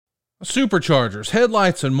Superchargers,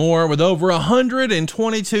 headlights, and more. With over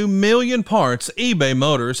 122 million parts, eBay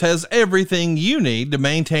Motors has everything you need to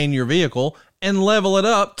maintain your vehicle and level it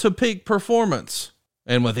up to peak performance.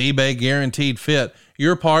 And with eBay Guaranteed Fit,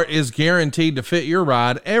 your part is guaranteed to fit your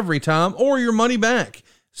ride every time or your money back.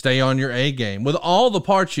 Stay on your A game with all the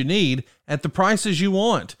parts you need at the prices you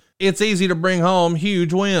want. It's easy to bring home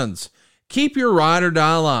huge wins. Keep your ride or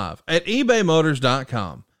die alive at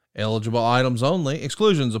ebaymotors.com. Eligible items only.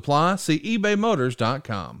 Exclusions apply. See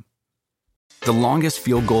ebaymotors.com. The longest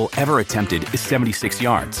field goal ever attempted is 76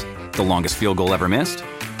 yards. The longest field goal ever missed?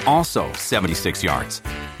 Also 76 yards.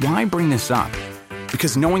 Why bring this up?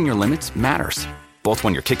 Because knowing your limits matters, both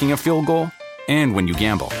when you're kicking a field goal and when you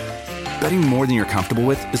gamble. Betting more than you're comfortable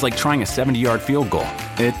with is like trying a 70-yard field goal.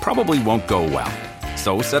 It probably won't go well.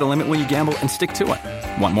 So set a limit when you gamble and stick to it.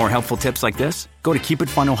 Want more helpful tips like this? Go to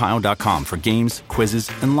keepitfunohio.com for games, quizzes,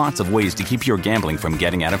 and lots of ways to keep your gambling from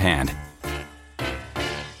getting out of hand.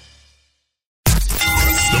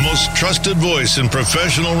 The most trusted voice in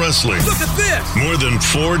professional wrestling. Look at this! More than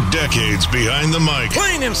 4 decades behind the mic.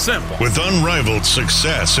 Plain and simple. With unrivaled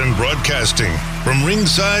success in broadcasting. From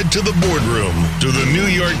ringside to the boardroom to the New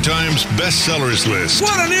York Times bestsellers list.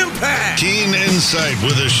 What an impact! Keen insight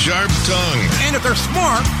with a sharp tongue. And if they're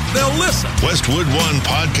smart, they'll listen. Westwood One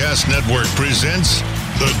Podcast Network presents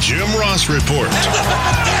The Jim Ross Report.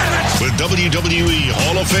 With WWE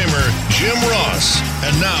Hall of Famer Jim Ross.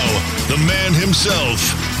 And now, the man himself,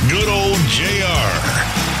 good old JR.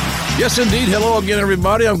 Yes, indeed. Hello again,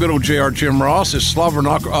 everybody. I'm good old JR Jim Ross. This Slobber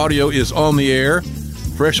Knocker audio is on the air,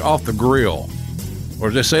 fresh off the grill. Or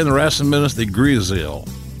as they say in the wrestling business, the grizzle.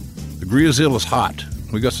 The grizzle is hot.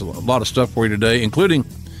 We got a lot of stuff for you today, including,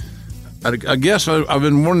 I guess I've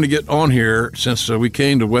been wanting to get on here since we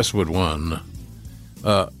came to Westwood One.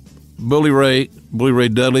 Bully Ray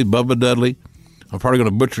Dudley, Bubba Dudley. I'm probably going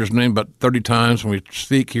to butcher his name about 30 times when we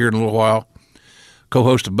speak here in a little while.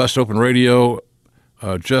 Co-host of Bust Open Radio,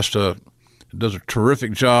 does a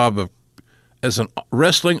terrific job as a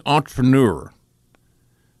wrestling entrepreneur.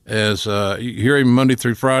 As you hear him Monday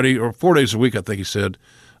through Friday, or 4 days a week, I think he said.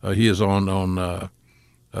 He is on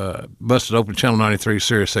Busted Open Channel 93,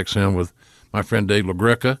 Sirius XM with my friend Dave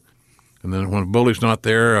LaGreca. And then when Bully's not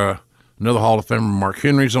there, another Hall of Famer, Mark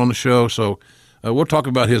Henry's on the show. So we'll talk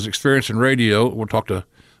about his experience in radio. We'll talk to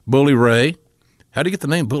Bully Ray. How did he get the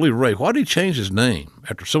name Bully Ray? Why did he change his name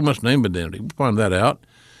after so much name identity? We'll find that out.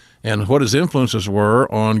 And what his influences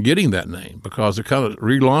were on getting that name, because it kind of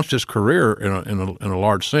relaunched his career in a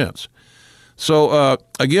large sense. So,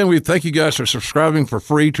 again, we thank you guys for subscribing for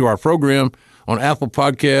free to our program on Apple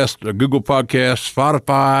Podcasts, Google Podcasts,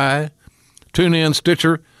 Spotify, TuneIn,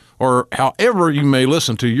 Stitcher, or however you may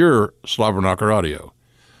listen to your Slobber Knocker audio.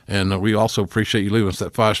 And we also appreciate you leaving us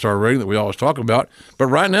that 5-star rating that we always talk about. But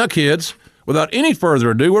right now, kids, without any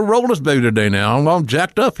further ado, we're rolling this baby today now. I'm all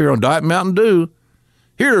jacked up here on Diet Mountain Dew.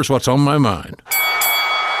 Here's what's on my mind.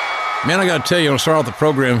 Man, I got to tell you, I'm going to start off the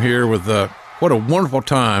program here with what a wonderful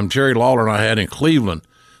time Jerry Lawler and I had in Cleveland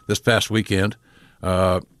this past weekend.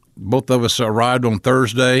 Both of us arrived on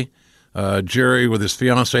Thursday. Jerry with his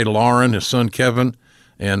fiancée Lauren, his son Kevin,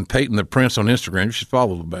 and Peyton the Prince on Instagram. You should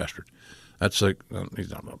follow the bastard. He's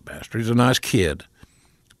not a bastard. He's a nice kid.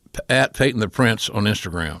 At Peyton the Prince on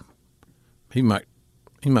Instagram. He might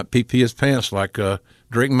pee his pants like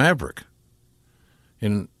Drake Maverick.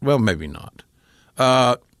 And, well, maybe not.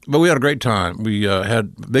 But we had a great time. We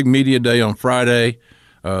had a big media day on Friday.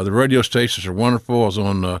 The radio stations are wonderful. I was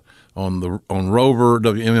on Rover,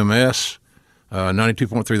 WMMS,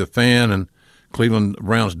 92.3 The Fan, and Cleveland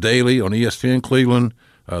Browns Daily on ESPN Cleveland,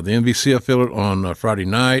 the NBC affiliate on Friday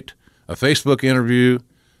night, a Facebook interview,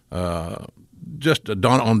 on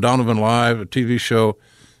Donovan Live, a TV show.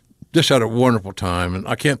 Just had a wonderful time, and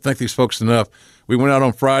I can't thank these folks enough. We went out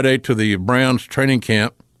on Friday to the Browns training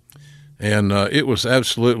camp, and it was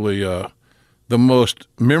absolutely the most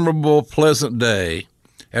memorable, pleasant day.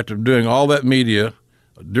 After doing all that media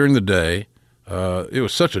during the day, it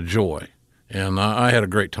was such a joy, and I had a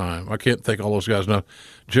great time. I can't thank all those guys enough.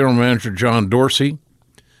 General Manager John Dorsey,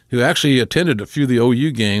 who actually attended a few of the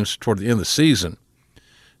OU games toward the end of the season.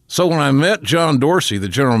 So when I met John Dorsey, the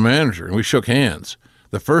general manager, and we shook hands,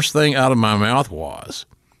 the first thing out of my mouth was,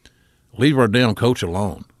 leave our damn coach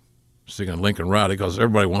alone. Speaking of Lincoln Riley, because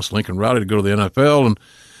everybody wants Lincoln Riley to go to the NFL,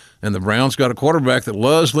 and the Browns got a quarterback that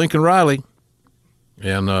loves Lincoln Riley.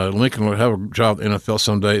 And Lincoln will have a job in the NFL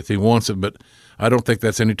someday if he wants it, but I don't think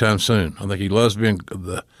that's anytime soon. I think he loves being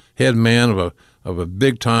the head man of a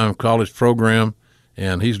big-time college program,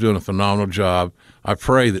 and he's doing a phenomenal job. I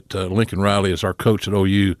pray that Lincoln Riley is our coach at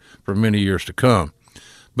OU for many years to come.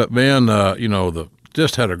 But, man, the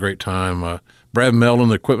Just had a great time. Brad Melton,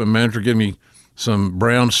 the equipment manager, gave me some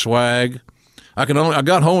brown swag. I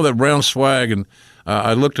got home with that brown swag, and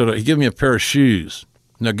I looked at it. He gave me a pair of shoes.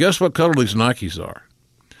 Now, guess what color these Nikes are?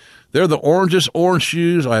 They're the orangest orange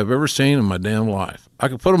shoes I have ever seen in my damn life. I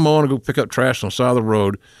could put them on and go pick up trash on the side of the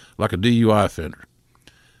road like a DUI offender.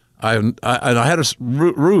 I had a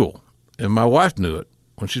rule, and my wife knew it,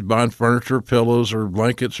 when she's buying furniture, pillows, or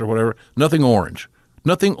blankets or whatever, nothing orange.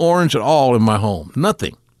 Nothing orange at all in my home.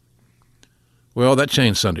 Nothing. Well, that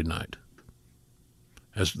changed Sunday night.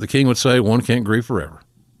 As the king would say, one can't grieve forever.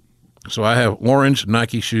 So I have orange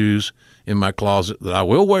Nike shoes in my closet that I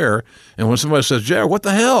will wear. And when somebody says, Jared, what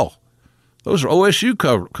the hell? Those are OSU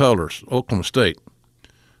colors, Oklahoma State.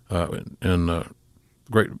 And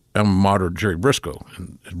great alma mater Jerry Briscoe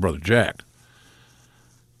and his brother Jack.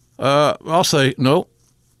 I'll say no.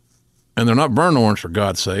 And they're not burnt orange, for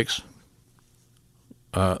God's sakes.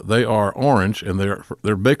 They are orange, and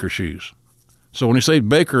they're Baker shoes. So when you say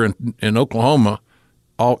Baker in Oklahoma,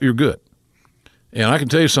 you're good. And I can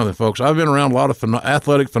tell you something, folks. I've been around a lot of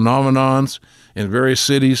athletic phenomenons in various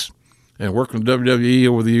cities and worked with WWE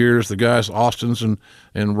over the years, the guys, Austins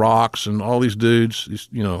and Rocks and all these dudes,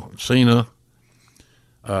 Cena.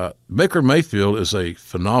 Baker Mayfield is a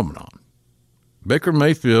phenomenon. Baker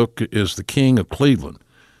Mayfield is the king of Cleveland.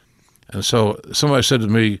 And so somebody said to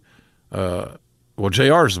me, well,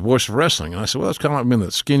 JR is the voice of wrestling. And I said, well, that's kind of like being the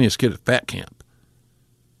skinniest kid at fat camp.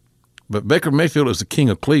 But Baker Mayfield is the king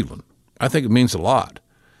of Cleveland. I think it means a lot.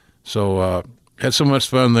 So had so much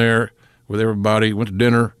fun there with everybody. Went to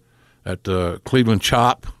dinner at Cleveland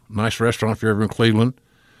Chop, nice restaurant if you're ever in Cleveland,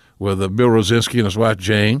 with Bill Rosinski and his wife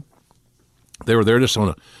Jane. They were there just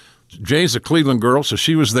Jane's a Cleveland girl, so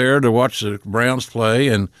she was there to watch the Browns play,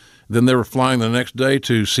 and then they were flying the next day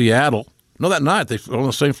to Seattle. No, that night they were on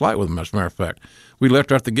the same flight with them, as a matter of fact. We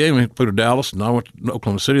left after the game, we flew to Dallas, and I went to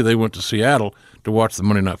Oklahoma City. They went to Seattle to watch the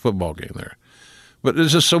Monday Night Football game there. But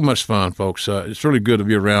it's just so much fun, folks. It's really good to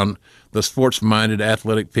be around the sports-minded,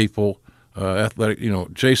 athletic people.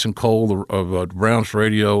 Jason Cole of Browns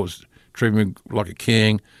Radio was treating me like a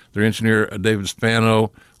king. Their engineer, David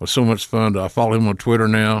Spano, was so much fun. I follow him on Twitter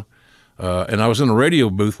now. And I was in a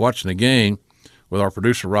radio booth watching the game with our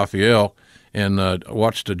producer, Raphael, and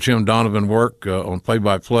watched Jim Donovan work on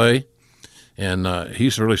play-by-play. And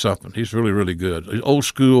he's really something. He's really, really good. He's old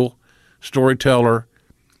school, storyteller,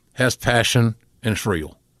 has passion, and it's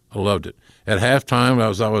real. I loved it. At halftime, I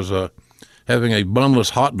was having a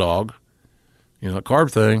bunless hot dog,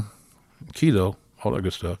 carb thing, keto, all that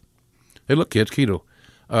good stuff. Hey, look, kids, keto.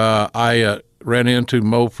 I ran into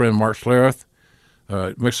my old friend Mark Schlereth.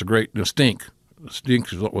 Makes a great Stink.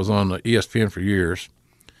 Stink was on ESPN for years.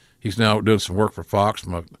 He's now doing some work for Fox.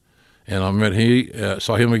 And I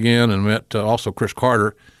saw him again, and met also Chris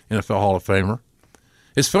Carter, NFL Hall of Famer.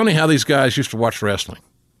 It's funny how these guys used to watch wrestling.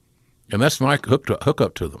 And that's my hook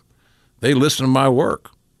up to them. They listen to my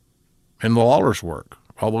work and the Lawler's work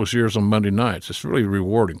all those years on Monday nights. It's really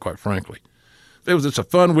rewarding, quite frankly. It's a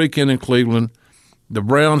fun weekend in Cleveland. The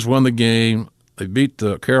Browns won the game. They beat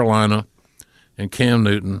Carolina and Cam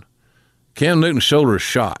Newton. Cam Newton's shoulder is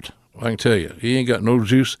shot. I can tell you. He ain't got no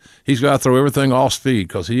juice. He's got to throw everything off speed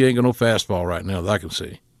because he ain't got no fastball right now that I can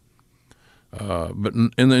see. But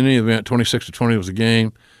in any event, 26-20 was the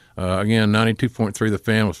game. Again, 92.3 The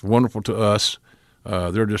Fan was wonderful to us.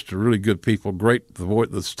 They're just really good people. Great,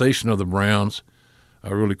 the station of the Browns,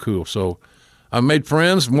 really cool. So I made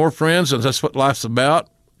friends, more friends, and that's what life's about,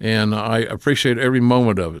 and I appreciate every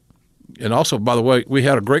moment of it. And also, by the way, we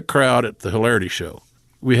had a great crowd at the Hilarity Show.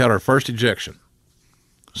 We had our first ejection.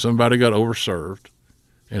 Somebody got overserved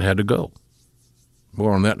and had to go.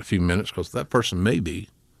 More on that in a few minutes because that person may be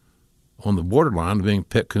on the borderline of being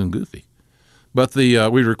pet coon goofy. But we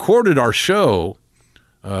recorded our show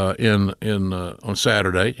on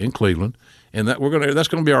Saturday in Cleveland, and that's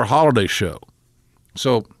going to be our holiday show.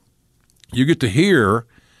 So you get to hear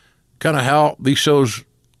kind of how these shows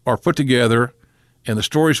are put together, and the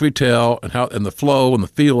stories we tell, and the flow and the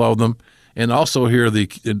feel of them, and also hear the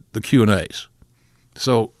Q&As.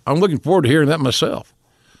 So I'm looking forward to hearing that myself.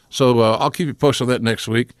 So I'll keep you posted on that next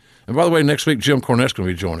week. And by the way, next week Jim Cornette's going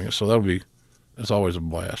to be joining us, so that's always a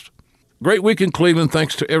blast. Great week in Cleveland.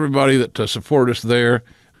 Thanks to everybody that supported us there.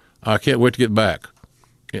 I can't wait to get back.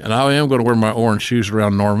 And I am going to wear my orange shoes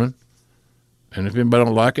around Norman. And if anybody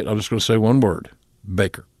don't like it, I'm just going to say one word: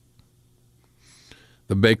 Baker.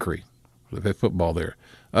 The bakery. They play football there.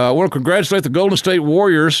 I want to congratulate the Golden State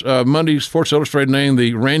Warriors. Monday, Sports Illustrated named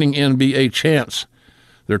the reigning NBA champs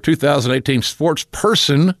their 2018 Sports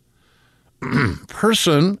Person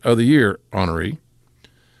of the Year honoree.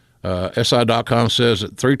 SI.com says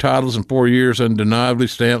that 3 titles in 4 years undeniably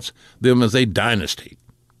stamps them as a dynasty,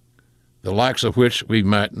 the likes of which we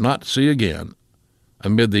might not see again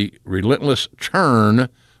amid the relentless churn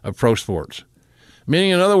of pro sports.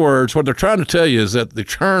 Meaning, in other words, what they're trying to tell you is that the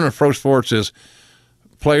churn of pro sports is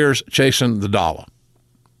players chasing the dollar.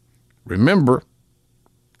 Remember,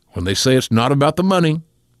 when they say it's not about the money,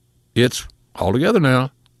 it's altogether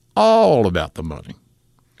now all about the money.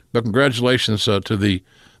 But congratulations to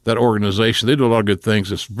that organization. They do a lot of good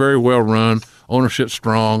things. It's very well run, ownership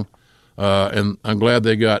strong, and I'm glad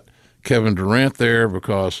they got Kevin Durant there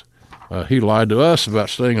because he lied to us about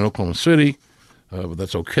staying in Oklahoma City, but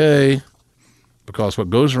that's okay because what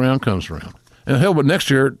goes around comes around. And hell, but next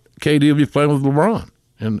year KD will be playing with LeBron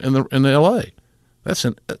in the L.A.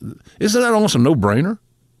 Isn't that almost a no-brainer?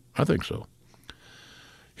 I think so.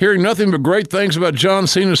 Hearing nothing but great things about John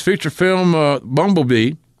Cena's feature film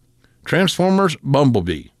Bumblebee, Transformers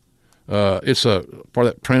Bumblebee. It's a part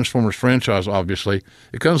of that Transformers franchise, obviously.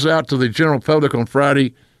 It comes out to the general public on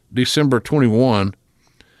Friday, December 21.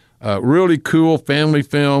 Really cool family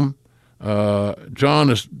film. John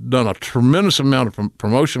has done a tremendous amount of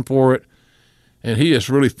promotion for it, and he has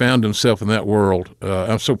really found himself in that world.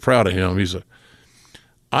 I'm so proud of him.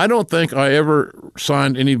 I don't think I ever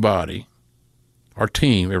signed anybody, our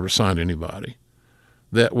team ever signed anybody,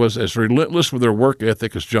 that was as relentless with their work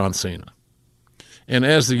ethic as John Cena. And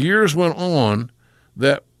as the years went on,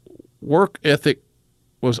 that work ethic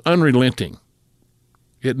was unrelenting.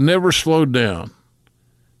 It never slowed down.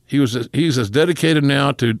 He's as dedicated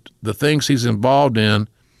now to the things he's involved in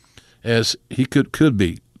as he could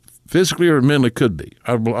be, physically or mentally could be.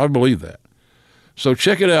 I believe that. So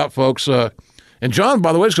check it out, folks. And John,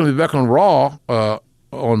 by the way, is going to be back on Raw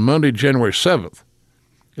on Monday, January 7th.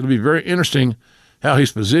 It'll be very interesting how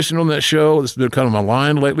he's positioned on that show. It's been kind of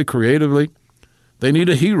maligned lately creatively. They need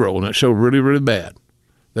a hero on that show really, really bad.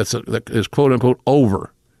 That is quote-unquote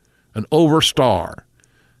over, an over star.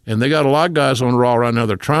 And they got a lot of guys on Raw right now.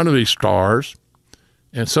 They're trying to be stars,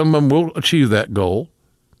 and some of them will achieve that goal.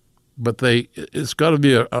 But it's got to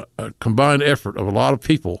be a combined effort of a lot of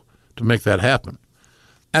people to make that happen.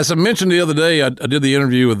 As I mentioned the other day, I did the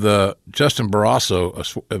interview with Justin Barrasso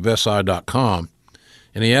of SI.com,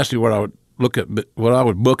 and he asked me what I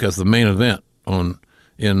would book as the main event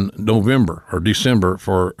in November or December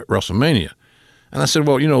for WrestleMania. And I said,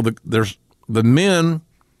 well, the men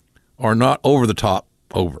are not over the top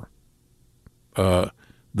over.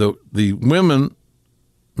 The women,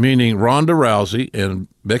 meaning Ronda Rousey and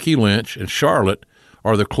Becky Lynch and Charlotte,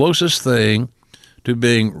 are the closest thing to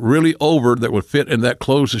being really over that would fit in that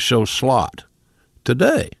close-the-show slot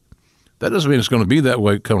today. That doesn't mean it's going to be that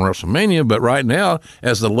way come WrestleMania, but right now,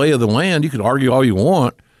 as the lay of the land, you can argue all you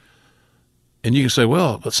want, and you can say,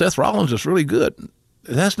 well, but Seth Rollins is really good.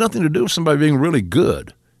 It has nothing to do with somebody being really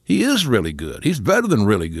good. He is really good. He's better than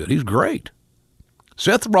really good. He's great.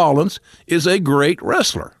 Seth Rollins is a great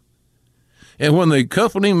wrestler. And when the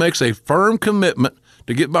company makes a firm commitment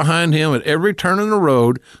to get behind him at every turn in the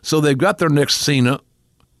road so they've got their next Cena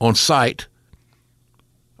on site,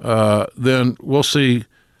 then we'll see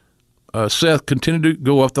Seth continue to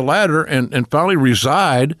go up the ladder and finally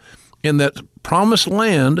reside in that promised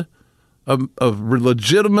land of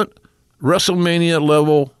legitimate WrestleMania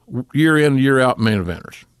level year in, year out main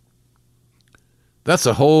eventers. That's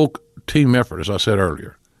a whole team effort, as I said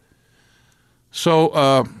earlier.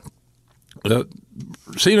 So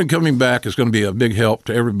Cena coming back is going to be a big help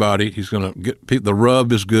to everybody. He's going to get the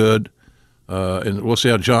rub is good, and we'll see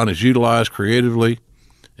how John is utilized creatively.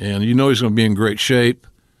 And he's going to be in great shape.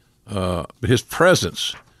 But his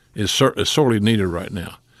presence is sorely needed right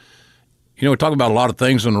now. We talk about a lot of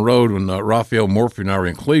things on the road. When Raphael Morphy and I were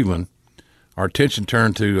in Cleveland, our attention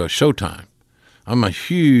turned to Showtime. I'm a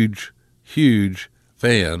huge, huge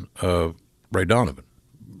fan of Ray Donovan.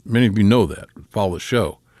 Many of you know that, follow the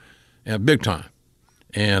show, and big time.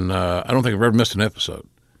 And I don't think I've ever missed an episode.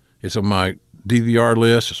 It's on my DVR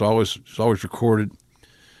list. It's always recorded.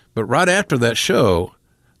 But right after that show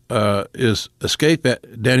is Escape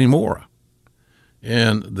at Danny Mora.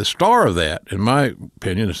 And the star of that, in my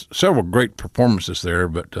opinion, is several great performances there,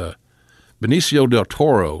 but Benicio del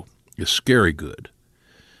Toro is scary good.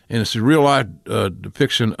 And it's a real-life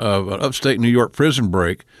depiction of an upstate New York prison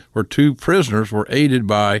break where 2 prisoners were aided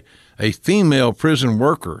by a female prison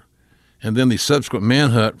worker, and then the subsequent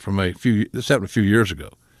manhunt from this happened a few years ago.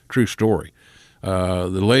 True story. The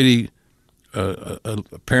lady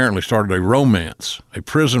apparently started a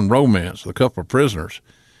prison romance with a couple of prisoners,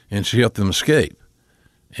 and she helped them escape.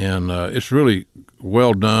 And it's really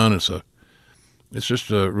well done. It's just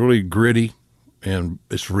really gritty, and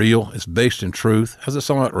it's real. It's based in truth. How's that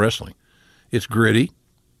sound like wrestling? It's gritty.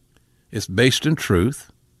 It's based in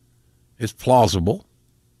truth. It's plausible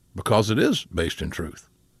because it is based in truth.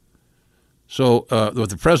 So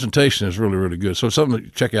the presentation is really, really good. So it's something to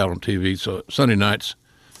check out on TV. So Sunday nights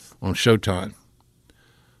on Showtime.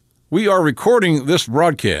 We are recording this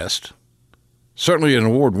broadcast, certainly an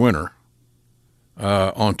award winner,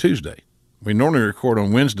 on Tuesday. We normally record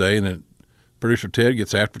on Wednesday, and then producer Ted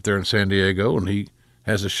gets after it there in San Diego, and he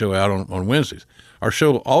has the show out on Wednesdays. Our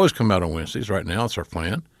show will always come out on Wednesdays right now. It's our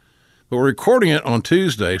plan. But we're recording it on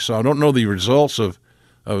Tuesday, so I don't know the results of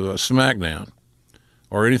SmackDown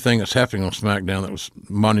or anything that's happening on SmackDown that was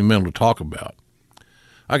monumental to talk about.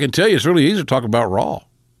 I can tell you it's really easy to talk about Raw.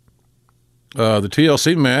 The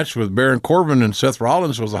TLC match with Baron Corbin and Seth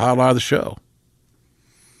Rollins was the highlight of the show.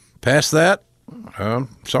 Past that,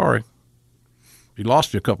 sorry. He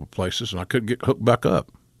lost me a couple places, and I couldn't get hooked back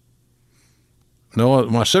up. No,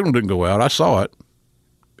 my signal didn't go out. I saw it.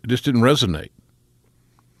 It just didn't resonate.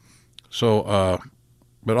 So,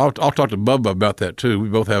 but I'll talk to Bubba about that too. We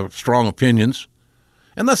both have strong opinions,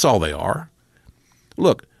 and that's all they are.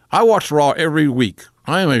 Look, I watch Raw every week.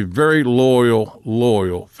 I am a very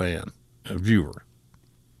loyal fan, a viewer.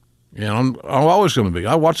 And I'm always going to be.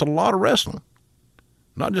 I watch a lot of wrestling.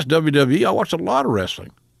 Not just WWE. I watch a lot of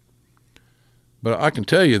wrestling. But I can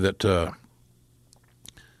tell you that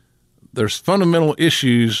there's fundamental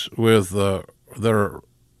issues with there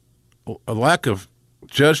a lack of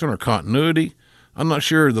judgment or continuity. I'm not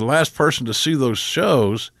sure the last person to see those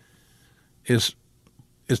shows is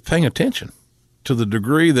paying attention to the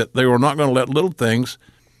degree that they were not going to let little things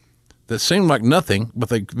that seem like nothing, but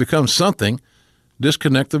they become something,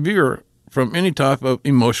 disconnect the viewer from any type of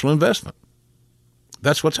emotional investment.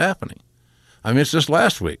 That's what's happening. I mean, it's just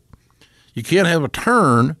last week. You can't have a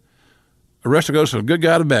turn. A wrestler goes from a good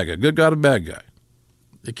guy to bad guy, good guy to bad guy.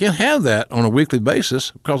 You can't have that on a weekly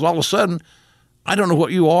basis because all of a sudden, I don't know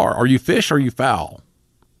what you are. Are you fish or are you fowl?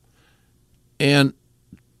 And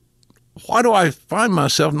why do I find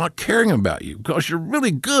myself not caring about you? Because you're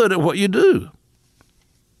really good at what you do.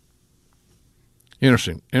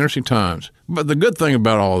 Interesting times. But the good thing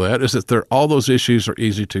about all that is that all those issues are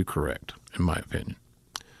easy to correct, in my opinion.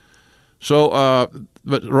 So,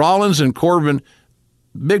 but Rollins and Corbin,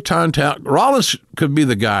 big time talent. Rollins could be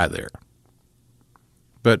the guy there.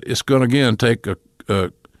 But it's going to, again, take a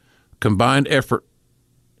combined effort,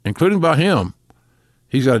 including by him.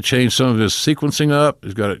 He's got to change some of his sequencing up.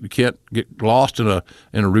 You can't get lost in a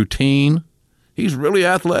routine. He's really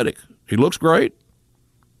athletic. He looks great.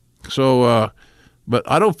 So, but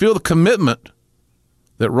I don't feel the commitment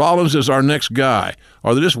that Rollins is our next guy.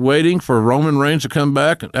 Are they just waiting for Roman Reigns to come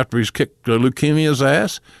back after he's kicked leukemia's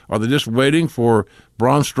ass? Are they just waiting for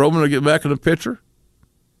Braun Strowman to get back in the picture?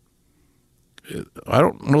 I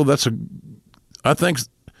don't know. I think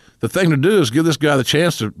the thing to do is give this guy the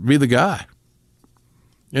chance to be the guy.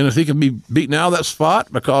 And if he can be beaten out of that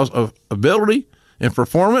spot because of ability and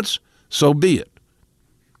performance, so be it.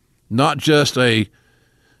 Not just this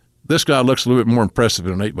guy looks a little bit more impressive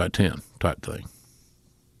in an 8x10 type thing.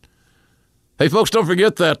 Hey, folks, don't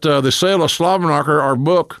forget that the sale of Slobberknocker, our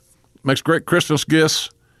book, makes great Christmas gifts.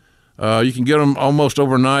 You can get them almost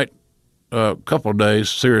overnight, a couple of days,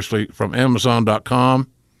 seriously, from Amazon.com.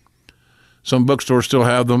 Some bookstores still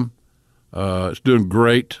have them. It's doing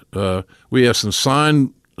great. We have some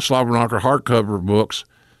signed Slobberknocker hardcover books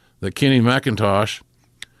that Kenny McIntosh,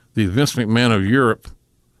 the Vince McMahon of Europe,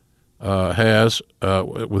 has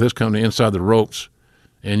with his company Inside the Ropes.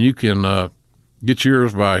 And you can get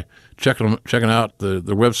yours by checking out the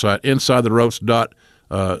website,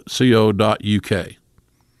 insidetheropes.co.uk.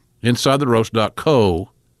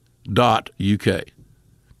 Insidetheropes.co.uk.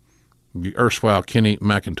 The erstwhile Kenny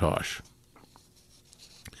McIntosh.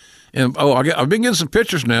 And I've been getting some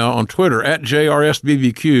pictures now on Twitter at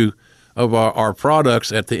JRSBBQ of our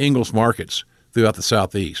products at the Ingles markets throughout the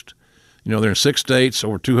Southeast. You know, they're in 6 states,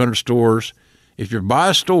 over 200 stores. If you buy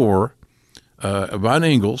a store, buy an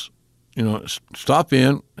Ingles, you know, stop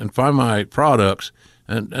in and find my products.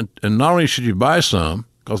 And not only should you buy some,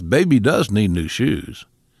 because baby does need new shoes,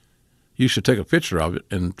 you should take a picture of it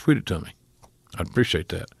and tweet it to me. I'd appreciate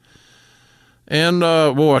that. And,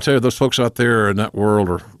 I tell you, those folks out there in that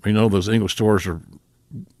world those English stores are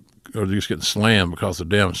just getting slammed because of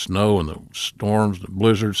the damn snow and the storms, the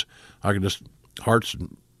blizzards. Hearts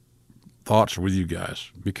and thoughts are with you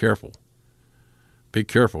guys. Be careful. Be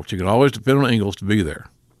careful. You can always depend on Ingles to be there.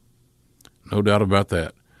 No doubt about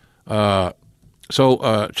that.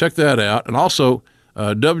 So check that out. And also,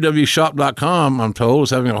 www.shop.com, I'm told,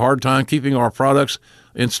 is having a hard time keeping our products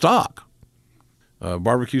in stock.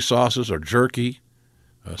 barbecue sauces or jerky,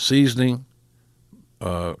 seasoning,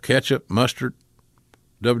 ketchup, mustard.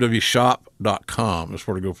 www.shop.com is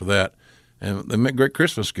where to go for that. And they make great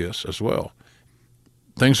Christmas gifts as well.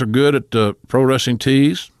 Things are good at Pro Wrestling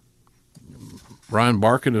Tees. Ryan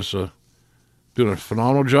Barkin is doing a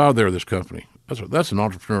phenomenal job there at this company. That's an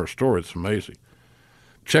entrepreneur story. It's amazing.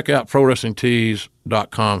 Check out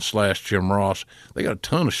ProWrestlingTees.com/Jim Ross. They got a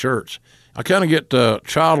ton of shirts. I kind of get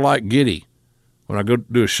childlike giddy when I go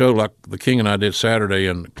do a show like the King and I did Saturday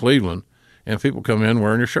in Cleveland, and people come in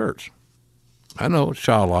wearing your shirts. I know it's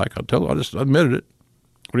childlike. I just admitted it.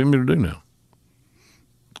 What do you mean to do now?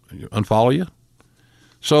 Unfollow you?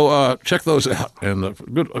 So check those out, and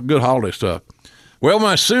good holiday stuff. Well,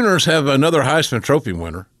 my Sooners have another Heisman Trophy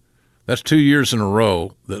winner. That's 2 years in a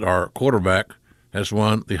row that our quarterback has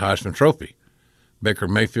won the Heisman Trophy. Baker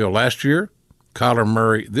Mayfield last year, Kyler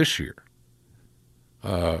Murray this year.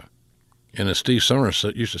 And as Steve Summers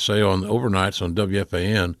used to say on the overnights on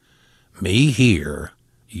WFAN, me here,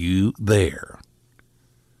 you there.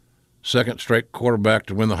 Second straight quarterback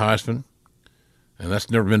to win the Heisman, and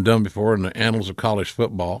that's never been done before in the annals of college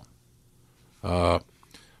football. This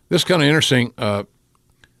is kind of interesting.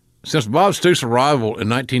 Since Bob Stoops' arrival in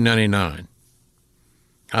 1999,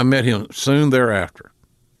 I met him soon thereafter.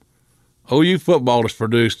 OU football has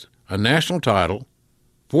produced a national title,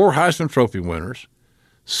 4 Heisman Trophy winners,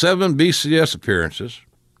 7 BCS appearances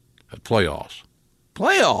at playoffs.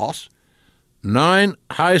 9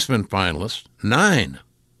 Heisman finalists,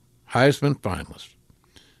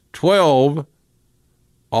 12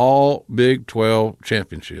 all Big 12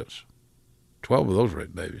 championships, 12 of those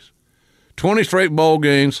great babies, 20 straight bowl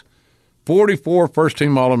games, 44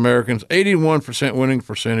 first-team All-Americans, 81% winning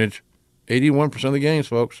percentage, 81% of the games,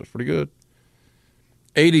 folks. That's pretty good.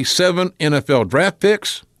 87 NFL draft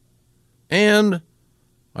picks, and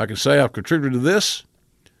I can say I've contributed to this,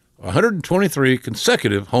 123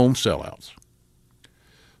 consecutive home sellouts.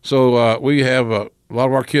 So we have a lot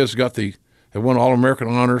of our kids have won All-American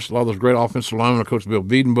honors. A lot of those great offensive linemen, Coach Bill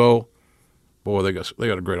Beedenbow. Boy, they got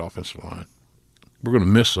a great offensive line. We're going to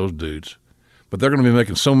miss those dudes. But they're going to be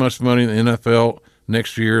making so much money in the NFL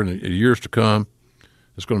next year and the years to come.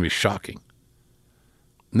 It's going to be shocking.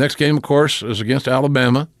 Next game, of course, is against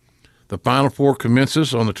Alabama. The Final Four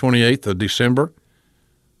commences on the 28th of December.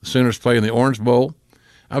 The Sooners play in the Orange Bowl.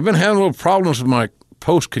 I've been having a little problems with my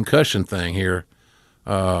post-concussion thing here,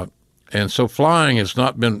 and so flying has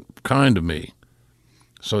not been kind to me.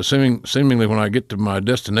 So seemingly when I get to my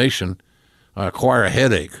destination, I acquire a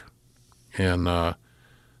headache. And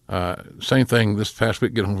same thing this past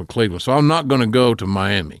week, getting home from Cleveland. So I'm not going to go to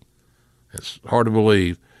Miami. It's hard to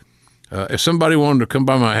believe. If somebody wanted to come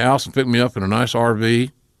by my house and pick me up in a nice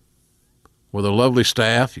RV with a lovely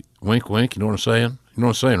staff, wink, wink, you know what I'm saying? You know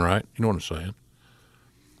what I'm saying, right? You know what I'm saying.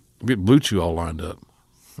 We'll get Blue Chew all lined up.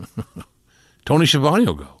 Tony Schiavone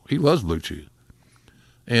will go. He loves Blue Chew.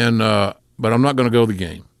 And but I'm not going to go to the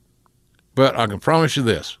game. But I can promise you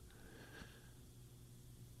this.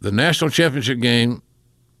 The national championship game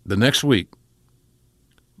the next week,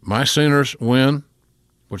 my Sooners win,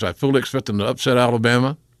 which I fully expect them to upset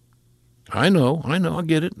Alabama. I know, I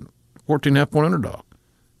get it. 14.5-point underdog.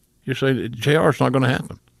 You say, JR, it's not going to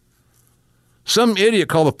happen. Some idiot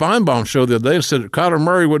called the Feinbaum show the other day and said that Kyler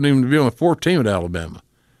Murray wouldn't even be on the 4th team at Alabama.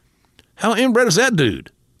 How inbred is that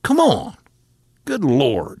dude? Come on. Good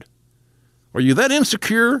Lord. Are you that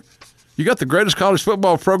insecure? You got the greatest college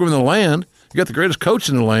football program in the land. You got the greatest coach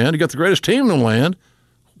in the land. You got the greatest team in the land.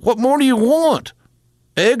 What more do you want?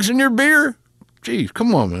 Eggs in your beer? Geez,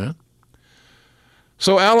 come on, man.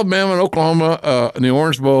 So Alabama and Oklahoma in the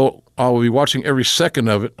Orange Bowl, I'll be watching every second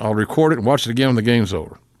of it. I'll record it and watch it again when the game's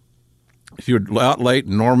over. If you're out late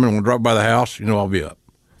in Norman and will drop by the house, you know I'll be up.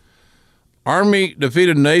 Army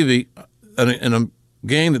defeated Navy in a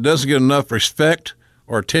game that doesn't get enough respect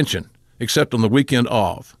or attention except on the weekend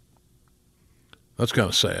off. That's kind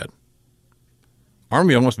of sad.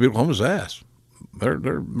 Army almost beat Oklahoma's ass. They're a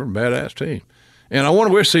badass team. And I want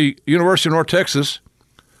to wish the University of North Texas,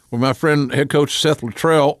 with my friend head coach Seth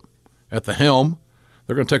Luttrell at the helm,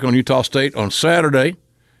 they're going to take on Utah State on Saturday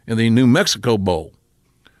in the New Mexico Bowl.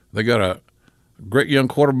 They got a great young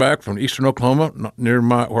quarterback from eastern Oklahoma, near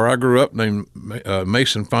where I grew up, named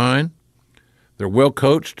Mason Fine. They're well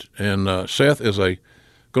coached, and Seth is going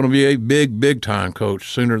to be a big-time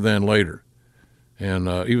coach sooner than later. And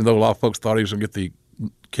even though a lot of folks thought he was going to get the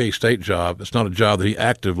K-State job, it's not a job that he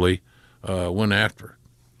actively went after.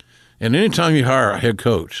 And anytime you hire a head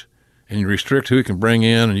coach and you restrict who he can bring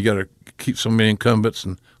in and you got to keep so many incumbents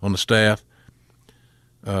on the staff,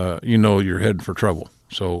 you know you're heading for trouble.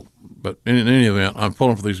 So, but in any event, I'm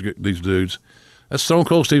pulling for these dudes. That's Stone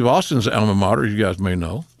Cold Steve Austin's alma mater, as you guys may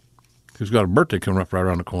know, who's got a birthday coming up right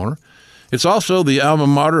around the corner. It's also the alma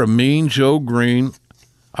mater of Mean Joe Green.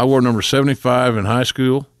 I wore number 75 in high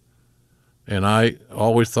school, and I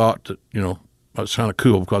always thought that, that's kind of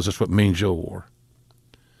cool because that's what Mean Joe wore.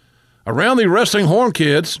 Around the Wrestling Horn,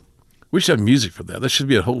 kids. We should have music for that. This should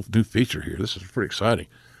be a whole new feature here. This is pretty exciting.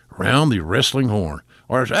 Round the Wrestling Horn.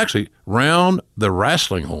 Or it's actually Round the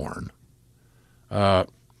Wrestling Horn.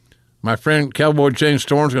 My friend Cowboy James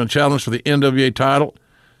Storm's going to challenge for the NWA title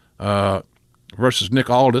versus Nick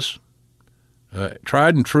Aldis.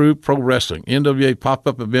 Tried and True Pro Wrestling. NWA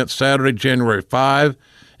pop-up event Saturday, January 5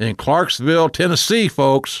 in Clarksville, Tennessee,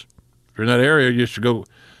 folks. If you're in that area, you should go.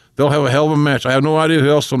 They'll have a hell of a match. I have no idea who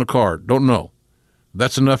else is on the card. Don't know.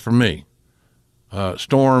 That's enough for me.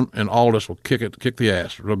 Storm and Aldis will kick the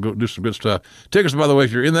ass. We'll go do some good stuff. Tickets, by the way,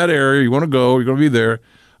 if you're in that area, you want to go, you're going to be there.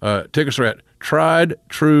 Tickets are at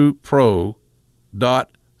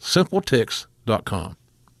triedtruepro.simpletix.com.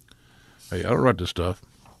 Hey, I don't write this stuff.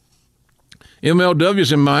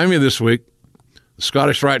 MLW's in Miami this week. The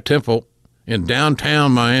Scottish Rite Temple in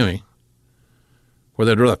downtown Miami, where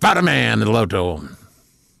they'd rather fight a man than love to a woman.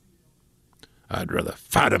 I'd rather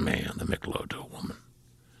fight a man than make love to a woman.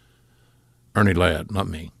 Ernie Ladd, not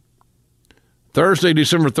me. Thursday,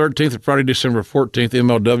 December 13th and Friday, December 14th,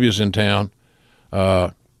 MLW's in town.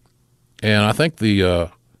 And I think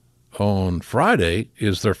on Friday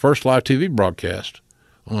is their first live TV broadcast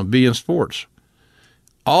on BN Sports.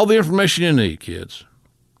 All the information you need, kids,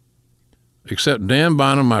 except Dan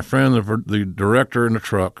Bynum, my friend, the director in the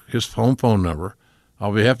truck, his phone number.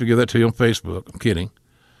 I'll be happy to give that to you on Facebook. I'm kidding.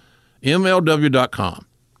 MLW.com.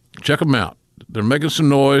 Check them out. They're making some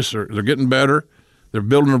noise. They're getting better. They're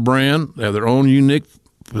building a brand. They have their own unique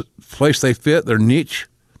place they fit, their niche.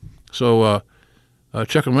 So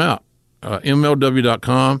check them out.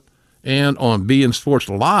 MLW.com and on BN Sports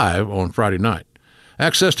Live on Friday night.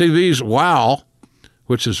 Access TV's WOW,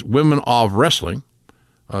 which is Women of Wrestling,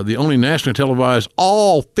 the only nationally televised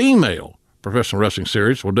all-female professional wrestling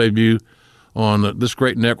series, will debut on this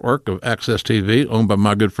great network of Access TV, owned by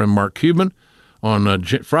my good friend Mark Cuban, on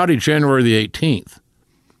Friday, January the 18th.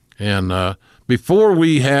 And before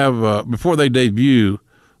they debut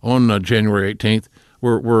on January 18th,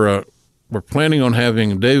 we're planning on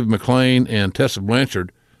having Dave McClain and Tessa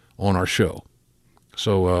Blanchard on our show.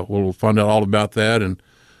 So we'll find out all about that and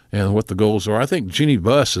what the goals are. I think Jeannie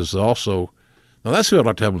Buss is also, now that's who I'd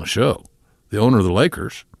like to have on the show, the owner of the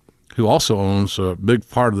Lakers, who also owns a big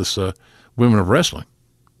part of this Women of Wrestling.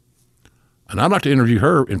 And I'd like to interview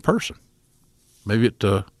her in person, maybe at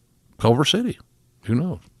Culver City. Who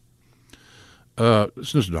knows?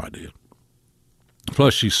 It's just an idea.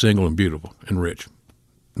 Plus, she's single and beautiful and rich.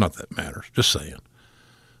 Not that matters. Just saying.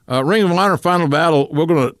 Ring of Honor Final Battle. We're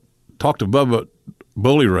going to talk to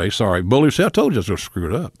Bully Ray. Sorry, Bully. See, I told you I was going to screw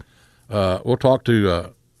it up. We'll talk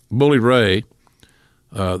to Bully Ray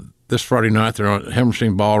this Friday night. They're on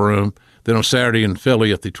Hammerstein Ballroom. Then on Saturday in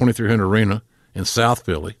Philly at the 2300 Arena in South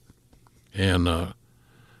Philly. And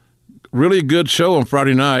really a good show on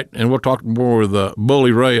Friday night. And we'll talk more with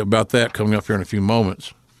Bully Ray about that coming up here in a few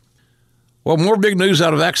moments. Well, more big news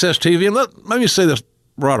out of Access TV. And let me say this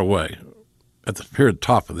right away at the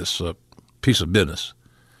top of this piece of business.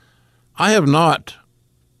 I have not,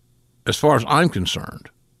 as far as I'm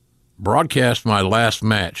concerned, broadcast my last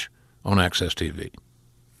match on Access TV.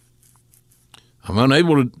 I'm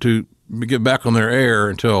unable to get back on their air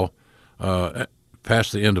until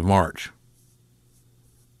past the end of March.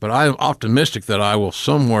 But I am optimistic that I will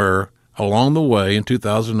somewhere along the way in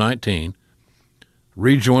 2019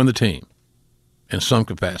 rejoin the team in some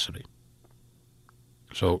capacity.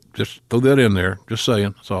 So just throw that in there, just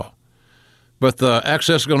saying, that's all. But the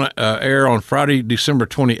Access is going to air on Friday, December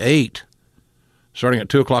 28th, starting at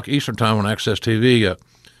 2 o'clock Eastern Time on Access TV,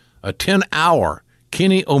 a 10-hour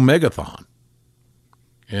Kenny Omegathon.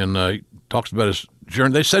 And he talks about his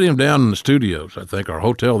journey. They set him down in the studios, I think, our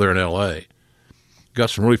hotel there in L.A. Got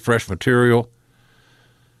some really fresh material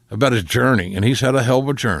about his journey, and he's had a hell of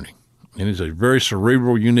a journey. And he's a very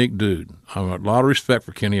cerebral, unique dude. I have a lot of respect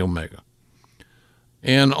for Kenny Omega.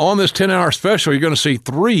 And on this 10-hour special, you're going to see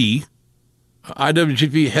 3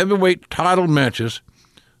 IWGP heavyweight title matches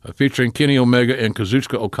featuring Kenny Omega and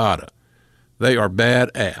Kazuchika Okada. They are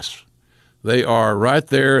badass. They are right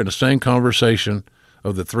there in the same conversation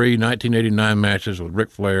of the 3 1989 matches with Ric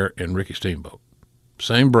Flair and Ricky Steamboat.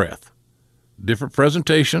 Same breath. Different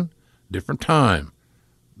presentation, different time.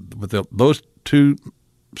 But those 2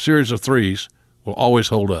 series of 3s will always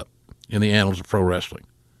hold up in the annals of pro wrestling.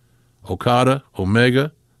 Okada,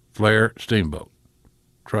 Omega, Flair, Steamboat.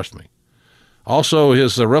 Trust me. Also,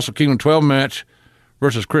 his Wrestle Kingdom 12 match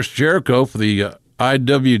versus Chris Jericho for the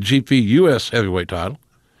IWGP U.S. heavyweight title.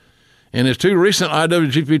 And his two recent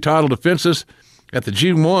IWGP title defenses at the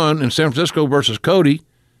G1 in San Francisco versus Cody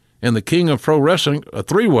and the King of Pro Wrestling, a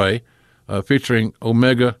three-way featuring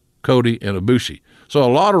Omega, Cody, and Ibushi. So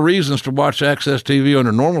a lot of reasons to watch Access TV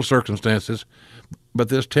under normal circumstances, but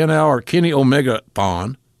this 10-hour Kenny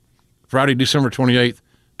Omega-thon, Friday, December 28th,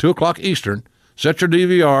 2 o'clock Eastern. Set your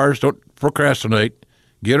DVRs. Don't procrastinate.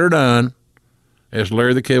 Get her done, as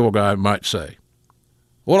Larry the Cable Guy might say.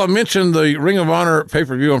 Well, I mentioned the Ring of Honor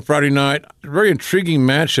pay-per-view on Friday night. A very intriguing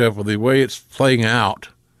matchup with the way it's playing out,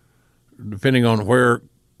 depending on where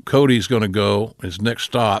Cody's going to go, his next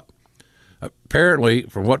stop. Apparently,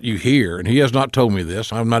 from what you hear, and he has not told me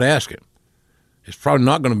this, I'm not asking, it's probably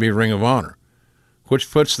not going to be Ring of Honor, which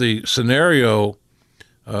puts the scenario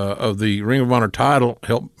of the Ring of Honor title,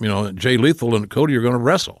 Jay Lethal and Cody are going to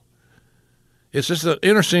wrestle. It's just an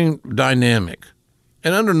interesting dynamic.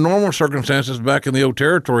 And under normal circumstances, back in the old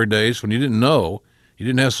territory days when you didn't know, you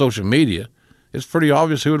didn't have social media, it's pretty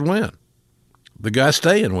obvious who would win. The guy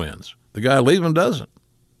staying wins. The guy leaving doesn't.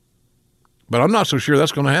 But I'm not so sure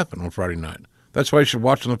that's going to happen on Friday night. That's why you should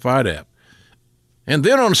watch on the Fight app. And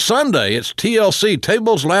then on Sunday, it's TLC,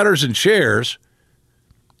 Tables, Ladders, and Chairs.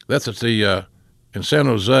 That's at the in San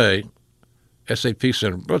Jose, SAP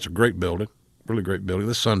Center. Oh, it's a great building, really great building,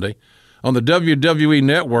 this Sunday. On the WWE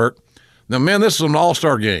Network. Now, man, this is an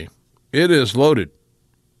all-star game. It is loaded.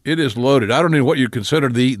 It is loaded. I don't know what you consider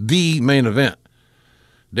the main event.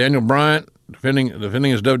 Daniel Bryan defending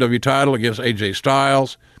his WWE title against AJ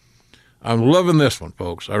Styles. I'm loving this one,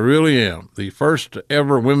 folks. I really am. The first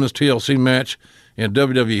ever women's TLC match in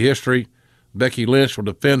WWE history. Becky Lynch will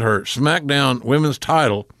defend her SmackDown women's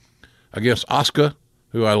title against Asuka,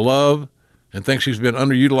 who I love and think she's been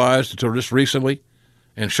underutilized until just recently,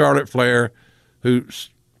 and Charlotte Flair, who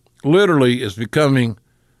literally is becoming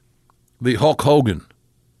the Hulk Hogan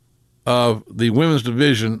of the women's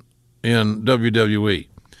division in WWE.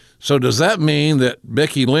 So does that mean that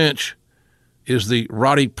Becky Lynch is the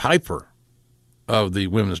Roddy Piper of the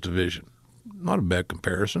women's division? Not a bad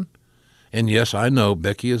comparison. And yes, I know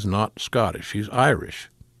Becky is not Scottish. She's Irish.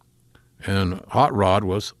 And Hot Rod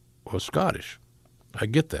was Scottish. I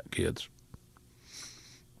get that, kids.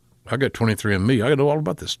 I got 23andMe. I know all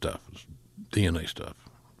about this stuff, this DNA stuff.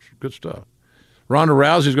 It's good stuff. Ronda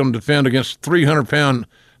Rousey's going to defend against 300-pound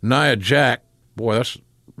Nia Jax. Boy,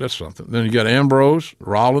 that's something. Then you got Ambrose,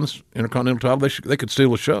 Rollins, Intercontinental title. They could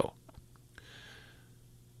steal a show.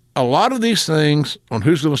 A lot of these things on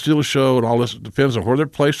who's going to steal a show and all this depends on where they're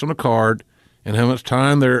placed on the card and how much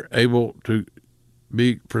time they're able to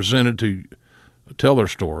be presented to tell their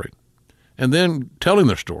story, and then telling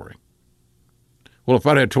their story. Well, if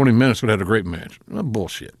I'd had 20 minutes, we'd have had a great match. Oh,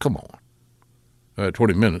 bullshit. Come on.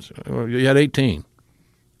 20 minutes. You had 18.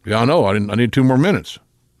 Yeah, I know. I need 2 more minutes.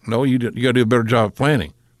 No, you got to do a better job of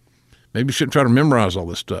planning. Maybe you shouldn't try to memorize all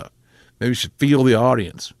this stuff. Maybe you should feel the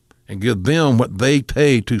audience and give them what they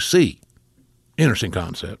pay to see. Interesting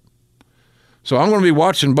concept. So I'm going to be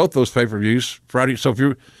watching both those pay-per-views Friday. So if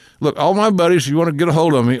you look, all my buddies, if you want to get a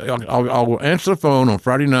hold of me, I'll answer the phone on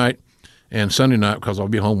Friday night and Sunday night because I'll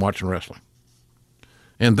be home watching wrestling.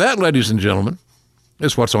 And that, ladies and gentlemen,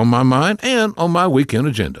 is what's on my mind and on my weekend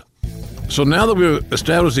agenda. So now that we've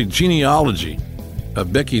established the genealogy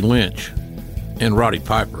of Becky Lynch and Roddy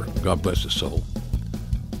Piper, God bless his soul,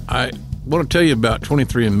 I want to tell you about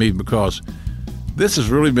 23andMe because this has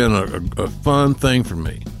really been a fun thing for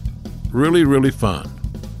me. Really, really fun.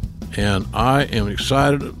 And I am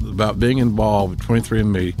excited about being involved with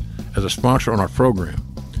 23andMe as a sponsor on our program.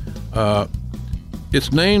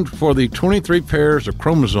 It's named for the 23 pairs of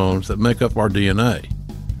chromosomes that make up our DNA.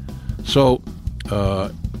 So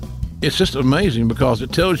it's just amazing because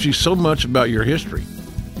it tells you so much about your history,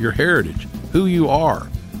 your heritage, who you are,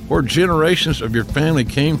 where generations of your family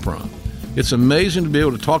came from. It's amazing to be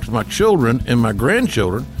able to talk to my children and my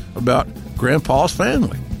grandchildren about Grandpa's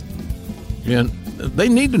family. And they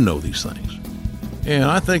need to know these things. And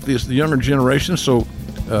I think the younger generation is so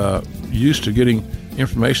used to getting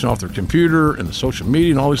information off their computer and the social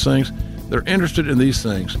media and all these things. They're interested in these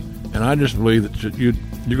things. And I just believe that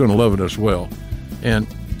you're going to love it as well. And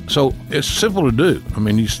so it's simple to do. I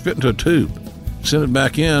mean, you spit into a tube, send it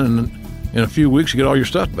back in, and in a few weeks you get all your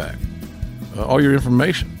stuff back, all your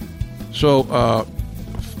information. So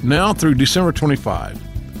now through December 25,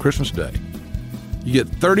 Christmas Day, you get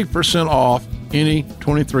 30% off any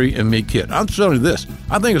 23andMe kit. I'm telling you this,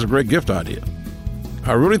 I think it's a great gift idea.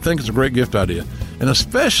 I really think it's a great gift idea. And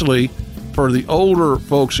especially for the older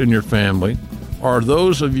folks in your family or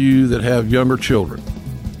those of you that have younger children.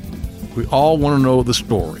 We all want to know the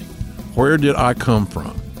story. Where did I come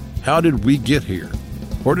from? How did we get here?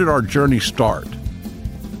 Where did our journey start?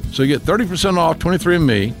 So you get 30% off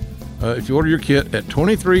 23andMe if you order your kit at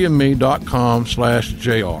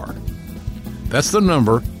 23andme.com/JR. That's the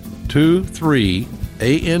number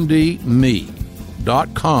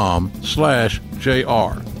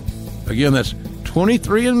 23andme.com/JR. Again, that's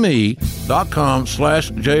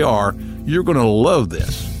 23andme.com/JR. You're going to love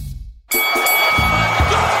this.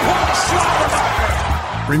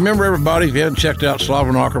 Remember, everybody, if you haven't checked out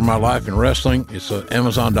Slobberknocker, My Life in Wrestling, it's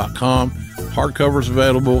Amazon.com. Hardcover is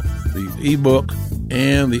available, the ebook,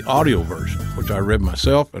 and the audio version, which I read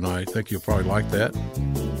myself, and I think you'll probably like that.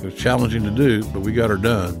 It was challenging to do, but we got her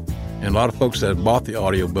done. And a lot of folks that bought the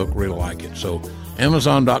audio book really like it. So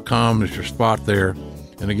Amazon.com is your spot there.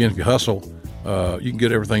 And again, if you hustle, you can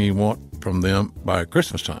get everything you want from them by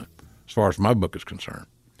Christmas time, as far as my book is concerned.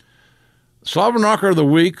 Slobberknocker of the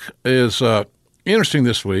Week is interesting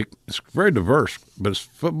this week. It's very diverse, but it's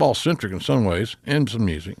football-centric in some ways and some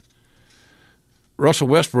music. Russell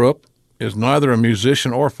Westbrook is neither a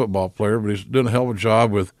musician or a football player, but he's doing a hell of a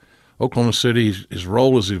job with Oklahoma City. His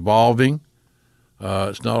role is evolving.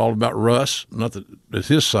 It's not all about Russ. Not that it's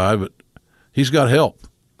his side, but he's got help.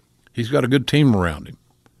 He's got a good team around him.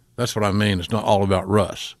 That's what I mean. It's not all about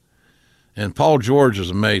Russ. And Paul George is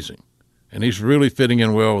amazing, and he's really fitting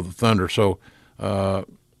in well with the Thunder. So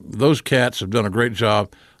those cats have done a great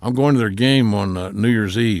job. I'm going to their game on New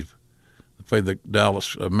Year's Eve. They play the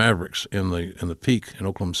Dallas Mavericks in the Peak in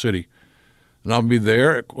Oklahoma City. And I'll be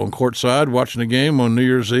there on courtside watching the game on New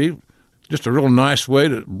Year's Eve. Just a real nice way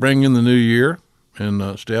to bring in the new year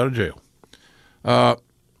and stay out of jail.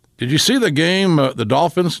 Did you see the game? The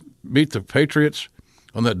Dolphins beat the Patriots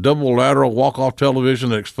on that double lateral walk-off television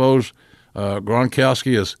that exposed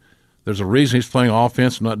Gronkowski as there's a reason he's playing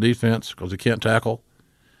offense, not defense, because he can't tackle.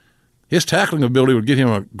 His tackling ability would get him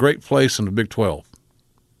a great place in the Big 12.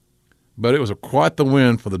 But it was quite the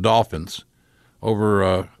win for the Dolphins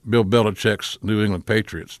over Bill Belichick's New England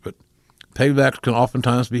Patriots. But paybacks can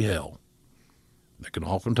oftentimes be hell. They can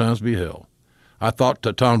oftentimes be hell. I thought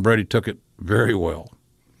Tom Brady took it very well.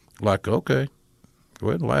 Like, okay, go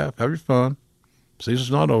ahead and laugh. Have your fun.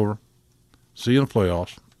 Season's not over. See you in the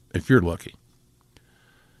playoffs, if you're lucky.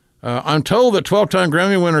 I'm told that 12-time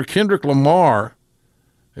Grammy winner Kendrick Lamar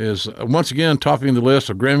is once again topping the list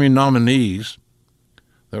of Grammy nominees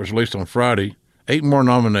that was released on Friday. 8 more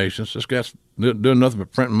nominations. This guy's doing nothing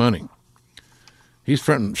but printing money. He's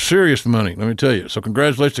printing serious money, let me tell you. So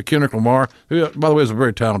congratulations to Kendrick Lamar, who, by the way, is a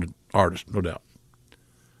very talented artist, no doubt.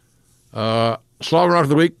 Slobberknocker of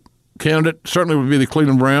the Week candidate certainly would be the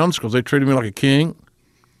Cleveland Browns because they treated me like a king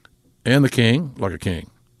and the king like a king.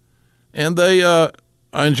 And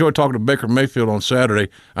I enjoyed talking to Baker Mayfield on Saturday.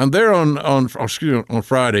 I'm there on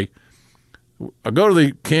Friday. I go to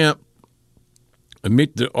the camp and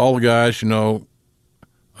meet all the guys, all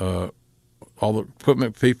the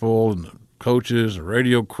equipment people and the coaches, the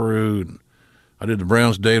radio crew. And I did the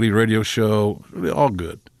Browns Daily radio show. Really all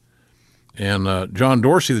good. And John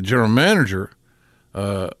Dorsey, the general manager,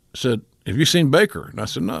 said, "Have you seen Baker?" And I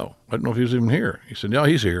said, "No. I didn't know if he was even here." He said, "Yeah,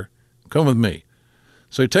 he's here. Come with me."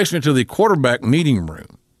 So he takes me to the quarterback meeting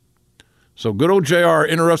room. So good old JR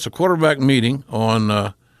interrupts the quarterback meeting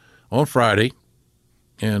on Friday,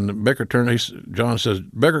 and John says,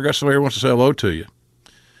 "Baker, got somebody here wants to say hello to you."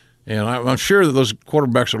 And I'm sure that those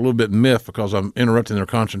quarterbacks are a little bit miffed because I'm interrupting their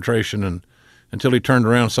concentration. And until he turned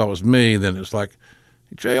around and saw it was me, then it's like,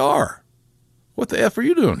 "Hey, JR, what the F are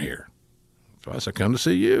you doing here?" So I said, "Come to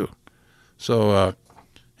see you." So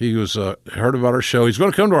he was heard about our show. He's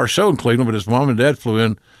going to come to our show in Cleveland, but his mom and dad flew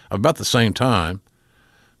in about the same time.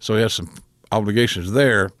 So he has some obligations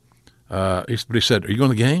there. He said, "Are you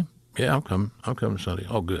going to the game?" "Yeah, I'm coming. I'm coming Sunday."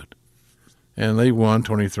 "Oh, good." And they won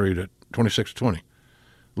 26-20.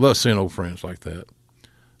 Love seeing old friends like that.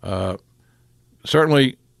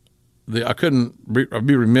 Certainly, I'd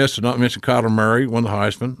be remiss to not mention Kyler Murray won the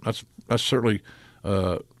Heisman. That's certainly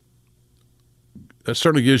that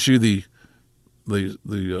certainly gives you the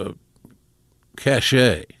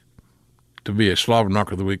cachet to be a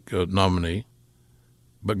Slobberknocker of the Week nominee.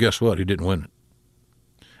 But guess what? He didn't win it.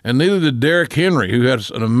 And neither did Derrick Henry, who had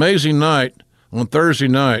an amazing night on Thursday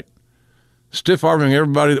night, stiff-arming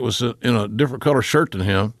everybody that was in a different color shirt than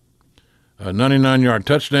him. A 99-yard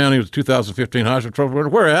touchdown. He was 2015 Heisman Trophy winner.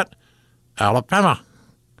 Where at? Alabama.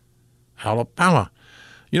 I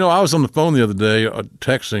was on the phone the other day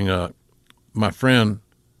texting my friend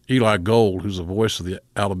Eli Gold, who's the voice of the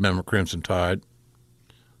Alabama Crimson Tide.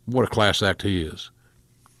 What a class act he is.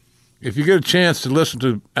 If you get a chance to listen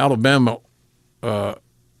to Alabama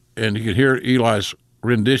and you can hear Eli's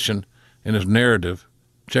rendition and his narrative,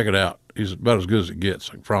 check it out. he's about as good as it gets,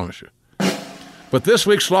 I can promise you. But this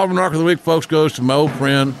week's Slobber Knocker of the Week, folks, goes to my old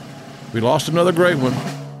friend. We lost another great one.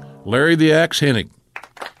 Larry the Axe Hennig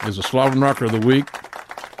is a Slobber Knocker of the Week.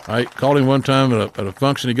 I called him one time at a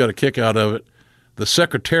function. He got a kick out of it. The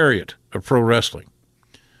Secretariat of Pro Wrestling.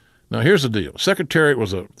 Now, here's the deal. Secretariat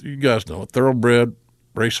was you guys know, a thoroughbred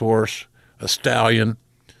racehorse, a stallion.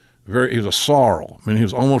 He was a sorrel. I mean, he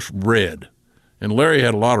was almost red. And Larry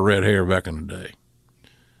had a lot of red hair back in the day.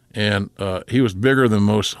 And he was bigger than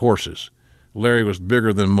most horses. Larry was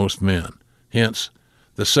bigger than most men. Hence,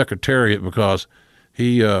 the Secretariat, because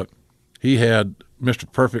he had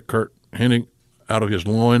Mr. Perfect Kurt Hennig out of his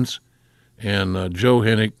loins, and Joe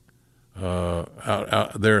Hennig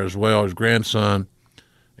out there as well, his grandson.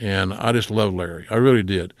 And I just love Larry. I really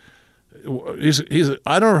did.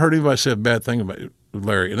 I never heard anybody say a bad thing about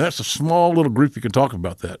Larry, and that's a small little group you can talk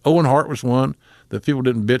about that. Owen Hart was one that people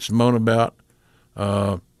didn't bitch and moan about,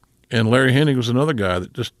 and Larry Hennig was another guy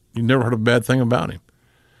that just you never heard a bad thing about him.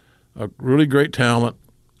 A really great talent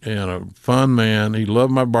and a fun man. He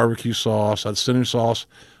loved my barbecue sauce. I'd send him sauce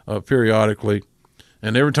periodically,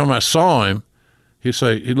 and every time I saw him,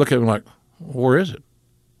 he'd look at me like, "Where is it?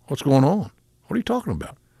 What's going on? What are you talking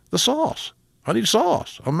about? The sauce. I need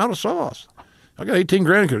sauce. I'm out of sauce. I got 18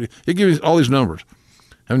 grandkids." He gives me all these numbers.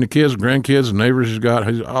 How many kids, grandkids, and neighbors he's got.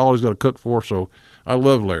 He's always got to cook for. So I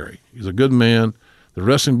love Larry. He's a good man. The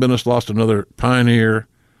wrestling business lost another pioneer,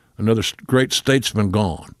 another great statesman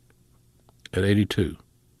gone at 82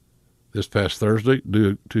 this past Thursday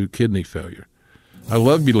due to kidney failure. I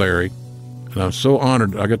love you, Larry, and I'm so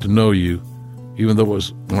honored I got to know you, even though it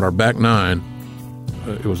was on our back nine.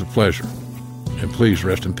 It was a pleasure. And please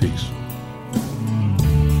rest in peace.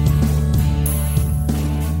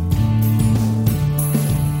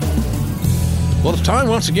 Well, it's time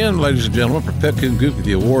once again, ladies and gentlemen, for Pet Coon Goofy,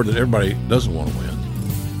 the award that everybody doesn't want to win.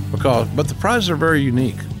 But the prizes are very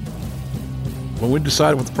unique. When we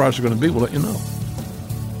decide what the prizes are going to be, we'll let you know.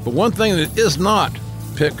 But one thing that is not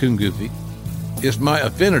Pet Coon Goofy is my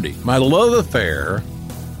affinity, my love affair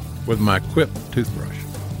with my Quip toothbrush.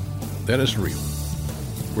 That is real.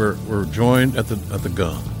 We're joined at the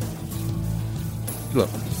gum. Look,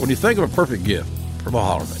 when you think of a perfect gift for the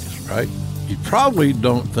holidays, right, you probably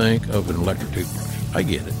don't think of an electric toothbrush. I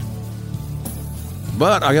get it.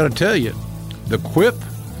 But I got to tell you, the Quip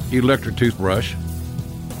electric toothbrush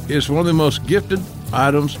is one of the most gifted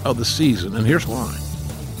items of the season, and here's why.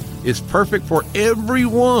 It's perfect for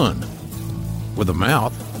everyone with a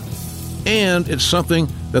mouth, and it's something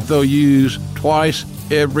that they'll use twice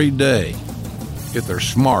every day if they're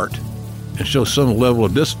smart and show some level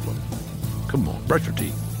of discipline. Come on, brush your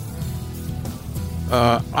teeth.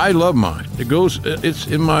 I love mine. It's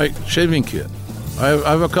in my shaving kit. I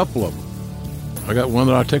have a couple of them. I got one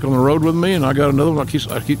that I take on the road with me, and I got another one I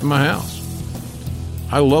keep in my house.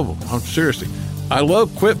 I love them. Seriously. I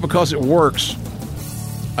love Quip because it works.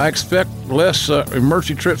 I expect less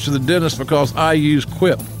emergency trips to the dentist because I use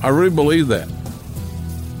Quip. I really believe that.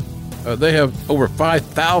 They have over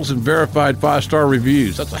 5,000 verified 5-star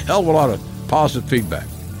reviews. That's a hell of a lot of positive feedback.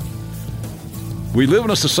 We live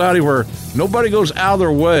in a society where nobody goes out of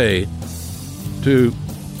their way to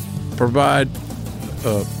provide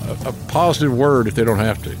a positive word if they don't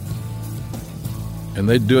have to. And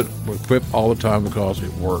they do it with Quip all the time because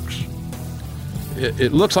it works.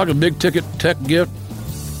 It looks like a big ticket tech gift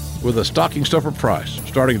with a stocking stuffer price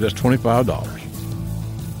starting at just $25.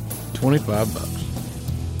 $25.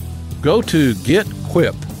 Go to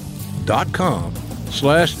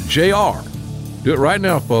getquip.com/JR. Do it right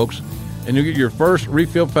now, folks, and you'll get your first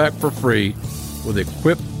refill pack for free with a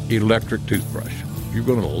Quip electric toothbrush. You're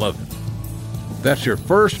going to love it. That's your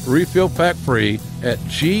first refill pack free at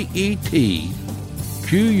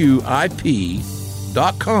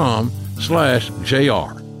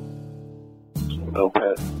getquip.com/JR. No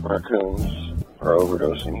pet raccoons are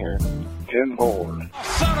overdosing here. 10 board.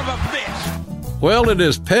 Son of a bitch! Well, it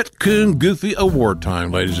is Pet Coon Goofy Award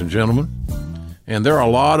time, ladies and gentlemen. And there are a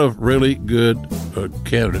lot of really good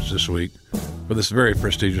candidates this week for this very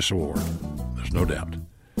prestigious award. There's no doubt.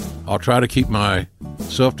 I'll try to keep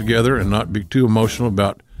myself together and not be too emotional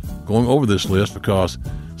about going over this list because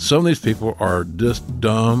some of these people are just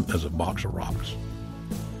dumb as a box of rocks.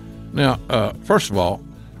 Now, first of all,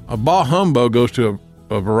 a bah humbug goes to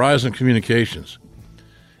a Verizon Communications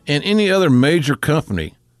and any other major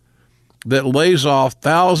company that lays off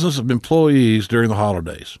thousands of employees during the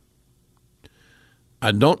holidays.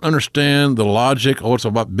 I don't understand the logic. Oh, it's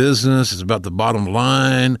about business. It's about the bottom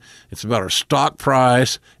line. It's about our stock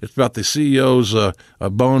price. It's about the CEO's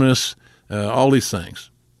bonus, all these things.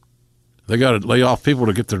 They got to lay off people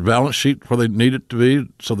to get their balance sheet where they need it to be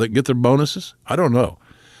so they get their bonuses? I don't know.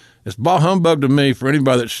 It's bah humbug to me for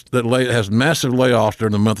anybody that has massive layoffs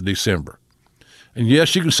during the month of December. And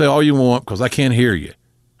yes, you can say all you want because I can't hear you.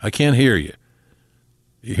 I can't hear you.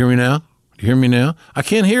 You hear me now? You hear me now? I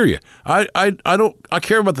can't hear you. I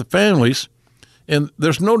care about the families, and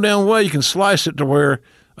there's no damn way you can slice it to where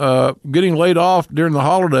getting laid off during the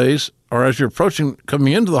holidays or as you're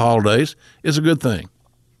coming into the holidays is a good thing.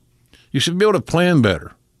 You should be able to plan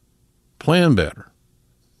better,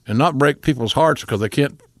 and not break people's hearts because they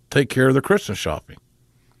can't take care of their Christmas shopping.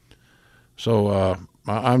 So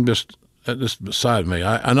I'm just beside me.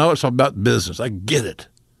 I know it's about business. I get it.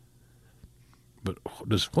 But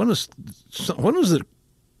when does it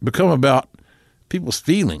become about people's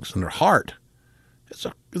feelings and their heart? It's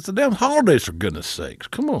the damn holidays, for goodness sakes.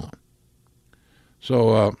 Come on.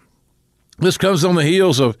 So this comes on the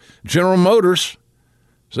heels of General Motors.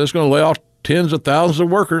 So it's going to lay off tens of thousands of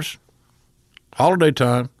workers. Holiday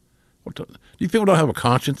time. You people don't have a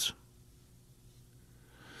conscience?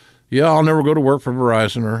 Yeah, I'll never go to work for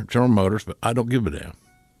Verizon or General Motors, but I don't give a damn.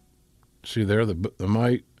 See there,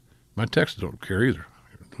 my texts don't care either.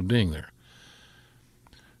 No ding there.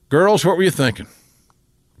 Girls, what were you thinking?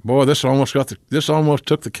 Boy, this almost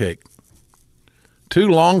took the cake. 2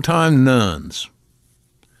 longtime nuns,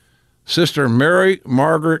 Sister Mary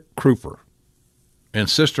Margaret Kruper and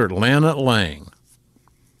Sister Lana Lang.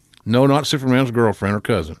 No, not Superman's girlfriend or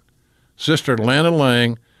cousin. Sister Lana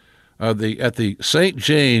Lang at the St.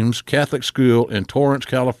 James Catholic School in Torrance,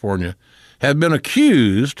 California, have been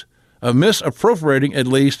accused of misappropriating at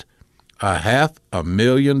least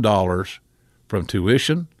 $500,000 from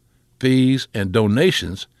tuition, fees, and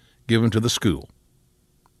donations given to the school.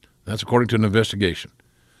 That's according to an investigation.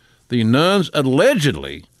 The nuns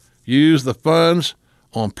allegedly used the funds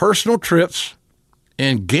on personal trips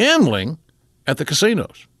and gambling at the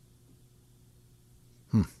casinos.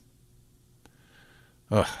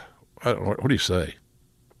 What do you say?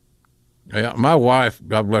 Yeah, my wife,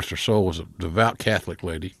 God bless her soul, was a devout Catholic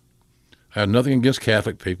lady. I had nothing against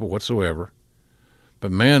Catholic people whatsoever.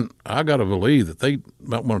 But man, I got to believe that they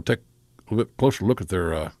might want to take a little bit closer look at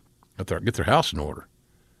get their house in order.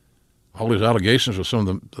 All these allegations with some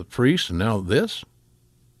of the priests, and now this.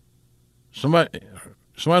 Somebody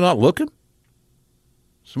not looking?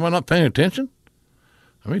 Somebody not paying attention?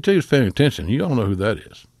 Let me tell you who's paying attention. You all know who that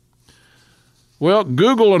is. Well,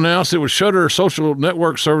 Google announced it would shutter social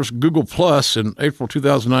network service Google Plus in April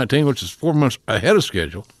 2019, which is 4 months ahead of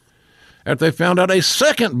schedule, after they found out a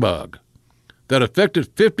second bug that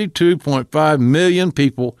affected 52.5 million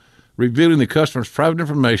people, revealing the customer's private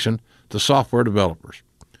information to software developers.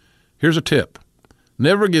 Here's a tip.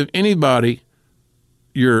 Never give anybody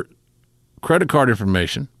your credit card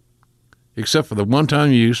information except for the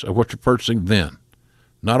one-time use of what you're purchasing then.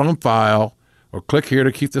 Not on file, or click here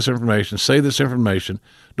to keep this information, save this information.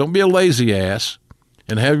 Don't be a lazy ass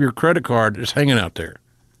and have your credit card just hanging out there.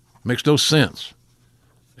 Makes no sense.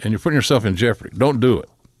 And you're putting yourself in jeopardy. Don't do it.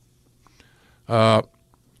 I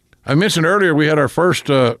mentioned earlier we had our first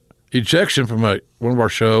ejection from one of our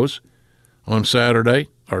shows on Saturday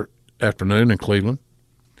or afternoon in Cleveland.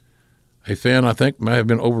 A fan, I think, may have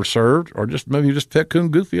been overserved or maybe just pet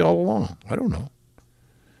coon goofy all along. I don't know.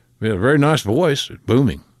 We had a very nice voice,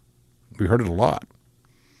 booming. We heard it a lot.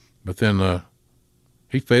 But then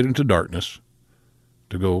he faded into darkness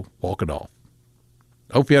to go walk it off.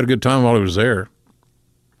 I hope he had a good time while he was there.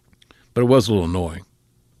 But it was a little annoying.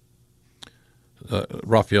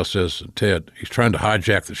 Raphael says, Ted, he's trying to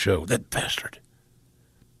hijack the show. That bastard.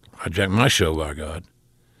 Hijack my show, by God.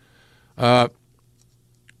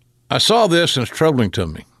 I saw this and it's troubling to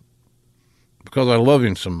me because I love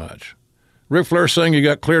him so much. Ric Flair saying he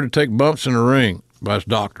got cleared to take bumps in the ring by his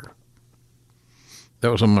doctor.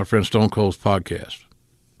 That was on my friend Stone Cold's podcast.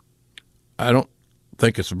 I don't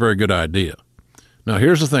think it's a very good idea. Now,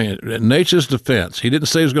 here's the thing. In Nate's defense, he didn't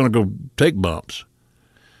say he was going to go take bumps.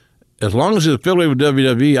 As long as he's affiliated with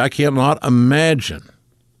WWE, I cannot imagine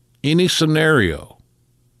any scenario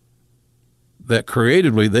that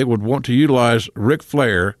creatively they would want to utilize Ric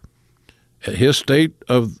Flair at his state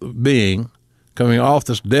of being, coming off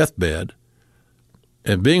this deathbed,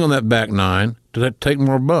 and being on that back nine to take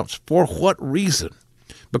more bumps. For what reason?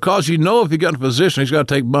 Because if he got in a position, he's got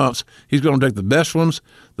to take bumps. He's going to take the best ones,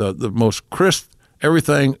 the most crisp,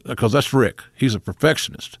 everything, because that's Rick. He's a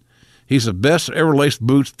perfectionist. He's the best ever laced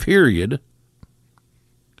boots, period.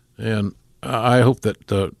 And I hope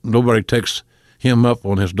that nobody takes him up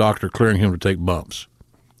on his doctor clearing him to take bumps.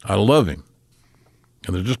 I love him.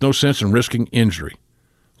 And there's just no sense in risking injury.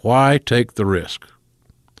 Why take the risk?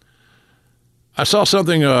 I saw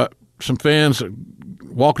something some fans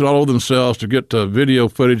walking all over themselves to get video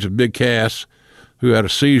footage of Big Cass, who had a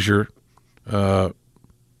seizure,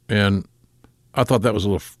 and I thought that was a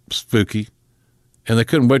little spooky. And they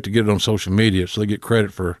couldn't wait to get it on social media, so they get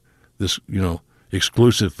credit for this,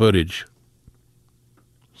 exclusive footage.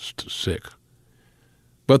 It's sick.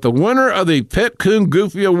 But the winner of the Pet Coon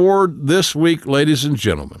Goofy Award this week, ladies and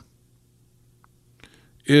gentlemen,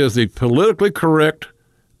 is the politically correct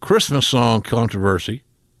Christmas song controversy,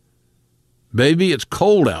 Baby, It's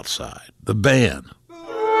Cold Outside, the band.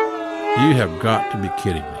 You have got to be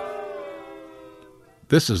kidding me.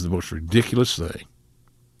 This is the most ridiculous thing.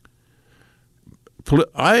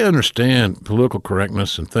 I understand political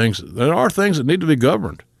correctness and things. There are things that need to be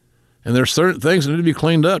governed, and there's certain things that need to be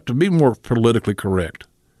cleaned up to be more politically correct.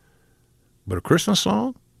 But a Christmas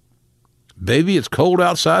song? Baby, It's Cold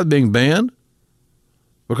Outside being banned?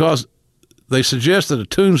 Because they suggest that the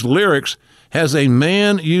tune's lyrics has a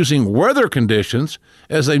man using weather conditions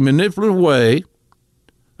as a manipulative way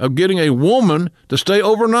of getting a woman to stay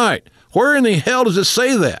overnight. Where in the hell does it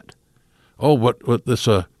say that? Oh, what this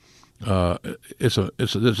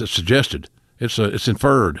it's suggested. It's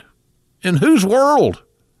inferred. In whose world?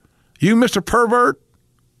 You, Mr. Pervert?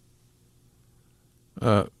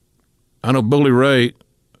 I know Bully Ray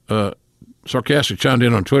sarcastically chimed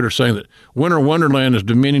in on Twitter saying that Winter Wonderland is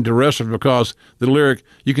demeaning to wrestlers because the lyric,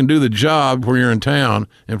 you can do the job when you're in town,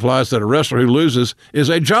 implies that a wrestler who loses is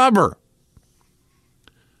a jobber.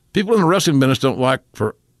 People in the wrestling business don't like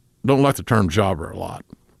the term jobber a lot.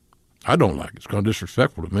 I don't like it. It's kind of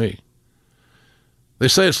disrespectful to me. They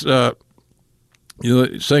say it's,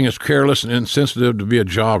 saying it's careless and insensitive to be a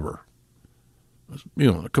jobber.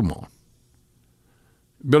 Come on.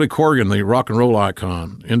 Billy Corgan, the rock and roll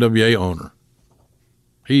icon, NWA owner,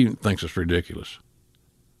 he thinks it's ridiculous.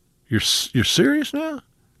 You're serious now?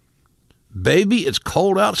 Baby, It's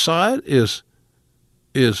Cold Outside is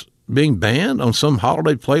being banned on some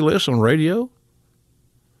holiday playlist on radio?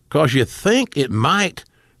 Because you think it might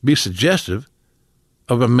be suggestive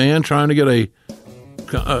of a man trying to get a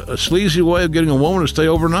sleazy way of getting a woman to stay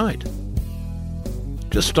overnight.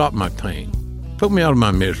 Just stop my pain. Put me out of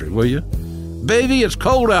my misery, will you? Baby, It's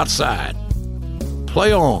Cold Outside.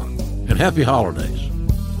 Play on, and happy holidays.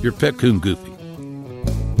 Your Pet Coon Goofy.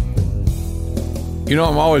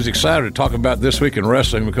 I'm always excited to talk about This Week in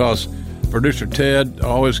Wrestling because producer Ted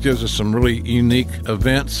always gives us some really unique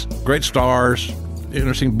events, great stars,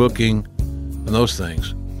 interesting booking, and those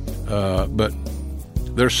things. But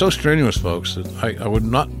they're so strenuous, folks, that I would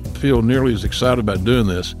not feel nearly as excited about doing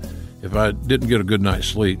this if I didn't get a good night's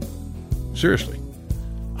sleep. Seriously.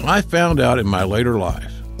 I found out in my later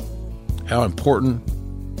life how important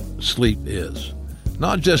sleep is.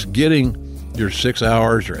 Not just getting your 6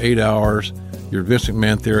 hours, your 8 hours, your Vince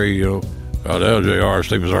McMahon theory, JR,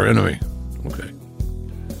 sleep is our enemy. Okay.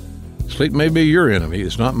 Sleep may be your enemy,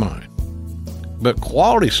 it's not mine. But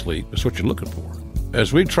quality sleep is what you're looking for.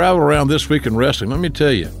 As we travel around This Week in Wrestling, let me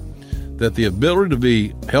tell you that the ability to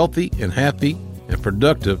be healthy and happy and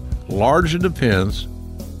productive largely depends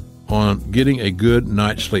on getting a good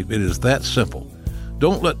night's sleep. It is that simple.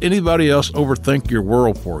 Don't let anybody else overthink your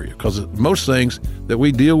world for you, because most things that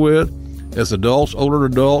we deal with as adults, older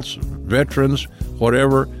adults, veterans,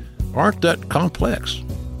 whatever, aren't that complex.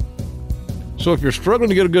 So if you're struggling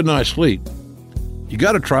to get a good night's sleep, you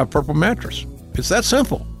got to try Purple Mattress. It's that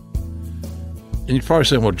simple. And you're probably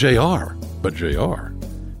saying, well, JR,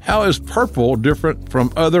 how is Purple different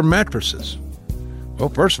from other mattresses? Well,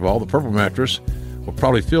 first of all, the Purple Mattress will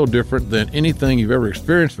probably feel different than anything you've ever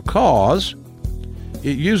experienced because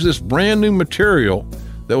it used this brand new material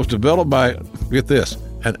that was developed by, get this,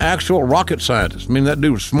 an actual rocket scientist. I mean, that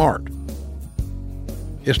dude was smart.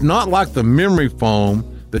 It's not like the memory foam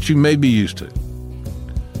that you may be used to.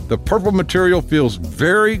 The Purple material feels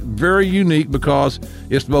very, very unique because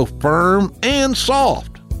it's both firm and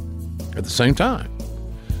soft at the same time.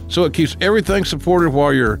 So it keeps everything supported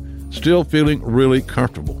while you're still feeling really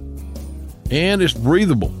comfortable. And it's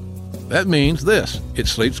breathable. That means this, it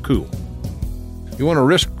sleeps cool. You want a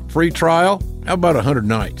risk-free trial? How about 100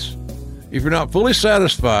 nights? If you're not fully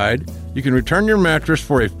satisfied, you can return your mattress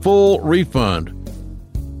for a full refund.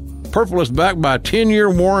 Purple is backed by a 10-year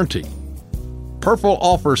warranty. Purple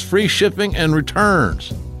offers free shipping and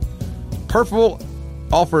returns. Purple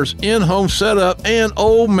offers in-home setup and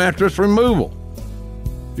old mattress removal.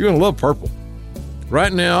 You're going to love Purple.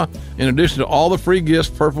 Right now, in addition to all the free gifts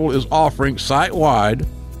Purple is offering site-wide,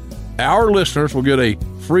 our listeners will get a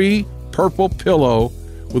free Purple pillow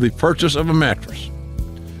with the purchase of a mattress.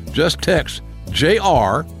 Just text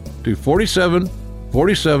JR to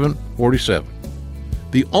 474747.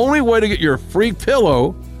 The only way to get your free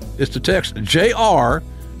pillow is to text JR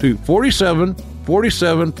to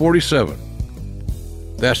 474747.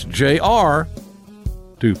 That's JR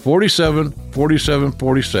to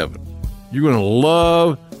 474747. You're going to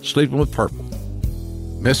love sleeping with purple.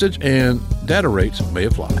 Message and data rates may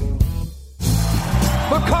apply.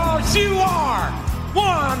 Because you are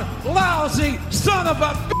one lousy son of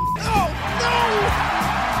a b****. Oh,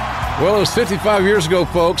 no! Well, it was 55 years ago,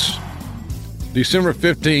 folks. December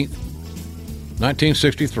 15th,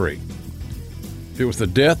 1963. It was the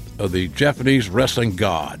death of the Japanese wrestling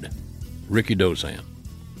god, Ricky Dozan.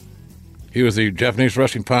 He was the Japanese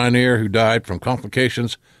wrestling pioneer who died from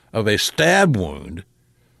complications of a stab wound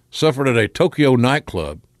suffered at a Tokyo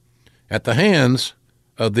nightclub at the hands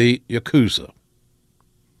of the Yakuza.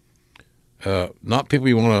 Not people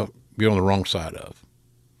you want to be on the wrong side of.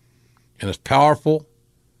 And as powerful,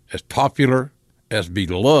 as popular, as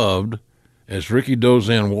beloved as Ricky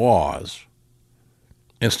Dozan was,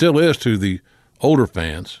 and still is to the older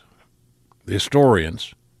fans, the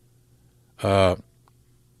historians,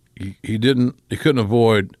 he couldn't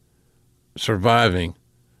avoid surviving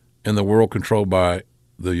in the world controlled by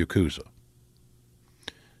the Yakuza.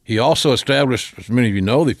 He also established, as many of you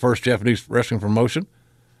know, the first Japanese wrestling promotion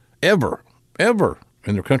ever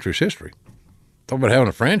in their country's history. Talk about having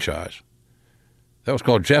a franchise. That was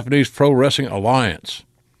called Japanese Pro Wrestling Alliance.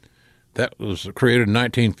 That was created in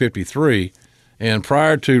 1953. And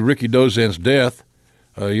prior to Ricky Dozan's death,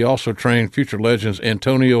 he also trained future legends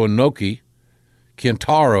Antonio Inoki,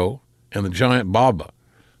 Kentaro, and the Giant Baba.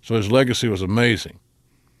 So his legacy was amazing.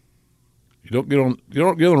 You don't get on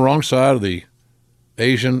the wrong side of the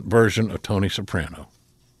Asian version of Tony Soprano.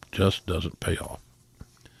 Just doesn't pay off.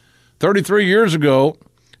 33 years ago,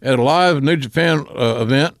 at a live New Japan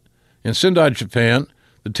event in Sendai, Japan,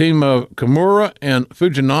 the team of Kimura and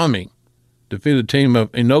Fujinami defeated the team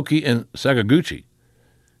of Inoki and Sakaguchi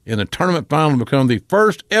in the tournament final to become the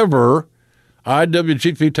first ever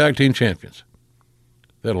IWGP Tag Team Champions.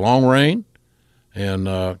 They had a long reign, and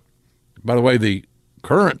by the way, the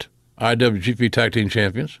current IWGP Tag Team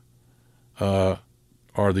Champions are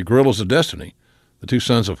the Gorillas of Destiny, the two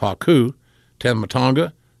sons of Haku, Tama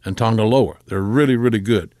Tonga, and Tonga Loa. They're really, really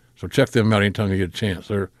good. So check them out anytime you get a chance.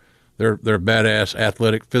 They're a badass,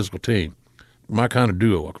 athletic, physical team. My kind of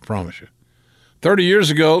duo, I can promise you. 30 years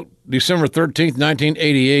ago, December 13th,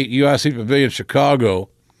 1988, UIC Pavilion, Chicago.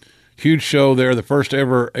 Huge show there, the first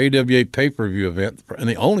ever AWA pay-per-view event, and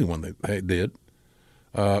the only one they did.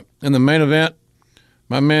 In the main event,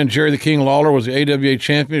 my man Jerry the King Lawler was the AWA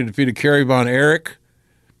champion. He defeated Kerry Von Erich,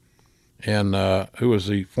 and who was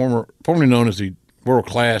the formerly known as the World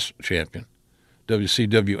Class Champion,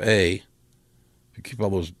 WCWA. You keep all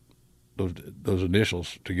those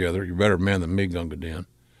initials together, you're a better man than me, Gunga Din.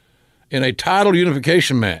 In a title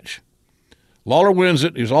unification match, Lawler wins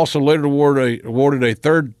it. He was also later awarded a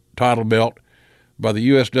third title belt by the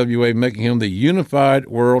USWA, making him the Unified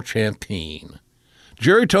World Champion.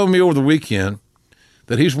 Jerry told me over the weekend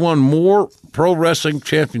that he's won more pro wrestling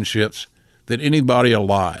championships than anybody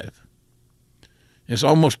alive. It's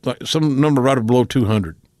almost like some number right below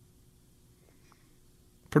 200.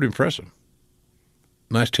 Pretty impressive.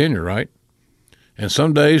 Nice tenure, right? And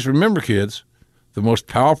some days, remember, kids, the most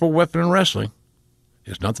powerful weapon in wrestling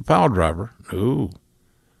is not the pile driver. No.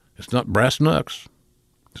 It's not brass knucks.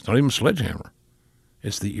 It's not even a sledgehammer.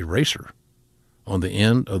 It's the eraser on the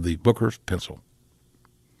end of the booker's pencil.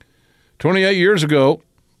 28 years ago,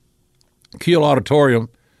 Kiel Auditorium,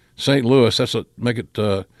 St. Louis, make it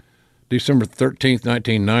December 13th,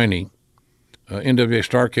 1990, NWA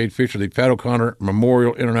Starrcade featured the Pat O'Connor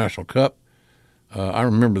Memorial International Cup. I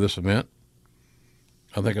remember this event.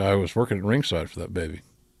 I think I was working at ringside for that baby.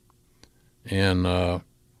 And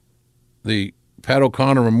the Pat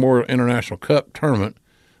O'Connor Memorial International Cup tournament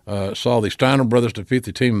saw the Steiner brothers defeat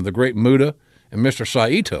the team of the Great Muta and Mr.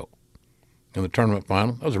 Saito in the tournament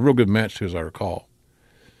final. That was a real good match, too, as I recall.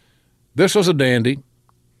 This was a dandy.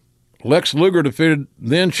 Lex Luger defeated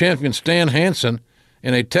then-champion Stan Hansen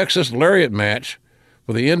in a Texas Lariat match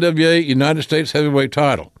for the NWA United States Heavyweight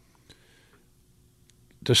title.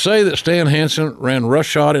 To say that Stan Hansen ran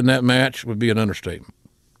roughshod in that match would be an understatement.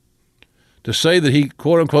 To say that he,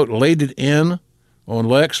 quote-unquote, laid it in on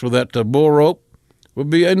Lex with that bull rope would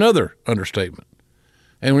be another understatement.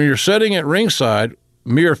 And when you're sitting at ringside,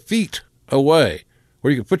 mere feet away,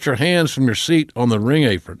 where you could put your hands from your seat on the ring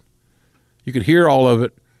apron, you could hear all of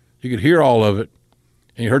it. And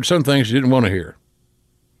you heard some things you didn't want to hear.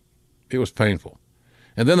 It was painful.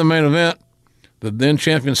 And then the main event, the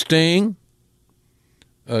then-champion Sting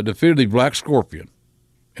defeated the Black Scorpion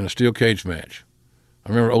in a steel cage match. I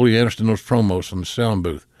remember Ole Anderson, those promos from the sound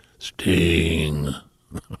booth. Sting.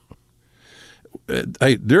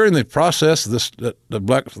 hey, during the process of this, the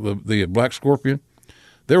Black Scorpion,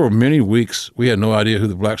 there were many weeks we had no idea who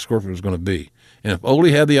the Black Scorpion was going to be. And if Ole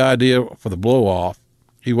had the idea for the blow-off,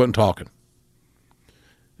 he wasn't talking.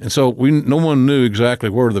 And so no one knew exactly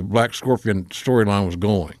where the Black Scorpion storyline was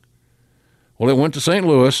going. Well, it went to St.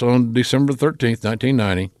 Louis on December 13th,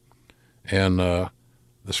 1990, and the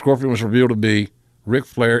Scorpion was revealed to be Ric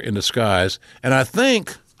Flair in disguise. And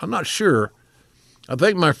I'm not sure, I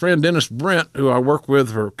think my friend Dennis Brent, who I worked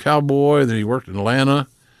with for Cowboy, then he worked in Atlanta,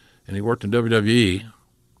 and he worked in WWE.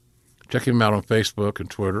 Check him out on Facebook and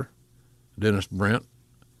Twitter, Dennis Brent,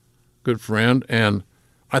 good friend. And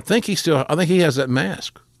I think he has that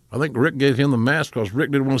mask. I think Rick gave him the mask because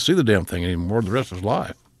Rick didn't want to see the damn thing anymore the rest of his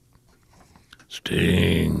life.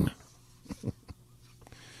 Sting.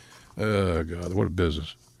 Oh, God, what a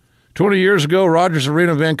business. 20 years ago, Rogers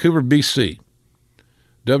Arena, Vancouver, BC.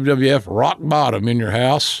 WWF rock bottom in your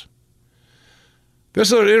house.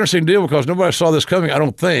 This is an interesting deal because nobody saw this coming, I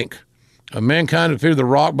don't think. Mankind defeated The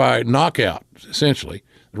Rock by knockout, essentially.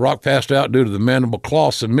 The Rock passed out due to the mandible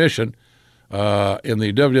claw submission in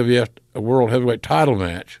the WWF World Heavyweight title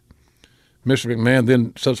match. Mr. McMahon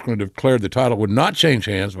then subsequently declared the title would not change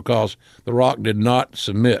hands because The Rock did not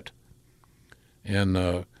submit. And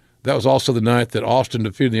that was also the night that Austin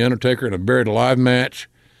defeated The Undertaker in a buried alive match,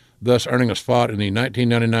 thus earning a spot in the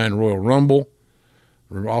 1999 Royal Rumble.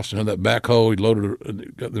 Austin had that backhoe. He loaded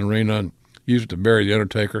it, got in the arena and used it to bury The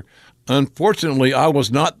Undertaker. Unfortunately, I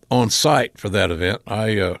was not on site for that event.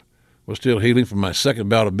 I was still healing from my second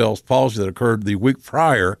bout of Bell's palsy that occurred the week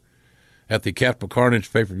prior at the Capital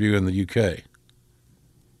Carnage pay-per-view in the UK.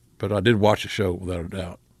 But I did watch the show without a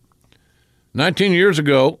doubt. 19 years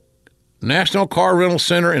ago, National Car Rental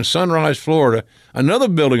Center in Sunrise, Florida, another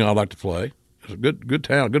building I'd like to play. It's a good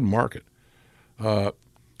town, good market.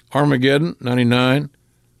 Armageddon, 99.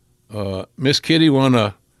 Miss Kitty won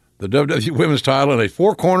the WWE Women's title in a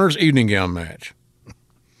Four Corners evening gown match.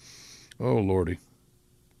 Oh, Lordy.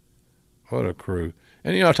 What a crew.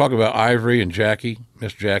 And, I talk about Ivory and Jackie,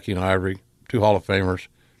 Miss Jackie and Ivory, two Hall of Famers.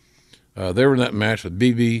 They were in that match with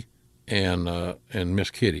BB and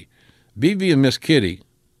Miss Kitty. BB and Miss Kitty,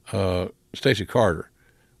 Stacey Carter,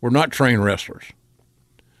 were not trained wrestlers.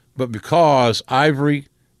 But because Ivory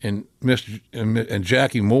and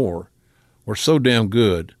Jackie Moore were so damn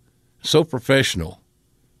good, so professional,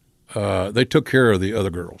 they took care of the other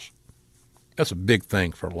girls. That's a big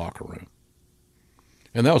thing for a locker room.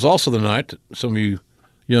 And that was also the night that some of you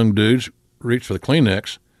young dudes reached for the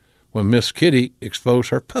Kleenex when Miss Kitty exposed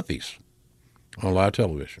her puppies on live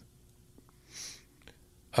television.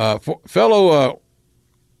 Fellow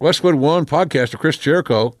Westwood One podcaster Chris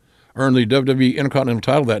Jericho earned the WWE Intercontinental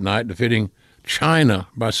title that night, defeating China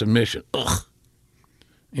by submission. Ugh.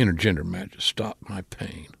 Intergender matches stop my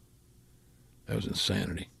pain. That was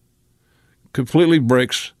insanity. Completely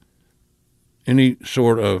breaks any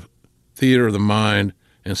sort of theater of the mind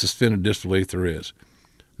and suspended disbelief there is.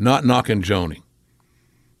 Not knocking Joni.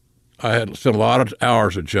 I had spent a lot of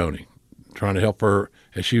hours with Joni trying to help her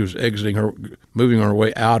as she was moving her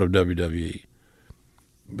way out of WWE.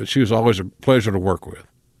 But she was always a pleasure to work with.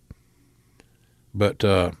 But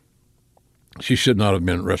she should not have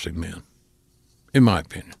been wrestling men, in my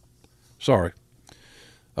opinion. Sorry.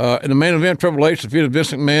 In the main event, Triple H defeated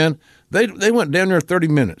Vince McMahon. They went down there 30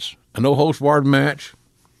 minutes. A no-holds-barred match.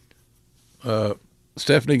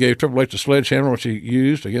 Stephanie gave Triple H a sledgehammer, which he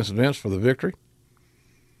used against Vince for the victory.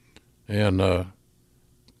 And that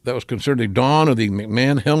was considered the dawn of the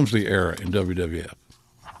McMahon-Helmsley era in WWF.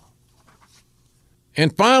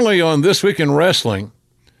 And finally, on This Week in Wrestling,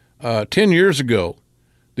 10 years ago,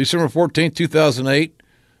 December 14th, 2008,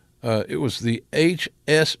 it was the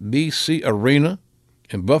HSBC Arena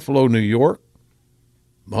in Buffalo, New York,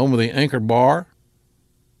 the home of the Anchor Bar,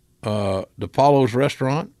 DePaulo's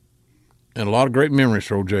Restaurant, and a lot of great memories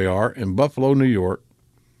for OJR in Buffalo, New York.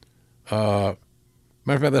 Matter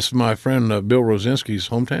of fact, that's my friend Bill Rosinski's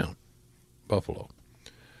hometown, Buffalo.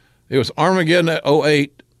 It was Armageddon at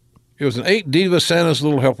 08. It was an 8 Diva Santa's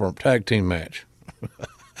Little Helper tag team match.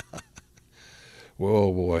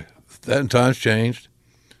 Whoa, boy. That times changed.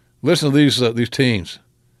 Listen to these teams.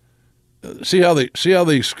 See how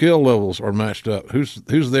the skill levels are matched up.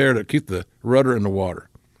 Who's there to keep the rudder in the water?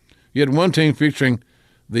 You had one team featuring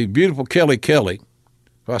the beautiful Kelly Kelly.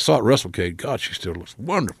 I saw it at WrestleCade. God, she still looks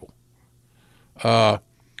wonderful.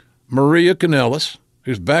 Maria Kanellis,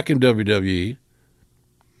 who's back in WWE.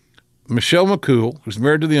 Michelle McCool, who's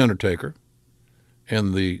married to The Undertaker.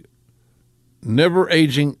 And the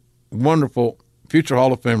never-aging, wonderful future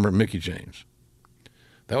Hall of Famer Mickie James.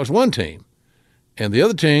 That was one team. And the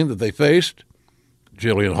other team that they faced,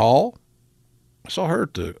 Jillian Hall, saw her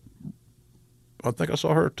I think I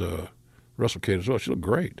saw her at Russell Cade as well. She looked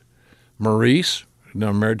great. Maurice,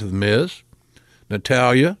 now married to The Miz.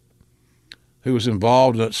 Natalia, who was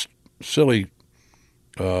involved in that silly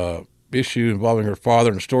issue involving her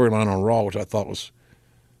father and a storyline on Raw, which I thought was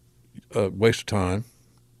a waste of time.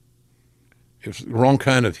 It was the wrong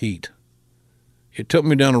kind of heat. It took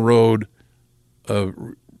me down a road of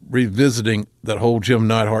revisiting that whole Jim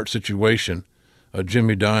Neidhart situation,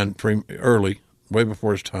 Jimmy dying early, way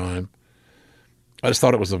before his time. I just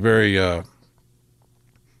thought it was a very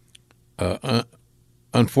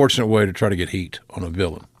unfortunate way to try to get heat on a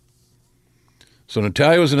villain. So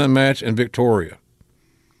Natalia was in that match, and Victoria.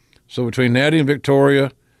 So between Natty and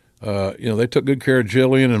Victoria, they took good care of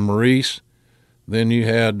Jillian and Maurice. Then you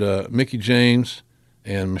had Mickie James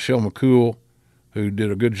and Michelle McCool, who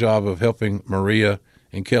did a good job of helping Maria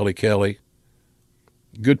and Kelly Kelly.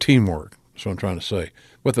 Good teamwork, that's what I'm trying to say.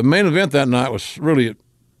 But the main event that night was really,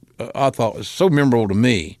 I thought, was so memorable to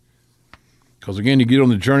me. Because, again, you get on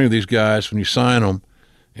the journey of these guys when you sign them,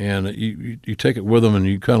 and you take it with them, and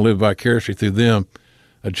you kind of live vicariously through them.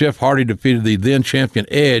 Jeff Hardy defeated the then-champion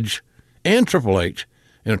Edge and Triple H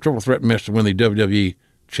in a triple threat match to win the WWE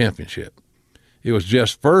Championship. It was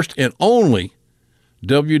Jeff's first and only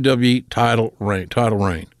WWE title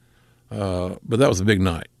reign. But that was a big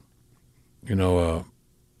night.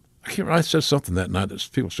 I said something that night that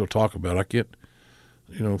people still talk about. I get,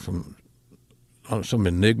 from some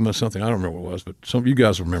enigma, something. I don't remember what it was, but some of you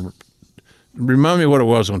guys remember. Remind me what it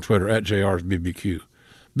was on Twitter, at JR's BBQ.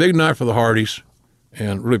 Big night for the Hardys,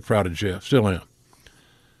 and really proud of Jeff. Still am.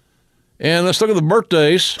 And let's look at the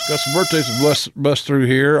birthdays. Got some birthdays to bust through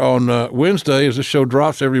here. On Wednesday, as this show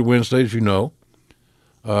drops every Wednesday, as you know,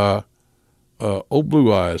 old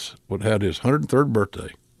Blue Eyes would have his 103rd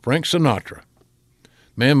birthday. Frank Sinatra.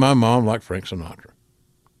 Man, my mom liked Frank Sinatra.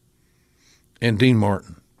 And Dean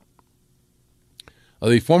Martin.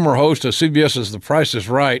 The former host of CBS's The Price is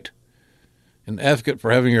Right, an advocate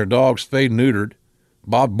for having your dogs spayed and neutered,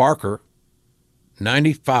 Bob Barker,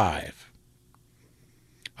 95.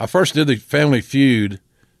 I first did the Family Feud.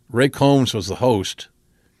 Ray Combs was the host,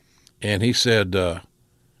 and he said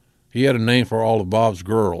he had a name for all of Bob's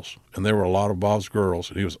girls, and there were a lot of Bob's girls,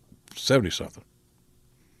 and he was 70-something.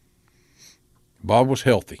 Bob was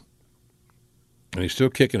healthy, and he's still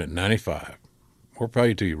kicking at 95. More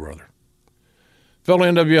power to you, brother. Fellow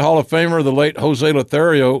NWA Hall of Famer, the late Jose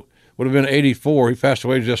Lothario, would have been 84. He passed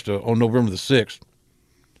away just on November the 6th.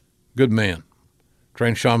 Good man.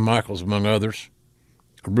 Trained Shawn Michaels, among others.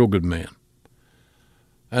 A real good man.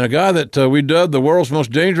 And a guy that we dubbed the world's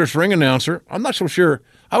most dangerous ring announcer. I'm not so sure.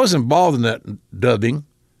 I was involved in that dubbing,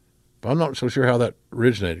 but I'm not so sure how that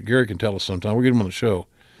originated. Gary can tell us sometime. We'll get him on the show.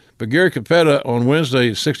 But Gary Capetta on Wednesday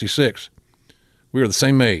is 66. We were the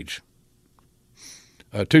same age.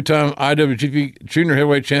 Two-time IWGP Junior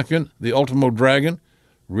Heavyweight Champion, the Ultimo Dragon.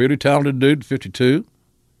 Really talented dude, 52.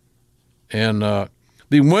 And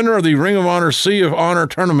the winner of the Ring of Honor Sea of Honor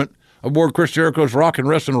tournament aboard Chris Jericho's Rock and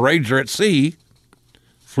Wrestling Rager at Sea,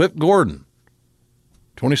 Flip Gordon,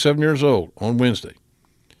 27 years old, on Wednesday.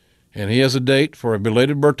 And he has a date for a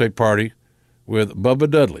belated birthday party with Bubba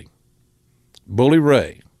Dudley, Bully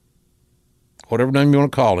Ray, whatever name you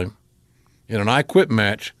want to call him, in an I Quit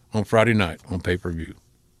match on Friday night on pay-per-view.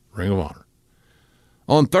 Ring of Honor.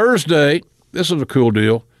 On Thursday, this is a cool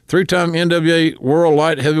deal. 3-time NWA World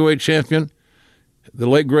Light Heavyweight Champion, the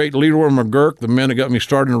late, great Leroy McGurk, the man that got me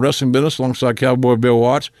started in the wrestling business alongside Cowboy Bill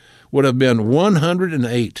Watts, would have been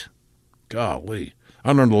 108. Golly.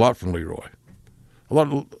 I learned a lot from Leroy. A lot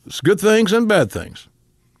of good things and bad things.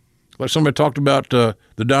 Like somebody talked about the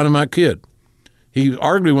Dynamite Kid. He's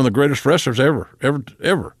arguably one of the greatest wrestlers ever. And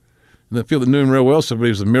the people that knew him real well said he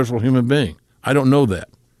was a miserable human being. I don't know that,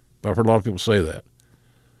 but I've heard a lot of people say that.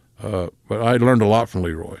 But I learned a lot from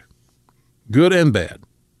Leroy. Good and bad.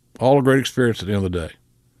 All a great experience at the end of the day.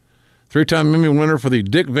 3-time Emmy winner for the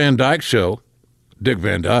Dick Van Dyke Show. Dick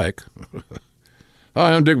Van Dyke.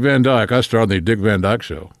 Hi, I'm Dick Van Dyke. I starred in the Dick Van Dyke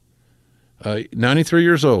Show. 93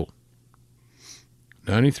 years old.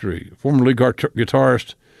 93. Former lead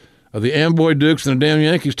guitarist of the Amboy Dukes and the Damn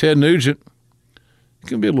Yankees, Ted Nugent. He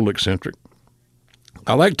can be a little eccentric.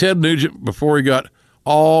 I liked Ted Nugent before he got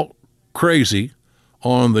all crazy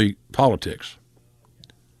on the politics.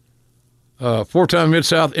 4-time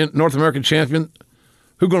Mid-South North American champion.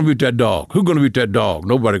 Who's going to beat that dog? Who's going to beat that dog?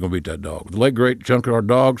 Nobody going to beat that dog. The late, great Junkyard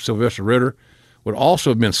Dog, Sylvester Ritter, would also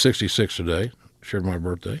have been 66 today. Shared my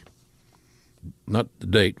birthday. Not the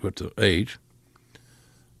date, but the age.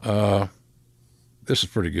 This is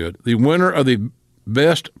pretty good. The winner of the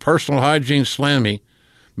Best Personal Hygiene Slammy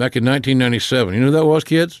back in 1997. You know who that was,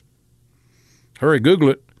 kids? Hurry, Google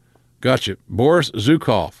it. Gotcha. Boris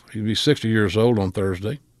Zukov. He'll be 60 years old on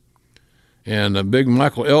Thursday. And big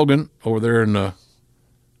Michael Elgin over there in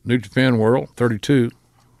New Japan World, 32.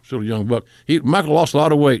 Still a young buck. Michael lost a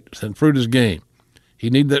lot of weight, improved his game. He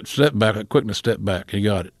needed that step back, a quickness step back. He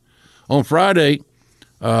got it. On Friday,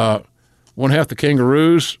 one half the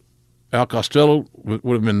Kangaroos, Al Costello would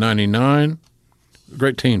have been 99.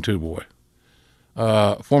 Great team, too, boy.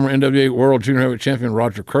 Former NWA World Junior Heavyweight Champion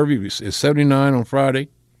Roger Kirby is 79 on Friday.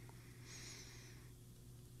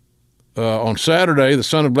 On Saturday, the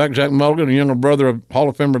son of Blackjack Mulligan and younger brother of Hall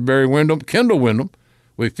of Famer Barry Windham, Kendall Windham,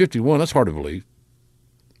 will be 51. That's hard to believe.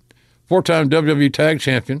 Four-time WWE Tag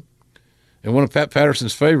Champion and one of Pat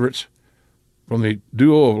Patterson's favorites from the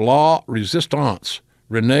duo of La Resistance,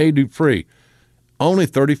 Rene Dupree, only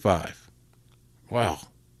 35. Wow.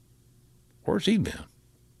 Where's he been?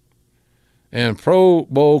 And Pro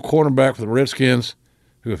Bowl cornerback for the Redskins,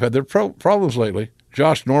 who have had their problems lately,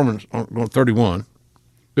 Josh Norman's on 31.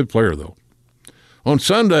 Good player, though. On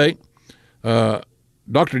Sunday,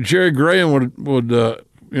 Dr. Jerry Graham would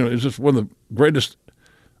is just one of the greatest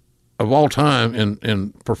of all time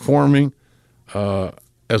in performing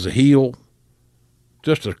as a heel.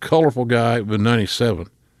 Just a colorful guy with 97,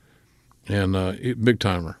 and big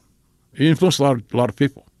timer. He influenced a lot of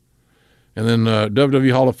people. And then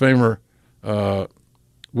WWE Hall of Famer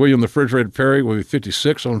William the Refrigerator Perry will be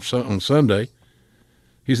 56 on Sunday.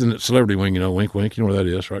 He's in the celebrity wing, wink, wink. You know where that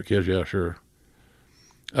is, right, kids? Yeah, sure.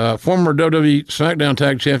 Former WWE SmackDown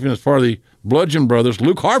Tag Champion as part of the Bludgeon Brothers,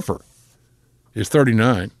 Luke Harper, is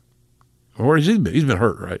 39. Where has he been? He's been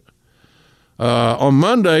hurt, right? On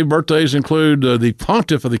Monday, birthdays include the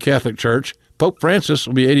Pontiff of the Catholic Church. Pope Francis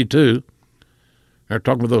will be 82. They're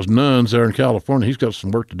talking with those nuns there in California. He's got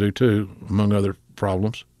some work to do, too, among other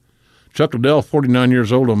problems. Chuck Liddell, 49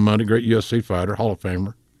 years old on Monday, great UFC fighter, Hall of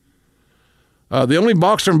Famer. The only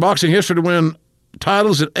boxer in boxing history to win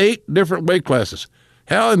titles in 8 different weight classes.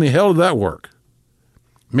 How in the hell did that work?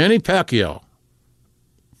 Manny Pacquiao,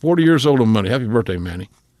 40 years old on Monday. Happy birthday, Manny.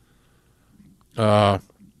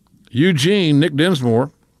 Eugene, Nick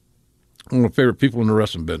Dinsmore, one of my favorite people in the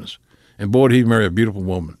wrestling business. And boy, did he marry a beautiful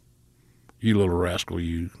woman. You little rascal,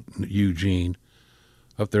 Eugene,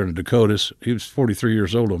 up there in the Dakotas. He was 43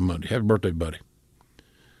 years old on Monday. Happy birthday, buddy.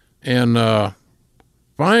 And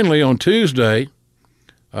finally, on Tuesday,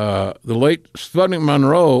 the late Sputnik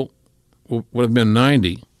Monroe would have been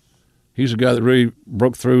 90. He's the guy that really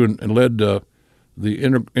broke through and led the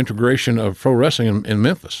integration of pro wrestling in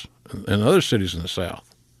Memphis and other cities in the South.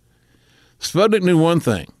 Sputnik knew one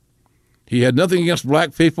thing. He had nothing against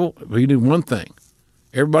black people, but he knew one thing.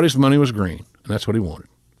 Everybody's money was green, and that's what he wanted.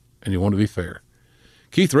 And he wanted to be fair.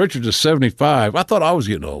 Keith Richards is 75. I thought I was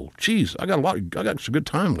getting old. Jeez, I got some good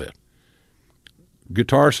time left.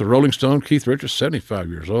 Guitarist of Rolling Stone, Keith Richards, 75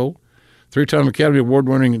 years old. 3-time Academy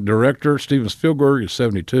Award-winning director, Steven Spielberg, is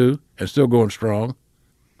 72 and still going strong.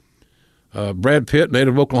 Brad Pitt,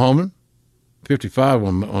 native Oklahoman, 55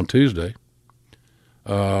 on Tuesday.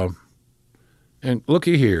 And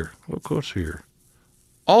looky here. Look what's here.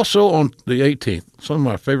 Also on the 18th, some of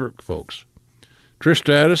my favorite folks. Trish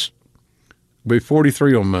Stratus will be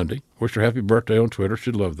 43 on Monday. Wish her happy birthday on Twitter.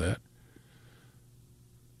 She'd love that.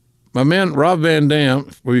 My man Rob Van Dam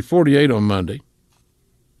will be 48 on Monday.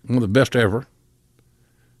 One of the best ever.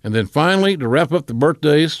 And then finally, to wrap up the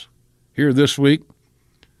birthdays here this week,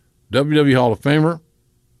 WWE Hall of Famer,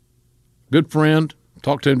 good friend,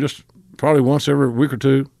 talk to him just probably once every week or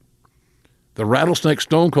two. The Rattlesnake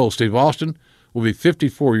Stone Cold Steve Austin will be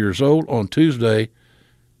 54 years old on Tuesday.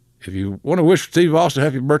 If you want to wish Steve Austin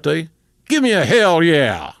happy birthday, give me a hell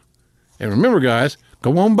yeah. And remember, guys,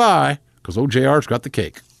 go on by, because old JR's got the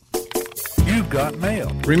cake. You've got mail.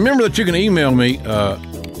 Remember that you can email me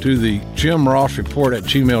to the Jim Ross Report at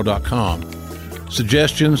gmail.com.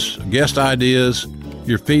 Suggestions, guest ideas,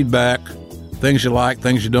 your feedback, things you like,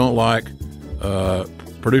 things you don't like.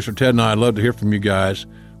 Producer Ted and I, I'd love to hear from you guys.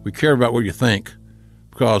 We care about what you think,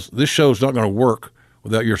 because this show is not going to work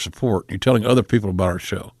without your support. You're telling other people about our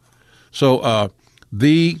show. So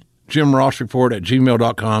the Jim Ross Report at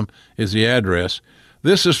gmail.com is the address.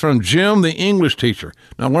 This is from Jim, the English teacher.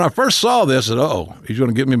 Now, when I first saw this, I said, he's going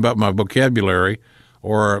to get me about my vocabulary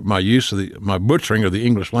or my use of my butchering of the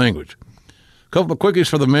English language. A couple of quickies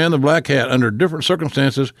for the man in the black hat. Under different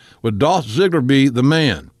circumstances, would Dolph Ziggler be the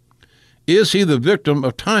man? Is he the victim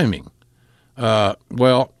of timing?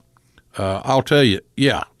 Well, I'll tell you,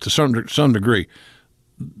 yeah, to some degree.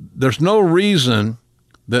 There's no reason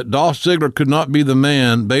that Dolph Ziggler could not be the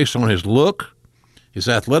man based on his look, his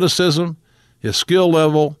athleticism, his skill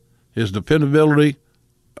level, his dependability,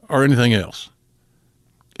 or anything else.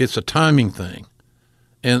 It's a timing thing.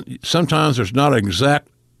 And sometimes there's not an exact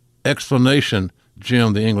explanation,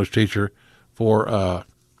 Jim, the English teacher, for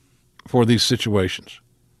these situations.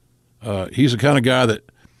 He's the kind of guy that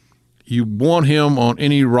you want him on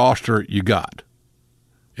any roster you got.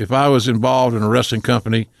 If I was involved in a wrestling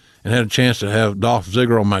company and had a chance to have Dolph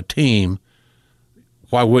Ziggler on my team,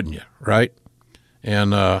 why wouldn't you, right?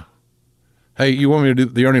 And, hey, you want me to do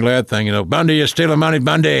the Ernie Ladd thing, Bundy, you're stealing money,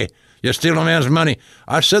 Bundy. You're stealing a man's money.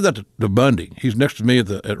 I said that to Bundy. He's next to me at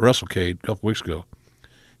WrestleCade a couple weeks ago.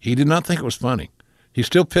 He did not think it was funny. He's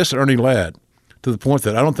still pissed at Ernie Ladd to the point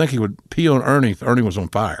that I don't think he would pee on Ernie if Ernie was on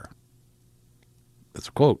fire. That's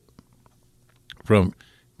a quote from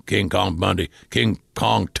King Kong Bundy. King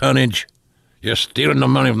Kong tonnage. You're stealing the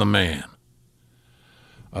money from the man.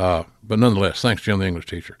 But nonetheless, thanks, Jim, the English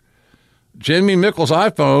teacher. Jamie Mickles'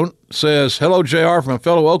 iPhone says, hello, JR, from a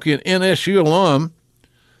fellow Okie and NSU alum.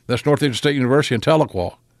 That's Northeastern State University in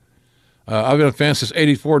Tahlequah. I've been a fan since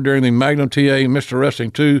 84 during the Magnum TA Mr.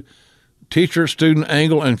 Wrestling 2 teacher-student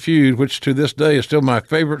angle and feud, which to this day is still my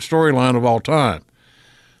favorite storyline of all time.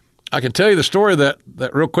 I can tell you the story of that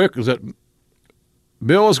real quick is that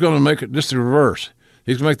Bill is going to make it just the reverse.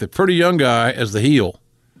 He's going to make the pretty young guy as the heel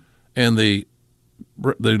and the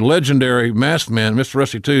legendary masked man, Mr.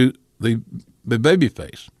 Wrestling 2, the baby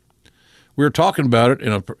face. We were talking about it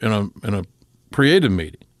in a creative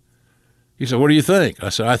meeting. He said, what do you think? I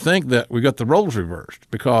said, I think that we got the roles reversed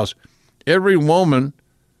because every woman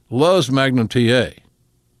loves Magnum TA.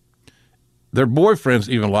 Their boyfriends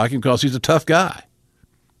even like him because he's a tough guy.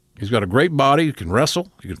 He's got a great body. He can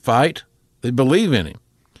wrestle. He can fight. They believe in him.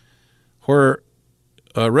 Where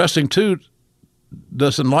Wrestling 2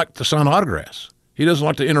 doesn't like to sign autographs. He doesn't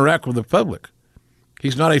like to interact with the public.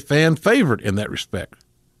 He's not a fan favorite in that respect.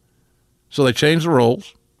 So they changed the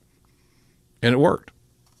roles, and it worked.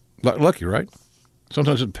 Lucky, right?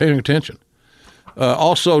 Sometimes it's paying attention.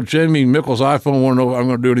 Also, Jamie Mickles' iPhone want to know if I'm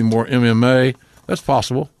going to do any more MMA. That's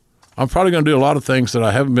possible. I'm probably going to do a lot of things that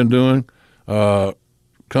I haven't been doing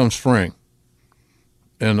come spring.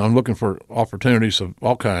 And I'm looking for opportunities of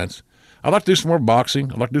all kinds. I'd like to do some more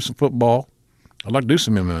boxing. I'd like to do some football. I'd like to do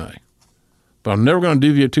some MMA. But I'm never going to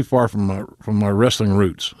deviate too far from my wrestling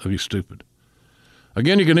roots. That'd be stupid.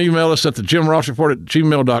 Again, you can email us at the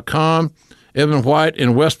JimRossReport@gmail.com. Evan White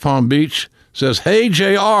in West Palm Beach says, hey, JR.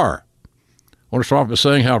 I want to start off by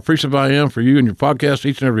saying how appreciative I am for you and your podcast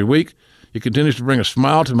each and every week. It continues to bring a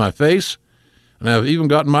smile to my face, and I've even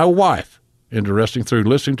gotten my wife into wrestling through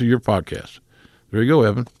listening to your podcast. There you go,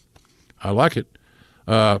 Evan. I like it.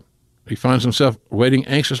 He finds himself waiting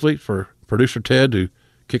anxiously for producer Ted to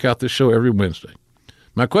kick out this show every Wednesday.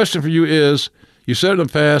 My question for you is, you said in the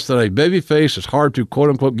past that a baby face is hard to,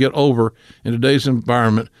 quote-unquote, get over in today's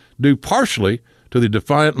environment due partially to the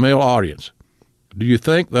defiant male audience. Do you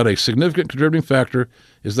think that a significant contributing factor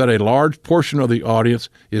is that a large portion of the audience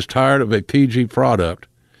is tired of a PG product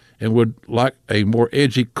and would like a more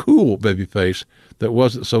edgy, cool baby face that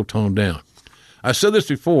wasn't so toned down? I said this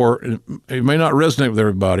before, and it may not resonate with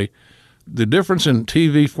everybody. The difference in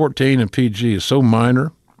TV 14 and PG is so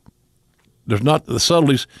minor. There's not the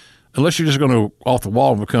subtleties, unless you're just going to off the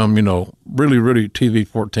wall and become, really, really TV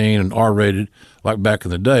 14 and R-rated like back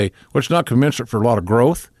in the day, which is not commensurate for a lot of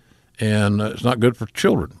growth, and it's not good for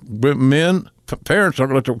children. Parents aren't going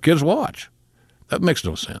to let their kids watch. That makes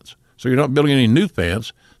no sense. So you're not building any new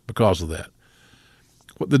fans because of that.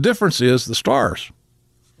 What the difference is the stars.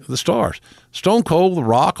 The stars. Stone Cold, The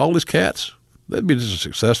Rock, all these cats, they'd be just as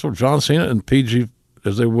successful. John Cena and PG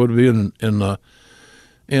as they would be in the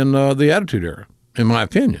Attitude Era, in my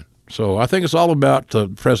opinion. So I think it's all about the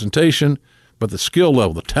presentation, but the skill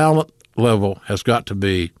level, the talent level has got to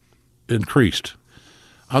be increased.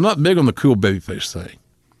 I'm not big on the cool babyface thing.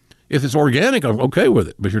 If it's organic, I'm okay with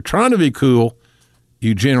it. But if you're trying to be cool,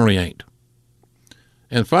 you generally ain't.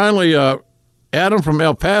 And finally, Adam from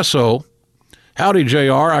El Paso. Howdy,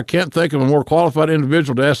 JR. I can't think of a more qualified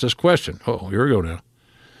individual to ask this question. Oh, here we go now.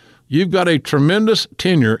 You've got a tremendous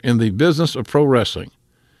tenure in the business of pro wrestling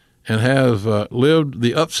and have lived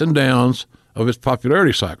the ups and downs of its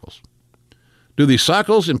popularity cycles. Do the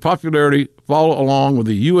cycles in popularity follow along with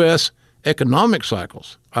the U.S. economic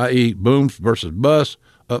cycles, i.e. booms versus busts,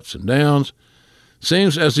 ups and downs?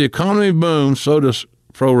 Seems as the economy booms, so does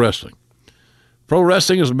pro wrestling. Pro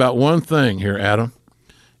wrestling is about one thing here, Adam.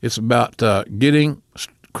 It's about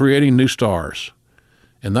creating new stars.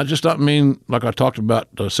 And that just doesn't mean, like I talked about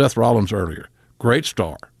Seth Rollins earlier, great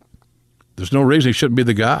star. There's no reason he shouldn't be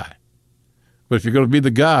the guy. But if you're going to be the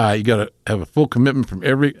guy, you got to have a full commitment from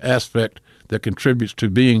every aspect that contributes to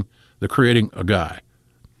creating a guy.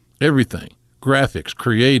 Everything, graphics,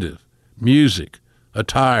 creative, music,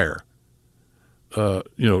 attire,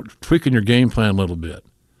 tweaking your game plan a little bit.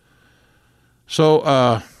 So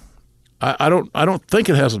I don't think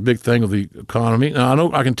it has a big thing with the economy.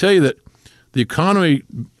 Now I can tell you that the economy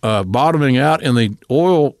bottoming out in the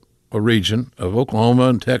oil region of Oklahoma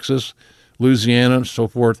and Texas, Louisiana, and so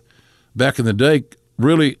forth, back in the day,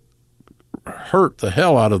 really hurt the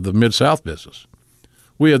hell out of the Mid-South business.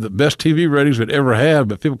 We had the best TV ratings we'd ever had,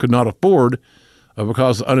 but people could not afford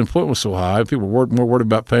because the unemployment was so high. People were more worried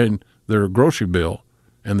about paying their grocery bill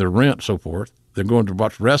and their rent and so forth than going to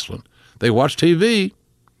watch wrestling. They watched TV.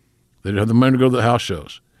 They didn't have the money to go to the house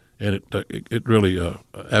shows, and it really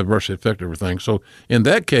adversely affected everything. So in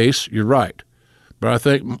that case, you're right. But I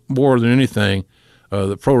think more than anything,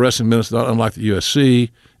 the pro wrestling business is not unlike the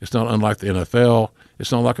UFC. It's not unlike the NFL.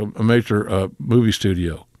 It's not like a major movie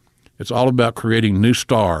studio. It's all about creating new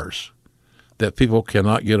stars that people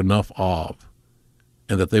cannot get enough of,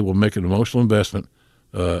 and that they will make an emotional investment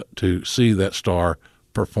to see that star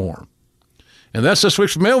perform. And that's this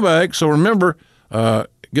week's mailbag. So remember,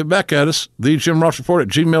 get back at us, thejimrossreport at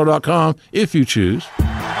gmail.com if you choose.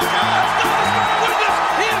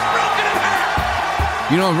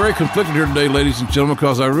 You know, I'm very conflicted here today, ladies and gentlemen,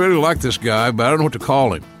 because I really like this guy, but I don't know what to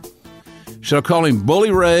call him. Should I call him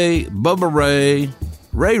Bully Ray, Bubba Ray,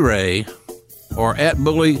 Ray Ray, or at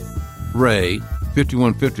Bully Ray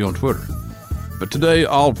 5150 on Twitter? But today,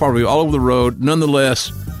 probably all over the road.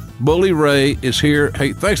 Nonetheless, Bully Ray is here.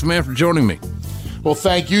 Hey, thanks, man, for joining me. Well,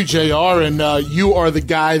 thank you, JR, and you are the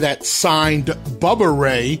guy that signed Bubba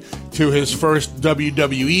Ray to his first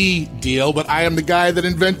WWE deal, but I am the guy that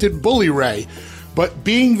invented Bully Ray. But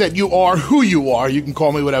being that you are who you are, you can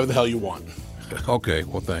call me whatever the hell you want. Okay,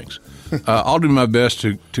 well, thanks. I'll do my best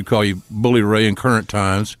to call you Bully Ray in current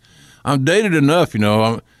times. I'm dated enough,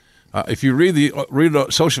 if you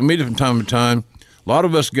read social media from time to time, a lot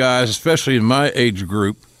of us guys, especially in my age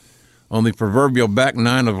group, on the proverbial back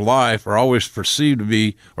nine of life, are always perceived to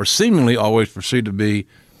be, or seemingly always perceived to be,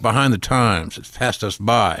 behind the times. It's passed us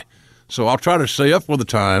by. So I'll try to stay up with the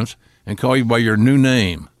times and call you by your new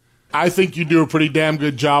name. I think you do a pretty damn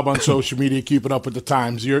good job on social media keeping up with the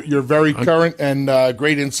times. You're very current and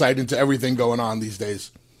great insight into everything going on these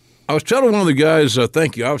days. I was telling one of the guys,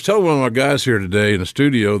 thank you. I was telling one of my guys here today in the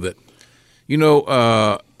studio that,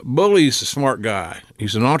 Bully's a smart guy.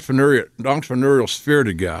 He's an entrepreneurial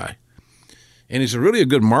spirited guy, and he's really a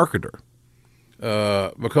good marketer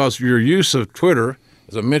because your use of Twitter,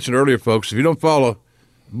 as I mentioned earlier, folks, if you don't follow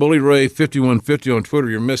Bully Ray 5150 on Twitter,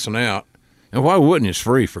 you're missing out. And why wouldn't you? It's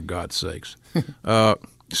free, for God's sakes. But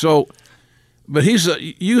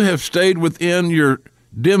you have stayed within your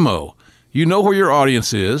demo. You know where your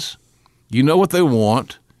audience is. You know what they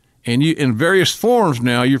want. And you, in various forms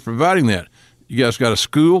now, you're providing that. You guys got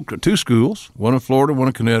two schools, one in Florida, one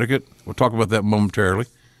in Connecticut. We'll talk about that momentarily.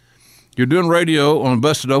 You're doing radio on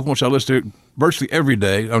Busted Open, which I listen to virtually every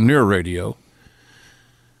day on Near Radio,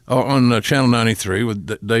 on Channel 93 with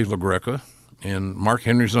Dave LaGreca. And Mark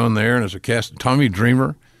Henry's on there, and there's a cast. Tommy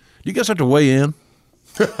Dreamer. You guys have to weigh in?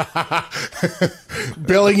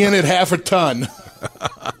 Billing in at half a ton.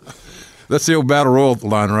 That's the old Battle Royal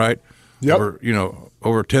line, right? Yep.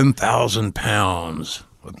 Over 10,000 pounds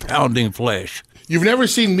of pounding flesh. You've never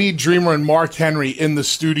seen me, Dreamer, and Mark Henry in the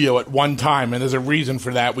studio at one time, and there's a reason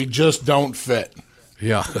for that. We just don't fit.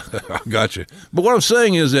 Yeah, I got you. But what I'm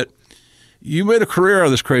saying is that you made a career out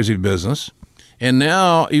of this crazy business. And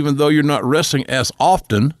now, even though you're not wrestling as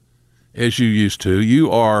often as you used to, you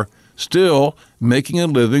are still making a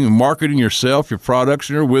living and marketing yourself, your products,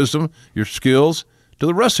 and your wisdom, your skills to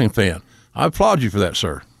the wrestling fan. I applaud you for that,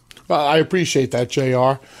 sir. Well, I appreciate that,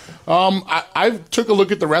 JR. I took a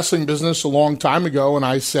look at the wrestling business a long time ago, and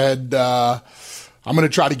I said I'm going to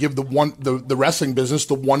try to give the wrestling business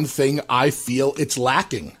the one thing I feel it's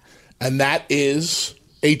lacking, and that is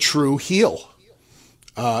a true heel.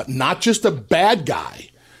 Not just a bad guy,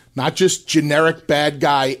 not just generic bad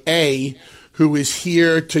guy A who is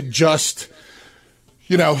here to just,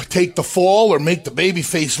 take the fall or make the baby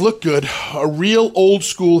face look good. A real old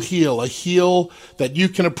school heel, a heel that you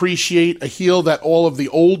can appreciate, a heel that all of the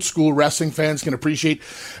old school wrestling fans can appreciate,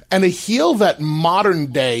 and a heel that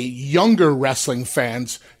modern day younger wrestling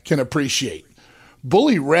fans can appreciate.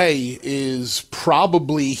 Bully Ray is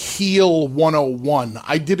probably heel 101.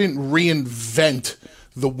 I didn't reinvent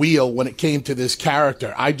the wheel when it came to this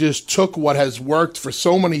character. I just took what has worked for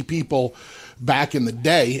so many people back in the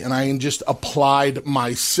day, and I just applied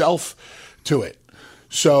myself to it.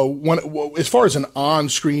 So as far as an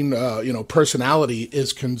on-screen, personality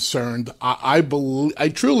is concerned,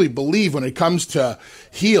 I truly believe when it comes to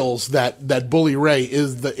heels that Bully Ray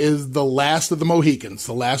is the last of the Mohicans,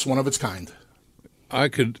 the last one of its kind. I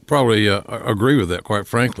could probably agree with that, quite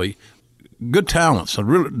frankly. Good talents.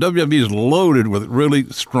 WWE is loaded with really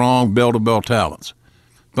strong bell-to-bell talents,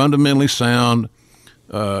 fundamentally sound.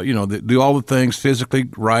 They do all the things physically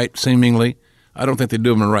right, seemingly. I don't think they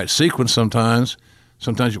do them in the right sequence sometimes.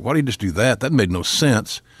 Sometimes, why do you just do that? That made no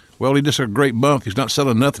sense. Well, he just had a great bump. He's not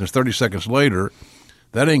selling nothing. It's 30 seconds later.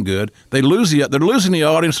 That ain't good. They're losing the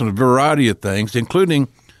audience on a variety of things, including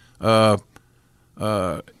not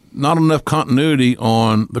enough continuity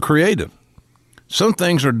on the creative. Some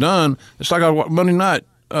things are done. It's like Monday Night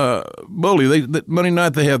Bully. Monday night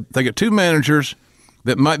they get two managers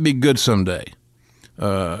that might be good someday.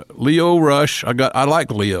 Leo Rush. I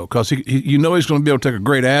like Leo because he's going to be able to take a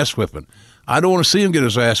great ass whipping. I don't want to see him get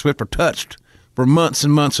his ass whipped or touched for months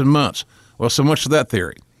and months and months. Well, so much for that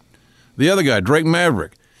theory. The other guy, Drake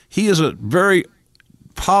Maverick, he is a very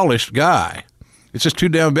polished guy. It's just too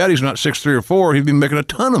damn bad he's not 6'3" or 4. He'd be making a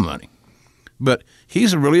ton of money. But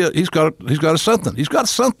he's got something. He's got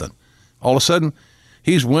something. All of a sudden,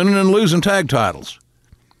 he's winning and losing tag titles.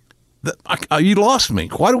 You lost me.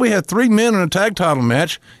 Why do we have three men in a tag title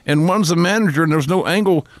match and one's the manager and there's no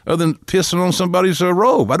angle other than pissing on somebody's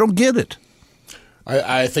robe? I don't get it.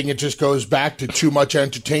 I think it just goes back to too much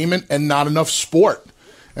entertainment and not enough sport.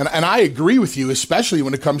 And I agree with you, especially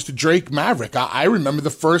when it comes to Drake Maverick. I remember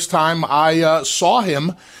the first time I saw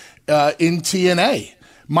him in TNA.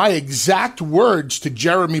 My exact words to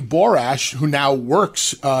Jeremy Borash, who now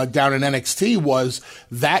works down in NXT, was,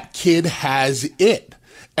 "That kid has it."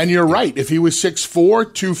 And you're right. If he was 6'4",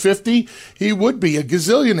 250, he would be a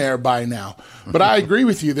gazillionaire by now. But I agree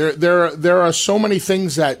with you. There are so many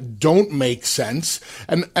things that don't make sense.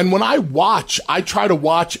 And when I watch, I try to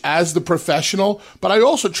watch as the professional, but I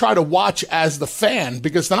also try to watch as the fan,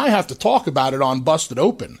 because then I have to talk about it on Busted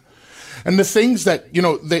Open. And the things that,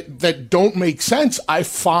 that don't make sense, I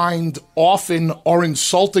find often are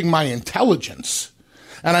insulting my intelligence.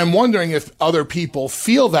 And I'm wondering if other people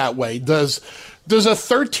feel that way. Does a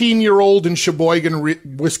 13-year-old in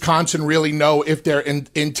Sheboygan, Wisconsin really know if their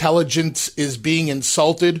intelligence is being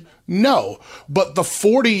insulted? No. But the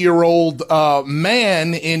 40-year-old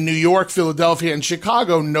man in New York, Philadelphia, and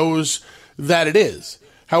Chicago knows that it is.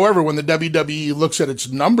 However, when the WWE looks at its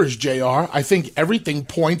numbers, JR, I think everything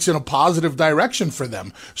points in a positive direction for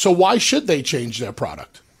them. So why should they change their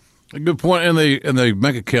product? A good point. And the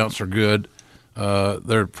bank accounts are good.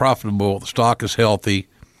 They're profitable. The stock is healthy.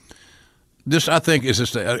 This, I think, is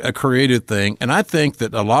just a creative thing, and I think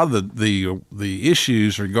that a lot of the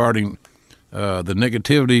issues regarding the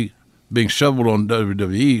negativity being shoveled on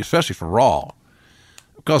WWE, especially for Raw,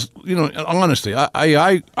 because honestly,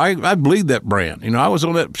 I bleed that brand. I was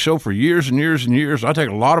on that show for years and years and years. I take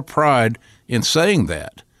a lot of pride in saying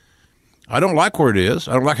that. I don't like where it is.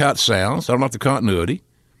 I don't like how it sounds. I don't like the continuity.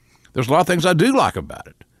 There's a lot of things I do like about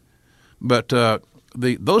it, but a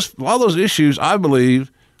lot of those issues, I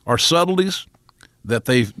believe, are subtleties that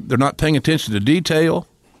they're not paying attention to detail.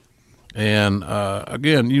 And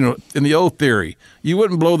again, in the old theory, you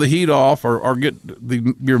wouldn't blow the heat off or get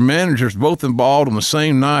your managers both involved on the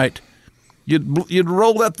same night. You'd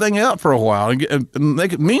roll that thing out for a while and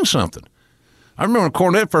make it mean something. I remember when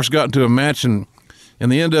Cornette first got into a match in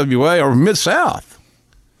the NWA or Mid-South.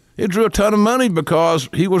 It drew a ton of money because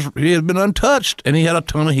he had been untouched and he had a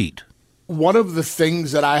ton of heat. One of the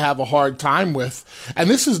things that I have a hard time with, and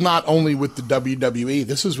this is not only with the WWE,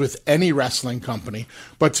 this is with any wrestling company,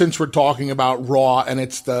 but since we're talking about Raw, and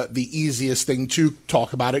it's the easiest thing to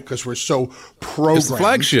talk about it because we're so programmed. It's the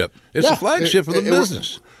flagship. It's the flagship of the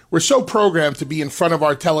business. We're so programmed to be in front of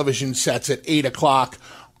our television sets at 8 o'clock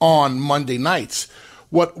on Monday nights.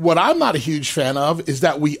 What I'm not a huge fan of is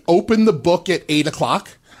that we open the book at 8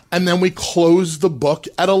 o'clock and then we close the book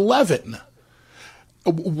at 11.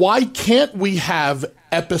 Why can't we have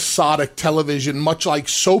episodic television, much like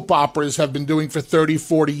soap operas have been doing for 30,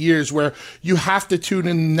 40 years, where you have to tune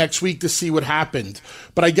in next week to see what happened?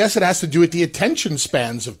 But I guess it has to do with the attention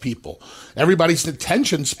spans of people. Everybody's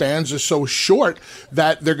attention spans are so short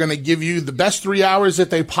that they're going to give you the best 3 hours that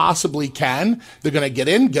they possibly can. They're going to get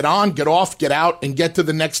in, get on, get off, get out, and get to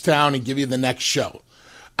the next town and give you the next show.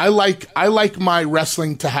 I like my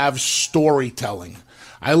wrestling to have storytelling.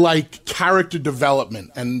 I like character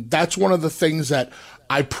development, and that's one of the things that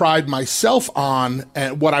I pride myself on,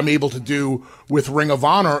 and what I'm able to do with Ring of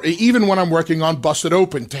Honor, even when I'm working on Busted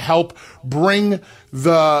Open, to help bring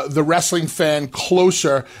the wrestling fan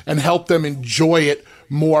closer and help them enjoy it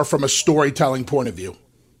more from a storytelling point of view.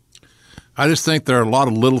 I just think there are a lot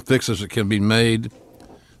of little fixes that can be made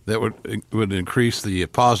that would increase the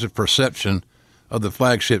positive perception of the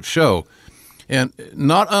flagship show. And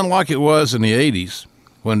not unlike it was in the 80s,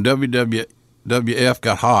 when WWE WWF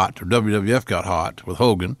got hot with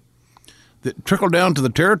Hogan, that trickled down to the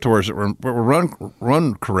territories that were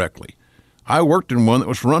run correctly. I worked in one that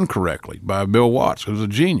was run correctly by Bill Watts, who was a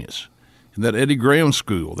genius. And that Eddie Graham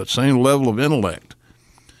school, that same level of intellect.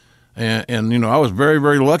 And I was very,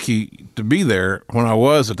 very lucky to be there when I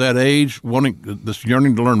was at that age,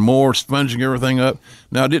 yearning to learn more, sponging everything up.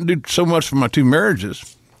 Now, I didn't do so much for my 2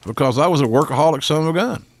 marriages because I was a workaholic son of a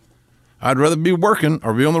gun. I'd rather be working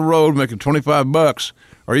or be on the road making $25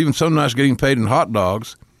 or even some nights getting paid in hot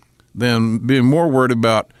dogs than being more worried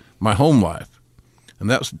about my home life. And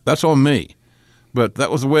that's on me. But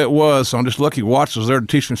that was the way it was, so I'm just lucky Watts was there to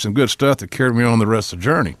teach me some good stuff that carried me on the rest of the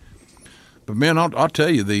journey. But man, I'll tell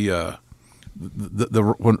you,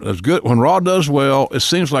 when Raw does well, it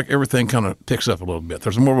seems like everything kind of picks up a little bit.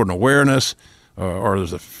 There's more of an awareness, or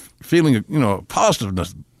there's a feeling of,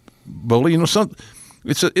 positiveness. Bully, it's the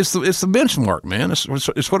benchmark, man. It's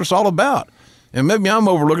what it's all about. And maybe I'm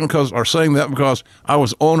overlooking saying that because I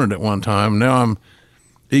was on it at one time. Now I'm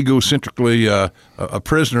egocentrically a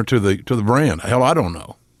prisoner to the brand. Hell, I don't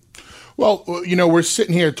know. Well, we're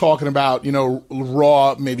sitting here talking about,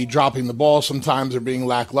 Raw maybe dropping the ball sometimes or being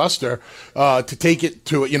lackluster. To take it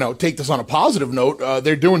to, take this on a positive note,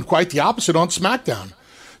 they're doing quite the opposite on SmackDown.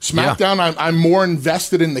 SmackDown, yeah. I'm more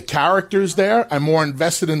invested in the characters there. I'm more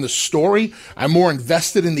invested in the story. I'm more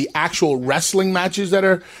invested in the actual wrestling matches that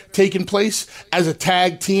are taking place. As a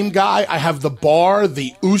tag team guy, I have the Bar,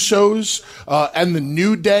 the Usos, and the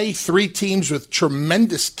New Day, 3 teams with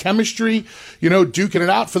tremendous chemistry, duking it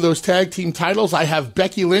out for those tag team titles. I have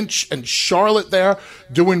Becky Lynch and Charlotte there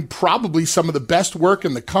doing probably some of the best work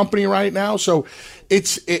in the company right now. So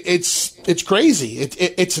it's crazy.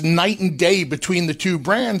 It's night and day between the 2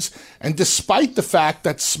 brands. And despite the fact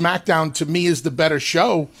that SmackDown to me is the better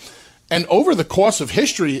show, and over the course of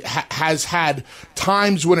history has had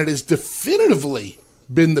times when it has definitively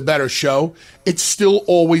been the better show, it's still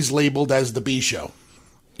always labeled as the B show.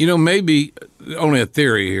 Maybe only a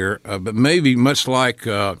theory here, but maybe much like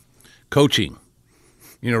coaching.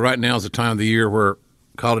 Right now is the time of the year where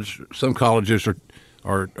some colleges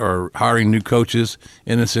are hiring new coaches,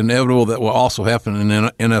 and it's inevitable that will also happen in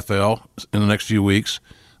NFL in the next few weeks.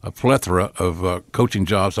 A plethora of coaching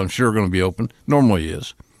jobs, I'm sure, are going to be open. Normally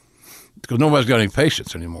is, because nobody's got any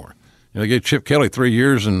patience anymore. They gave Chip Kelly 3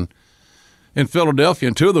 years in Philadelphia,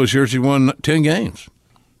 and 2 of those years he won 10 games.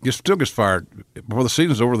 He still gets fired before the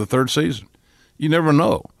season's over, the 3rd season. You never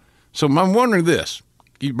know. So I'm wondering this.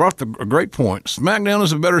 You brought a great point. SmackDown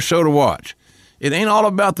is a better show to watch. It ain't all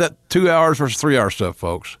about that 2 hours versus 3 hour stuff,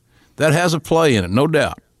 folks. That has a play in it, no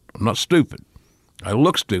doubt. I'm not stupid. I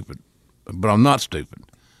look stupid, but I'm not stupid.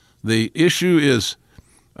 The issue is,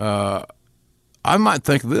 I might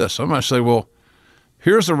think this. I might say, well,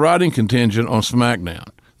 here's the writing contingent on SmackDown.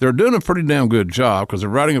 They're doing a pretty damn good job because they're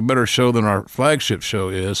writing a better show than our flagship show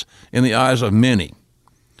is in the eyes of many.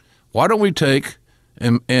 Why don't we take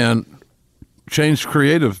and change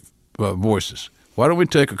creative voices? Why don't we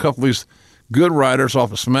take a couple of these good writers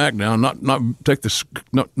off of SmackDown,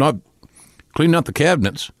 not clean out the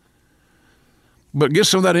cabinets, but get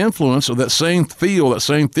some of that influence of that same feel, that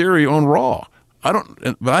same theory on Raw. But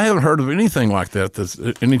I haven't heard of anything like that. That's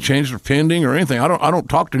any changes are pending or anything. I don't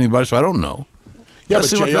talk to anybody, so I don't know. Yeah, that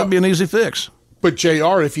seems like that'd be an easy fix. But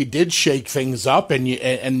JR, if you did shake things up and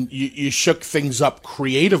you shook things up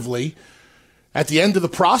creatively, at the end of the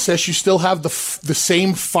process, you still have the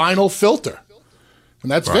same final filter,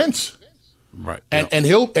 and that's right. Vince. Right, and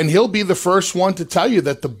he'll be the first one to tell you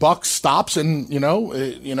that the buck stops, and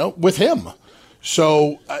with him.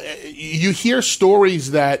 So you hear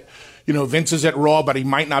stories that Vince is at Raw, but he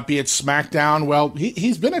might not be at SmackDown. Well,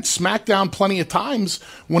 he's been at SmackDown plenty of times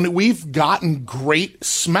when we've gotten great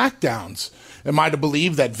SmackDowns. Am I to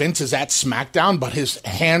believe that Vince is at SmackDown, but his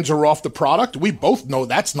hands are off the product? We both know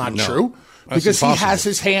that's not true. Because he has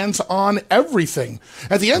his hands on everything.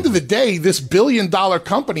 At the end of the day, this billion-dollar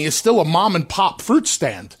company is still a mom-and-pop fruit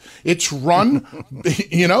stand. It's run,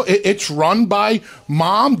 it's run by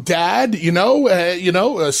mom, dad,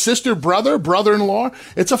 sister, brother, brother-in-law.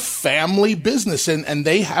 It's a family business, and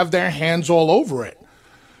they have their hands all over it.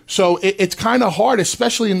 So it's kind of hard,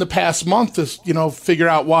 especially in the past month, to figure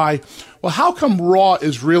out why. Well, how come Raw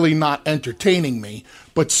is really not entertaining me,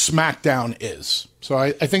 but SmackDown is? So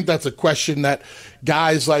I think that's a question that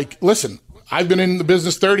guys listen, I've been in the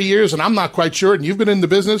business 30 years and I'm not quite sure. And you've been in the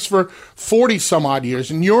business for 40 some odd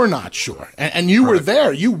years and you're not sure. And you were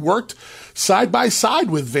there. You worked side by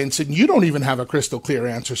side with Vince and you don't even have a crystal clear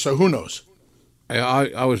answer. So who knows?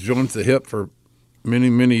 I was joined at the hip for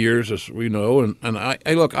many, many years, as we know. And I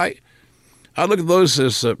look at those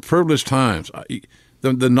as privileged times.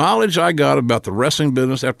 the knowledge I got about the wrestling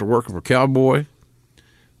business after working for Cowboy,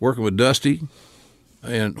 working with Dusty,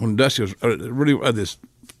 and when Dusty was really at this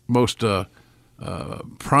most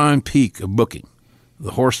prime peak of booking,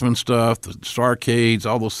 the Horseman stuff, the Starcades,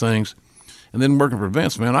 all those things, and then working for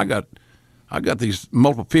Vince, man, I got these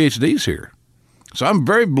multiple PhDs here. So I'm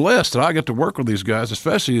very blessed that I get to work with these guys,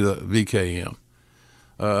 especially the VKM.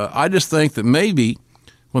 I just think that maybe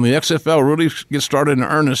when the XFL really gets started in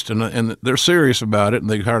earnest and they're serious about it and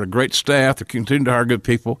they hired a great staff, they continue to hire good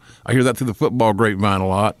people. I hear that through the football grapevine a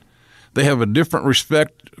lot. They have a different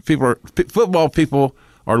respect. Football people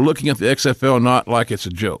are looking at the XFL not like it's a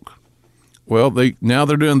joke. Well, now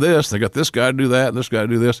they're doing this. They got this guy to do that, this guy to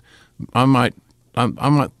do this. I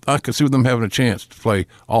could see them having a chance to play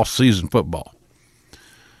off-season football.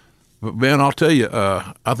 But, Ben, I'll tell you,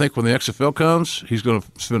 I think when the XFL comes, he's going to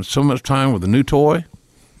spend so much time with the new toy,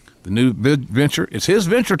 the new venture. It's his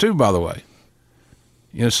venture, too, by the way.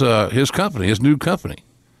 It's his company, his new company.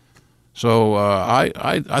 So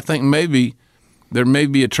I think maybe there may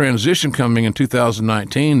be a transition coming in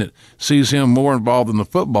 2019 that sees him more involved in the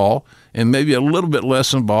football and maybe a little bit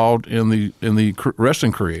less involved in the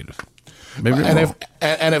wrestling creative. Maybe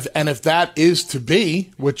if that is to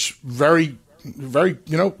be, which very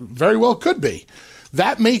well could be,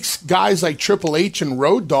 that makes guys like Triple H and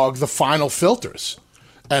Road Dogg the final filters.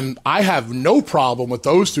 And I have no problem with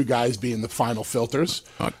those two guys being the final filters.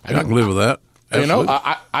 I can live with that. Absolutely.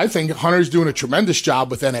 I think Hunter's doing a tremendous job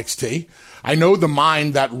with NXT. I know the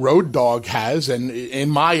mind that Road Dogg has, and in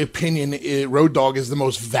my opinion, Road Dogg is the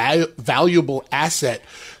most valuable asset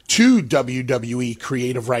to WWE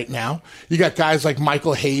creative right now. You got guys like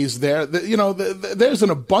Michael Hayes there. There's an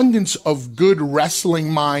abundance of good wrestling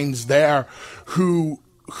minds there who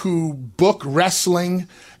book wrestling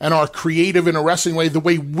and are creative in a wrestling way the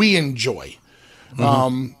way we enjoy.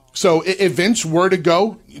 Mm-hmm. So if Vince were to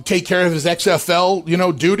go take care of his XFL,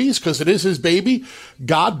 duties, because it is his baby,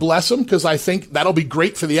 God bless him, because I think that'll be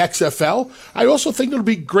great for the XFL. I also think it'll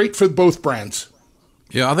be great for both brands.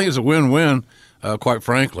 Yeah, I think it's a win-win, quite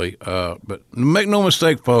frankly. But make no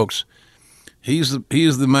mistake, folks, he is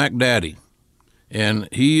the Mac Daddy, and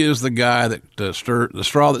he is the guy that the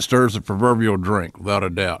straw that stirs the proverbial drink, without a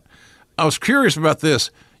doubt. I was curious about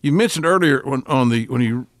this. You mentioned earlier when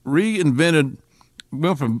you reinvented.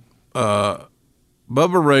 Went from Bubba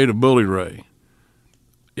Ray to Bully Ray,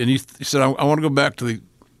 and you said, "I want to go back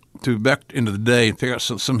back into the day and pick out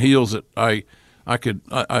some heels that that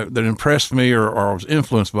impressed me or I was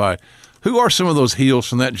influenced by." Who are some of those heels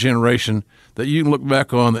from that generation that you can look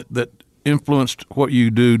back on that influenced what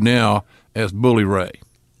you do now as Bully Ray?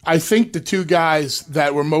 I think the two guys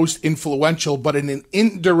that were most influential, but in an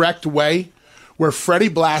indirect way, were Freddie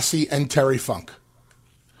Blassie and Terry Funk.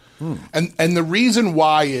 And the reason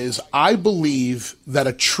why is I believe that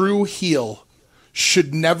a true heel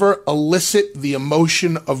should never elicit the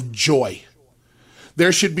emotion of joy.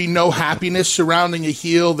 There should be no happiness surrounding a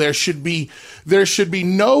heel. There should be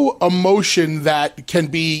no emotion that can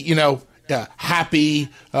be, happy,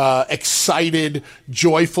 excited,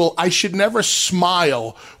 joyful. I should never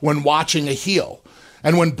smile when watching a heel.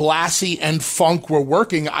 And when Blassie and Funk were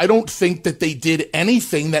working, I don't think that they did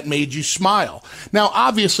anything that made you smile. Now,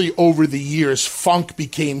 obviously, over the years, Funk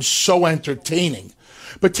became so entertaining.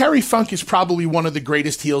 But Terry Funk is probably one of the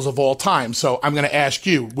greatest heels of all time. So I'm going to ask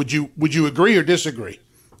you, would you agree or disagree?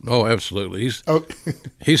 Oh, absolutely.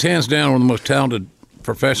 He's hands down one of the most talented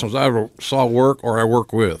professionals I ever saw work or I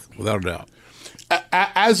work with, without a doubt.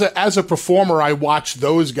 As a performer, I watch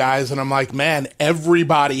those guys and I'm like, man,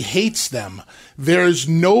 everybody hates them. There's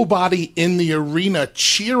nobody in the arena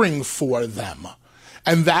cheering for them.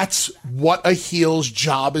 And that's what a heel's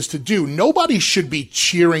job is to do. Nobody should be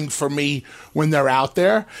cheering for me when they're out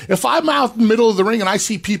there. If I'm out in the middle of the ring and I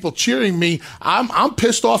see people cheering me, I'm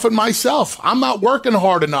pissed off at myself. I'm not working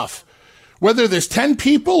hard enough. Whether there's 10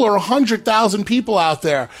 people or 100,000 people out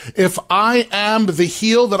there, if I am the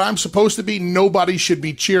heel that I'm supposed to be, nobody should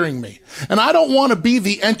be cheering me. And I don't want to be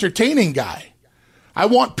the entertaining guy. I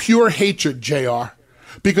want pure hatred, JR,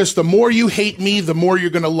 because the more you hate me, the more you're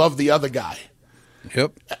going to love the other guy.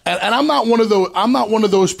 Yep. And I'm not one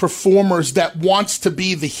of those performers that wants to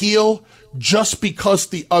be the heel just because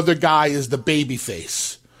the other guy is the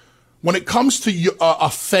babyface. When it comes to a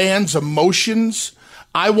fan's emotions,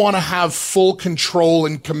 I want to have full control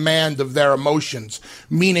and command of their emotions,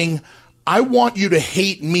 meaning I want you to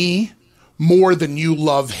hate me more than you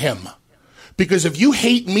love him. Because if you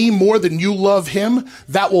hate me more than you love him,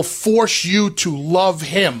 that will force you to love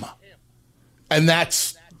him. And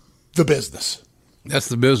that's the business. That's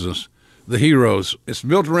the business. The heroes. It's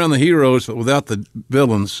built around the heroes, but without the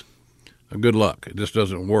villains. Good luck. It just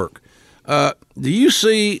doesn't work. Do you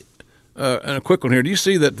see, and a quick one here, do you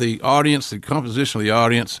see that the audience, the composition of the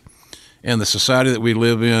audience, and the society that we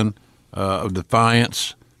live in of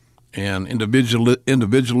defiance and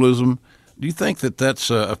individualism, do you think that that's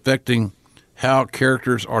affecting how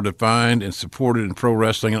characters are defined and supported in pro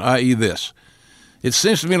wrestling, and i.e. this? It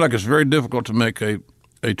seems to me like it's very difficult to make a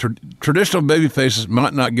traditional baby faces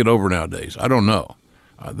might not get over nowadays. I don't know.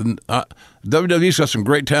 WWE's got some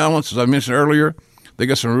great talents, as I mentioned earlier. They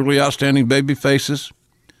got some really outstanding baby faces.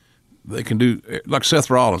 They can do, like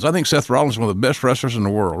Seth Rollins. I think Seth Rollins is one of the best wrestlers in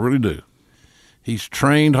the world, really do. He's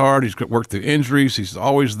trained hard. He's worked through injuries. He's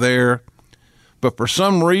always there. But for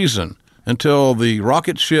some reason, until the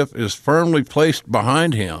rocket ship is firmly placed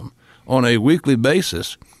behind him on a weekly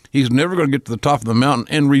basis, he's never going to get to the top of the mountain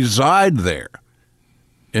and reside there.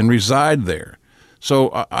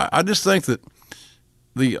 So I just think that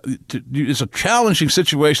it's a challenging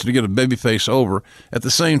situation to get a babyface over. At the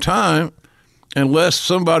same time, unless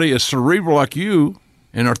somebody is cerebral like you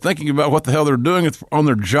and are thinking about what the hell they're doing on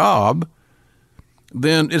their job,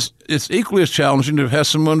 then it's equally as challenging to have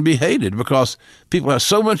someone be hated, because people have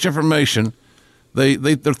so much information.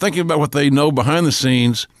 They're thinking about what they know behind the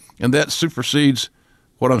scenes, and that supersedes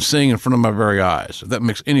what I'm seeing in front of my very eyes, if that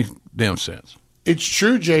makes any damn sense. It's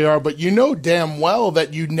true, JR, but you know damn well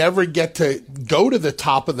that you never get to go to the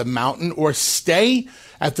top of the mountain or stay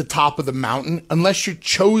at the top of the mountain unless you're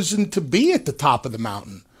chosen to be at the top of the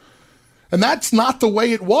mountain. And that's not the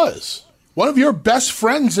way it was. One of your best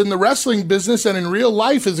friends in the wrestling business and in real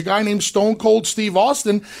life is a guy named Stone Cold Steve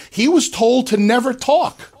Austin. He was told to never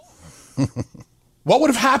talk. What would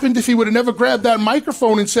have happened if he would have never grabbed that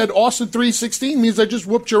microphone and said, Austin 316 means I just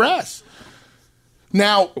whooped your ass?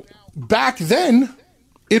 Now, back then,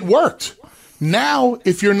 it worked. Now,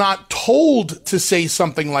 if you're not told to say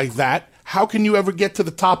something like that, how can you ever get to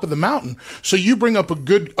the top of the mountain? So you bring up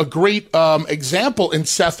a great example in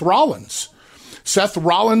Seth Rollins. Seth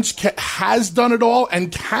Rollins has done it all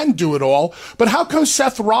and can do it all, but how come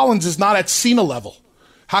Seth Rollins is not at Cena level?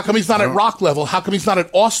 How come he's not at Rock level? How come he's not at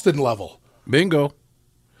Austin level? Bingo.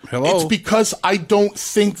 Hello. It's because I don't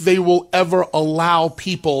think they will ever allow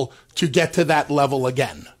people to get to that level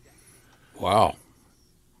again. Wow.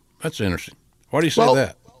 That's interesting. Why do you say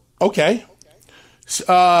that? Okay.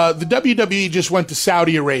 The WWE just went to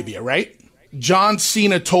Saudi Arabia, right? John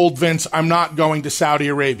Cena told Vince, I'm not going to Saudi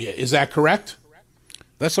Arabia. Is that correct?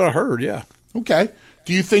 That's what I heard, yeah. Okay.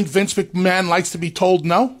 Do you think Vince McMahon likes to be told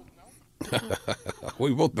no?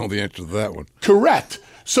 We both know the answer to that one. Correct.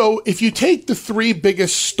 So if you take the three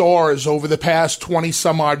biggest stars over the past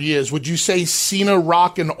 20-some-odd years, would you say Cena,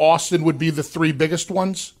 Rock, and Austin would be the three biggest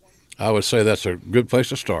ones? I would say that's a good place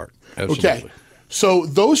to start. Absolutely. Okay. So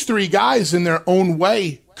those three guys in their own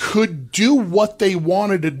way could do what they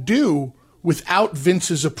wanted to do without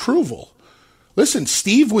Vince's approval. Listen,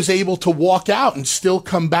 Steve was able to walk out and still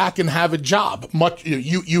come back and have a job.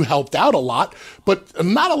 You helped out a lot, but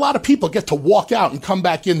not a lot of people get to walk out and come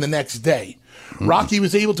back in the next day. Mm-hmm. Rocky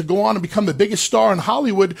was able to go on and become the biggest star in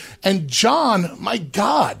Hollywood. And John, my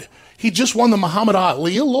God, he just won the Muhammad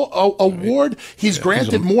Ali award. He's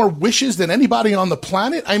granted more wishes than anybody on the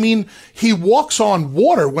planet. I mean, he walks on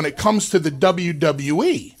water when it comes to the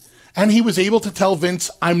WWE. And he was able to tell Vince,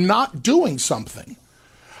 I'm not doing something.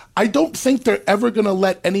 I don't think they're ever going to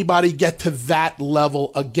let anybody get to that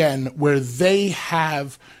level again where they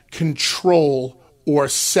have control or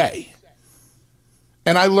say.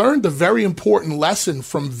 And I learned a very important lesson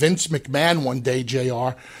from Vince McMahon one day,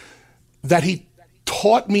 JR, that he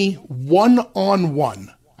taught me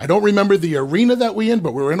one-on-one. I don't remember the arena that we in,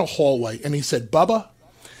 but we were in a hallway. And he said, Bubba,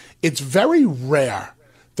 it's very rare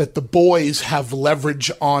that the boys have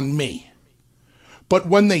leverage on me. But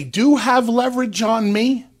when they do have leverage on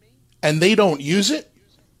me and they don't use it,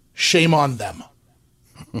 shame on them.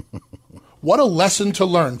 What a lesson to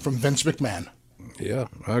learn from Vince McMahon. Yeah,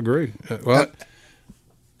 I agree. Well,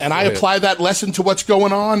 and I apply that lesson to what's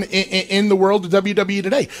going on in the world of WWE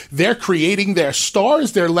today. They're creating their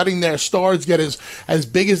stars. They're letting their stars get as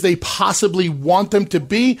big as they possibly want them to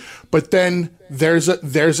be. But then there's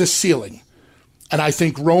a ceiling. And I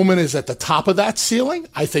think Roman is at the top of that ceiling.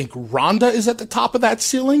 I think Ronda is at the top of that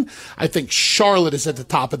ceiling. I think Charlotte is at the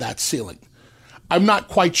top of that ceiling. I'm not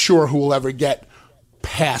quite sure who will ever get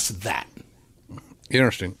past that.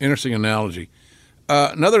 Interesting analogy.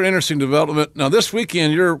 Another interesting development. Now, this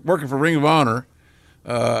weekend, you're working for Ring of Honor.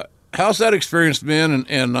 How's that experience been?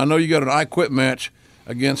 And I know you got an I Quit match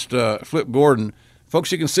against Flip Gordon.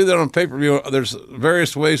 Folks, you can see that on pay-per-view. There's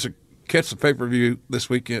various ways to catch the pay-per-view this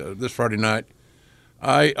weekend, this Friday night.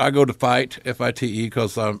 I go to FITE, F-I-T-E,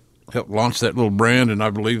 because I'm helped launch that little brand, and I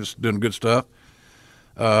believe it's doing good stuff.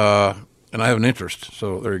 And I have an interest,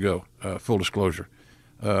 so there you go. Full disclosure.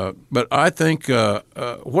 But I think,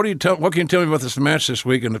 what can you tell me about this match this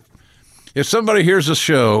week? And if somebody hears this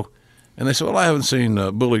show and they say, well, I haven't seen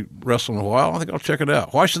Bully wrestle in a while, I think I'll check it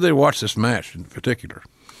out. Why should they watch this match in particular?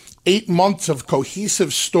 8 months of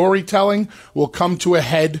cohesive storytelling will come to a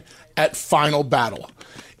head at Final Battle.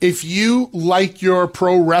 If you like your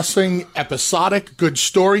pro wrestling episodic, good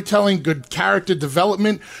storytelling, good character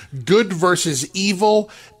development, good versus evil,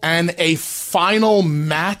 and a final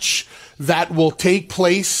match that will take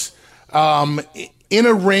place in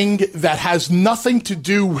a ring that has nothing to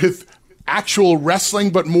do with actual wrestling,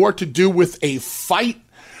 but more to do with a fight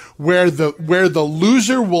where the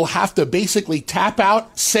loser will have to basically tap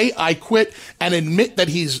out, say I quit, and admit that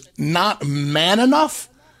he's not man enough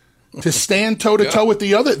to stand toe-to-toe with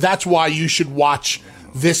the other. That's why you should watch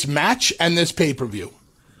this match and this pay-per-view.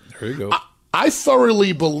 There you go. I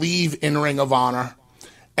thoroughly believe in Ring of Honor.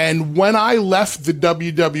 And when I left the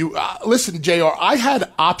WWE, listen, JR, I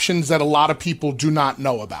had options that a lot of people do not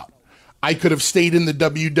know about. I could have stayed in the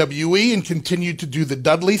WWE and continued to do the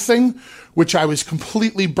Dudley thing, which I was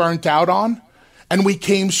completely burnt out on. And we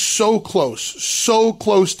came so close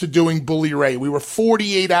to doing Bully Ray. We were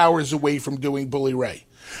 48 hours away from doing Bully Ray.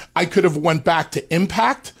 I could have went back to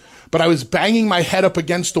Impact, but I was banging my head up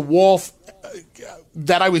against the wall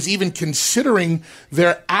that I was even considering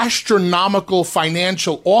their astronomical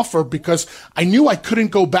financial offer because I knew I couldn't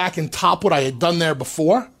go back and top what I had done there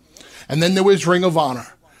before. And then there was Ring of Honor.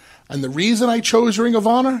 And the reason I chose Ring of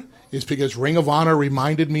Honor is because Ring of Honor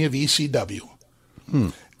reminded me of ECW.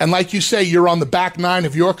 And like you say, you're on the back nine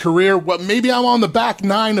of your career. Well, maybe I'm on the back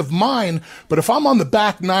nine of mine, but if I'm on the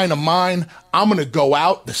back nine of mine, I'm going to go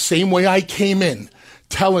out the same way I came in,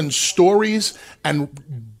 telling stories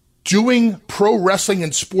and doing pro wrestling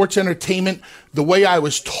and sports entertainment the way I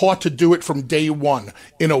was taught to do it from day one,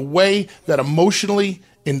 in a way that emotionally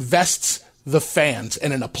invests the fans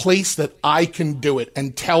and in a place that I can do it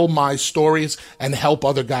and tell my stories and help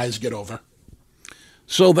other guys get over.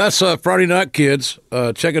 So that's Friday night, kids.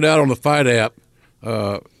 Check it out on the Fight app.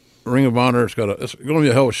 Ring of Honor. It's going to be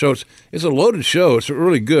a hell of a show. It's a loaded show. It's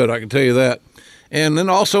really good, I can tell you that. And then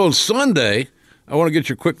also on Sunday, I want to get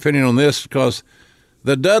your quick opinion on this because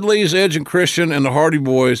the Dudleys, Edge and Christian, and the Hardy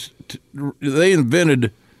Boys, they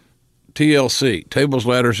invented TLC, tables,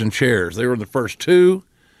 ladders, and chairs. They were the first two.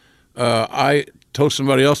 I told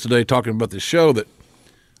somebody else today talking about this show that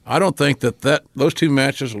I don't think that those two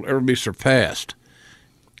matches will ever be surpassed.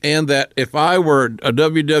 And that if I were a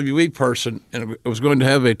WWE person and was going to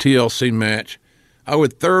have a TLC match, I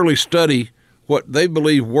would thoroughly study what they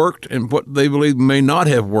believe worked and what they believe may not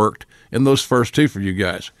have worked in those first two for you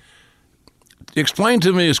guys. Explain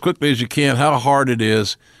to me as quickly as you can how hard it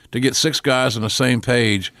is to get six guys on the same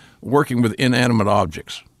page working with inanimate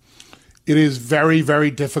objects. It is very, very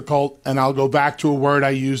difficult, and I'll go back to a word I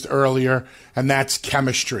used earlier, and that's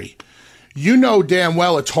chemistry. You know damn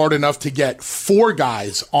well it's hard enough to get four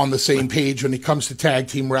guys on the same page when it comes to tag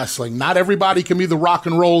team wrestling. Not everybody can be the Rock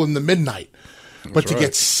and Roll in the Midnight. But to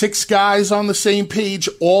get six guys on the same page,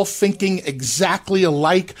 all thinking exactly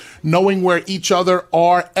alike, knowing where each other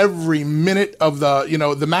are every minute of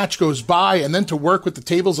the match goes by, and then to work with the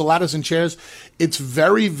tables, the ladders, and chairs, it's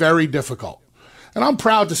very, very difficult. And I'm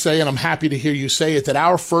proud to say, and I'm happy to hear you say it, that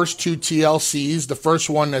our first two TLCs, the first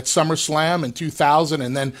one at SummerSlam in 2000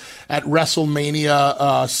 and then at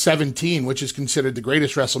WrestleMania 17, which is considered the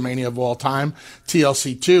greatest WrestleMania of all time,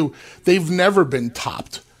 TLC 2, they've never been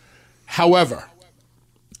topped. However,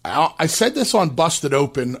 I said this on Busted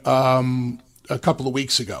Open a couple of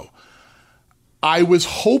weeks ago. I was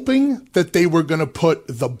hoping that they were going to put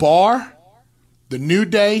The Bar, The New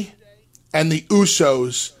Day, and the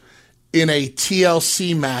Usos in a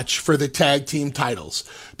TLC match for the tag team titles.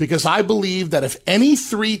 Because I believe that if any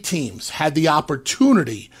three teams had the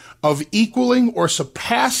opportunity of equaling or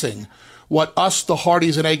surpassing what us, the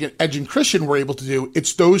Hardys, and Edge and Christian were able to do,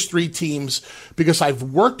 it's those three teams, because I've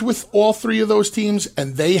worked with all three of those teams,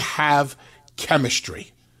 and they have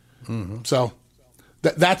chemistry. Mm-hmm. So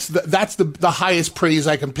that's the highest praise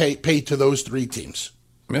I can pay to those three teams.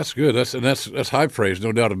 That's good. That's high praise,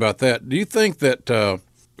 no doubt about that. Do you think that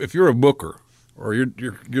if you're a booker or you're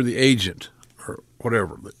the agent or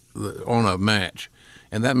whatever on a match,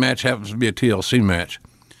 and that match happens to be a TLC match,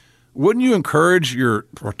 wouldn't you encourage your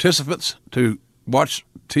participants to watch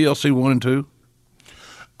TLC 1 and 2?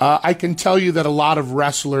 I can tell you that a lot of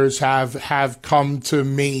wrestlers have come to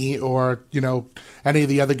me or, any of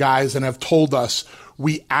the other guys and have told us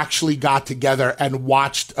we actually got together and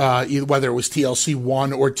watched, whether it was TLC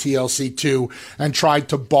 1 or TLC 2, and tried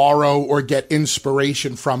to borrow or get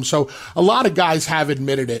inspiration from. So a lot of guys have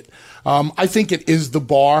admitted it. I think it is the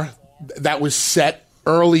bar that was set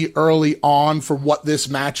early on for what this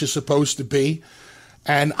match is supposed to be.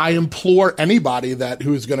 And I implore anybody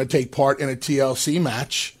who's going to take part in a TLC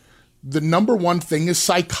match, the number one thing is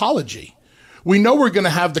psychology. We know we're going to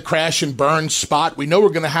have the crash and burn spot. We know we're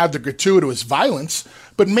going to have the gratuitous violence,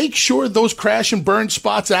 but make sure those crash and burn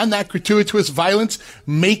spots and that gratuitous violence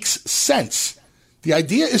makes sense. The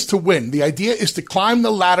idea is to win. The idea is to climb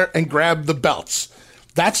the ladder and grab the belts.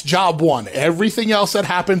 That's job one. Everything else that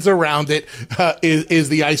happens around it is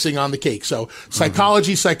the icing on the cake. So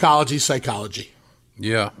psychology.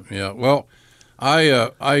 Yeah. Well,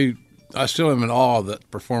 I still am in awe of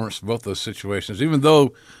that performance in both those situations, even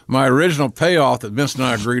though my original payoff that Vince and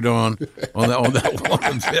I agreed on that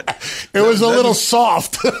one bit. It was a little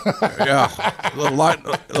soft. Yeah. A little light.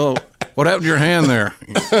 What happened to your hand there?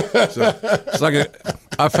 So, it's like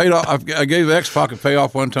I paid off. I gave X-Pac a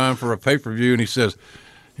payoff one time for a pay-per-view, and he said,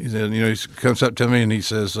 he comes up to me and he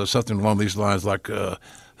says something along these lines like,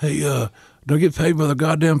 hey, do I get paid by the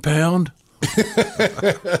goddamn pound?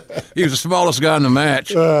 He was the smallest guy in the match,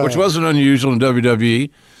 which wasn't unusual in WWE.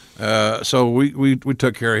 So we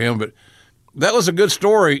took care of him. But that was a good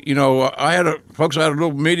story. I had a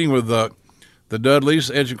little meeting with the Dudleys,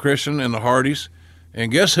 Edge and Christian, and the Hardys. And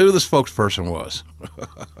guess who the spokesperson was?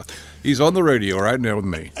 He's on the radio right now with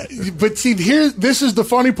me. But see, this is the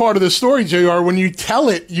funny part of the story, JR. When you tell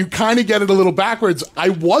it, you kind of get it a little backwards. I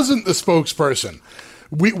wasn't the spokesperson.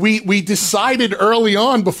 We decided early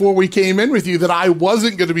on before we came in with you that I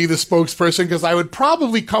wasn't going to be the spokesperson because I would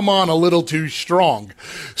probably come on a little too strong.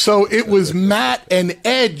 So it was Matt and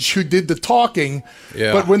Edge who did the talking.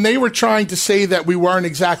 Yeah. But when they were trying to say that we weren't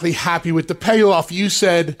exactly happy with the payoff, you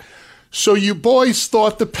said, so you boys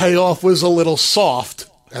thought the payoff was a little soft.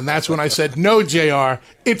 And that's when I said, no, JR,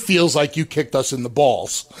 it feels like you kicked us in the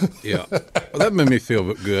balls. Yeah. Well, that made me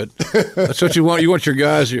feel good. That's what you want. You want your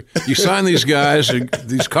guys, you sign these guys,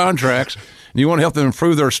 these contracts, and you want to help them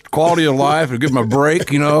improve their quality of life and give them a break,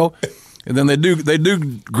 And then they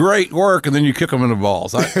do great work, and then you kick them in the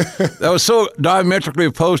balls. That was so diametrically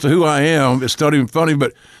opposed to who I am. It's not even funny.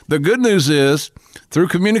 But the good news is, through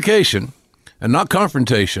communication and not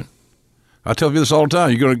confrontation, I tell you this all the time.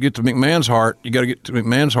 You're going to get to McMahon's heart. You got to get to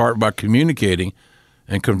McMahon's heart by communicating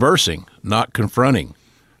and conversing, not confronting.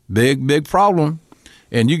 Big problem.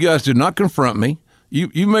 And you guys did not confront me.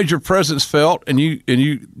 You made your presence felt, and you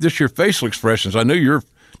just your facial expressions. I knew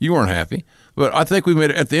you weren't happy, but I think we made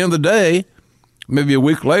it. At the end of the day, maybe a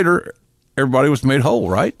week later, everybody was made whole,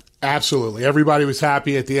 right? Absolutely. Everybody was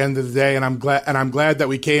happy at the end of the day, and I'm glad that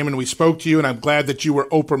we came and we spoke to you, and I'm glad that you were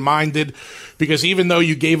open-minded, because even though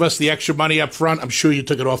you gave us the extra money up front, I'm sure you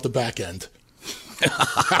took it off the back end.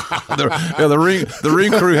 the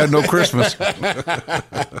ring crew had no Christmas.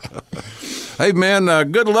 Hey,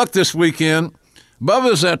 man, good luck this weekend.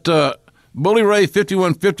 Bubba's at Bully Ray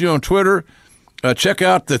 5150 on Twitter. Check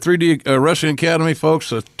out the 3D Wrestling Academy,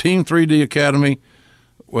 folks, Team 3D Academy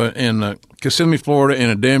in Kissimmee, Florida, and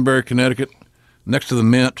in Danbury, Connecticut, next to the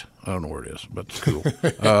Mint. I don't know where it is, but it's cool.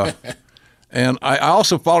 And I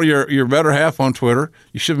also follow your better half on Twitter.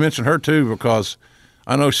 You should mention her, too, because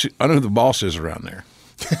I know who the boss is around there.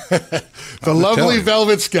 The lovely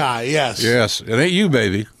Velvet Sky, yes. Yes, it ain't you,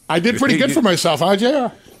 baby. I did pretty good for myself, huh, JR?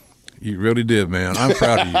 You really did, man. I'm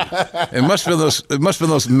proud of you. It must have been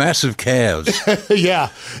those massive calves. Yeah,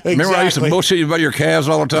 exactly. Remember I used to bullshit you about your calves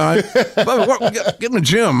all the time? Get in the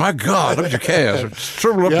gym. My God, look at your calves. They're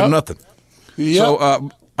shriveled up to nothing. Yep. So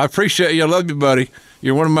I appreciate you. I love you, buddy.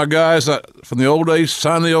 You're one of my guys from the old days,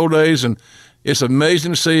 signed the old days, and it's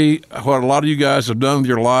amazing to see what a lot of you guys have done with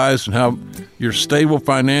your lives and how you're stable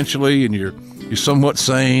financially and you're somewhat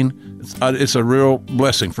sane. It's a real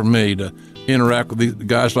blessing for me to interact with these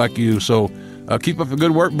guys like you. So keep up the good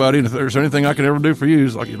work, buddy. And if there's anything I can ever do for you,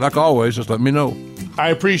 like always, just let me know. I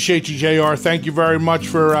appreciate you, JR. Thank you very much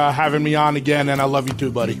for having me on again, and I love you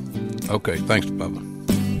too, buddy. Okay, thanks, Bubba.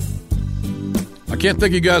 I can't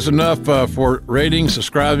thank you guys enough for rating,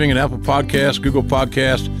 subscribing at Apple Podcasts, Google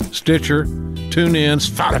Podcasts, Stitcher, TuneIn,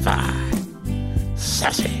 Spotify.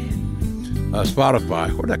 Sassy.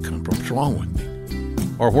 Spotify. Where'd that come from? What's wrong with me?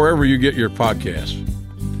 Or wherever you get your podcasts.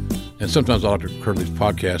 And sometimes I like to refer to these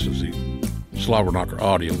podcasts as the Slobber Knocker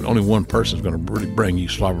Audio, but only one person is going to really bring you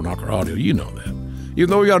Slobber Knocker Audio. You know that. Even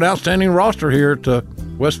though we got an outstanding roster here at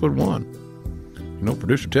Westwood One.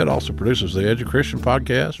 Producer Ted also produces the Edge of Christian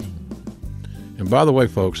podcast. And by the way,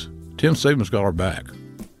 folks, Tim Saban's got our back.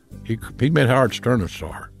 He made Howard Stern a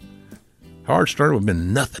star. Howard Stern would have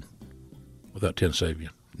been nothing without Tim Saban.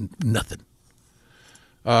 Nothing.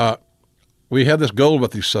 We had this goal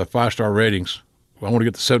about these 5-star ratings. I want to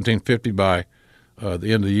get to 1750 by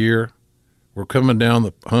the end of the year. We're coming down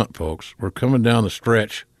the hunt, folks. We're coming down the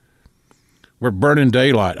stretch. We're burning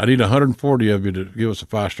daylight. I need 140 of you to give us a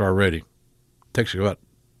 5-star rating. It takes you about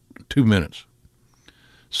 2 minutes.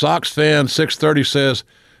 Sox Fan 630 says,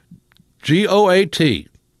 GOAT,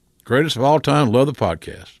 greatest of all time, love the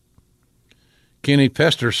podcast. Kenny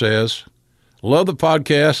Pester says, love the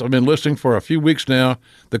podcast. I've been listening for a few weeks now.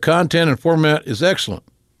 The content and format is excellent.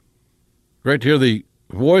 Great to hear the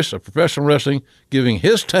voice of professional wrestling giving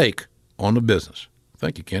his take on the business.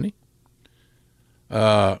 Thank you, Kenny.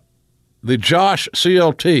 The Josh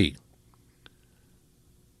CLT. Is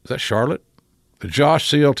that Charlotte? The Josh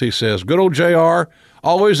CLT says, good old JR,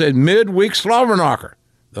 always a midweek slobber knocker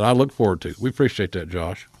that I look forward to. We appreciate that,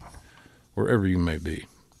 Josh, wherever you may be.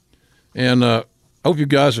 And I hope you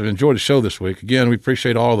guys have enjoyed the show this week. Again, we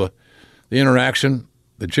appreciate all the interaction.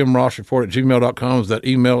 The Jim Ross Report at gmail.com is that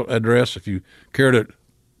email address if you care to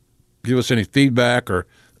give us any feedback or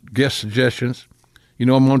guest suggestions. You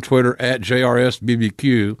know I'm on Twitter at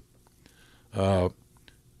JRSBBQ.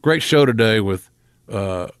 Great show today with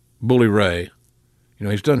Bully Ray. You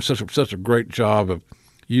know, he's done such a great job of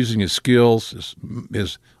using his skills,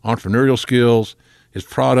 his entrepreneurial skills, his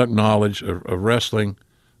product knowledge of wrestling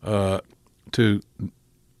to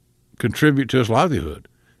contribute to his livelihood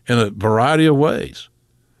in a variety of ways.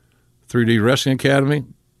 3D Wrestling Academy,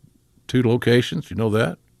 2 locations, you know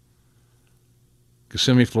that.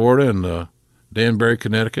 Kissimmee, Florida, and Danbury,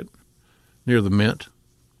 Connecticut, near the Mint.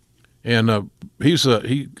 And we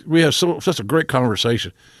have such a great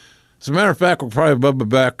conversation. As a matter of fact, we'll probably have Bubba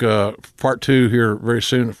back part 2 here very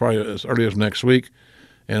soon, probably as early as next week.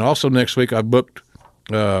 And also next week I booked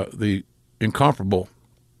the incomparable.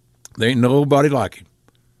 There ain't nobody like him.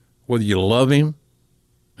 Whether you love him,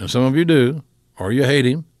 and some of you do, or you hate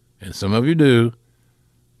him, and some of you do,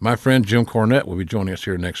 my friend Jim Cornette will be joining us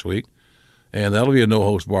here next week. And that'll be a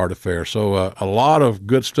no-holds-barred affair. So a lot of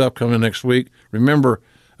good stuff coming next week. Remember,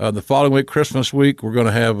 the following week, Christmas week, we're going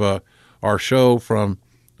to have our show from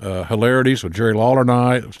Hilarities with Jerry Lawler and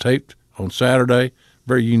I. It was taped on Saturday.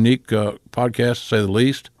 Very unique podcast, to say the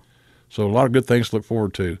least. So a lot of good things to look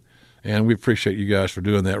forward to. And we appreciate you guys for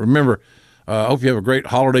doing that. Remember, I hope you have a great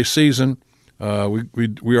holiday season. We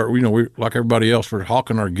are, we like everybody else, we're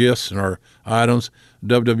hawking our gifts and our items.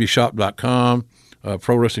 www.shop.com,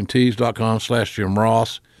 prowrestlingtees.com/Jim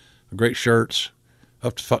Ross. Great shirts,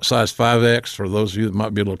 up to size 5X for those of you that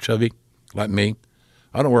might be a little chubby, like me.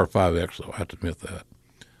 I don't wear a 5X, though. I have to admit that.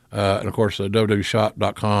 And, of course,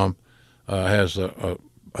 www.shop.com has a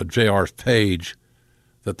JR's page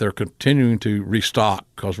that they're continuing to restock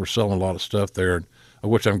because we're selling a lot of stuff there,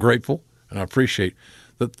 of which I'm grateful and I appreciate.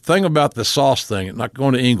 The thing about the sauce thing, not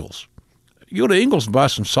going to Ingles. You go to Ingles and buy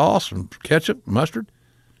some sauce and ketchup, mustard,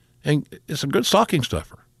 and it's a good stocking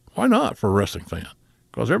stuffer. Why not for a wrestling fan?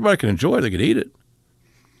 Because everybody can enjoy it. They can eat it.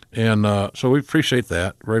 And so we appreciate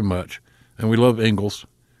that very much. And we love Ingles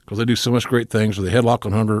because they do so much great things with the Headlock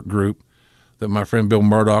on Hunger group that my friend Bill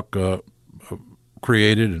Murdoch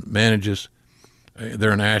created and manages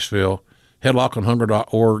there in Asheville.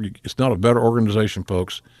 Headlockonhunger.org. It's not a better organization,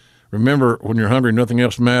 folks. Remember, when you're hungry, nothing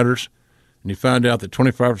else matters. And you find out that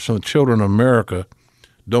 25% of the children in America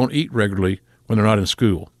don't eat regularly when they're not in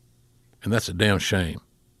school. And that's a damn shame.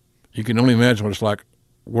 You can only imagine what it's like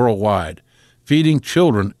worldwide. Feeding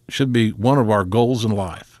children should be one of our goals in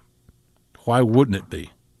life. Why wouldn't it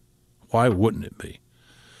be? Why wouldn't it be?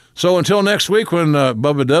 So until next week when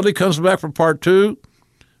Bubba Dudley comes back for part 2,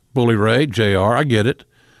 Bully Ray, JR, I get it,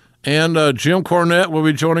 and Jim Cornette will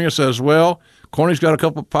be joining us as well. Corny's got a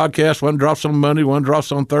couple of podcasts. One drops on Monday, one drops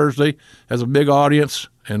on Thursday. Has a big audience,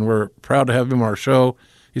 and we're proud to have him on our show.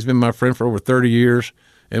 He's been my friend for over 30 years,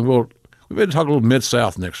 and we'll maybe talk a little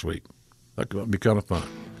Mid-South next week. That could be kind of fun.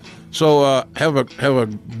 So have a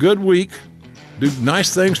good week. Do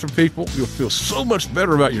nice things for people. You'll feel so much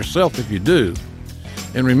better about yourself if you do.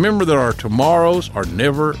 And remember that our tomorrows are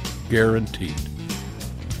never guaranteed.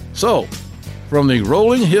 So, from the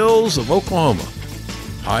rolling hills of Oklahoma,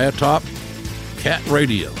 high atop Cat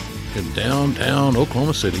Radio in downtown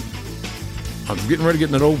Oklahoma City, I'm getting ready to get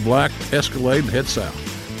in that old black Escalade and head south.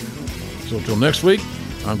 So until next week,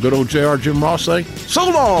 I'm good old JR Jim Ross saying, so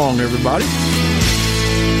long, everybody.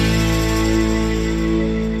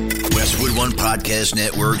 Westwood One Podcast. Podcast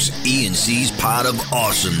Network's E&C's Pod of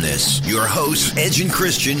Awesomeness. Your hosts, Edge and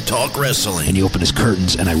Christian, talk wrestling. And he opened his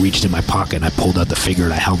curtains, and I reached in my pocket, and I pulled out the figure,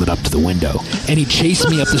 and I held it up to the window. And he chased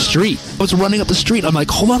me up the street. I was running up the street. I'm like,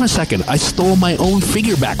 hold on a second. I stole my own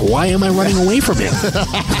figure back. Why am I running away from him?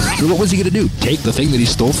 What was he going to do? Take the thing that he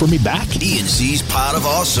stole from me back? E&C's Pod of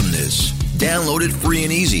Awesomeness. Download it free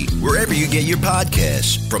and easy wherever you get your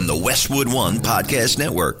podcasts from the Westwood One Podcast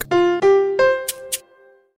Network.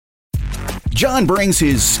 John brings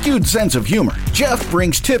his skewed sense of humor. Jeff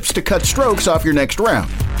brings tips to cut strokes off your next round.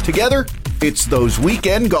 Together, it's those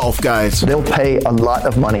weekend golf guys. They'll pay a lot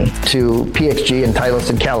of money to PXG and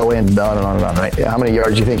Titleist and Callaway and on and on and on, right? How many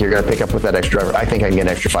yards do you think you're going to pick up with that extra driver? I think I can get an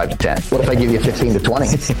extra 5 to 10. What if I give you 15 to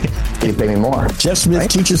 20? You pay me more. Jeff Smith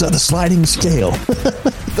teaches on the sliding scale.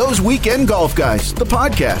 Those Weekend Golf Guys, the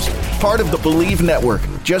podcast, part of the Believe Network.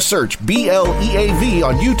 Just search BLEAV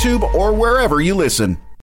on YouTube or wherever you listen.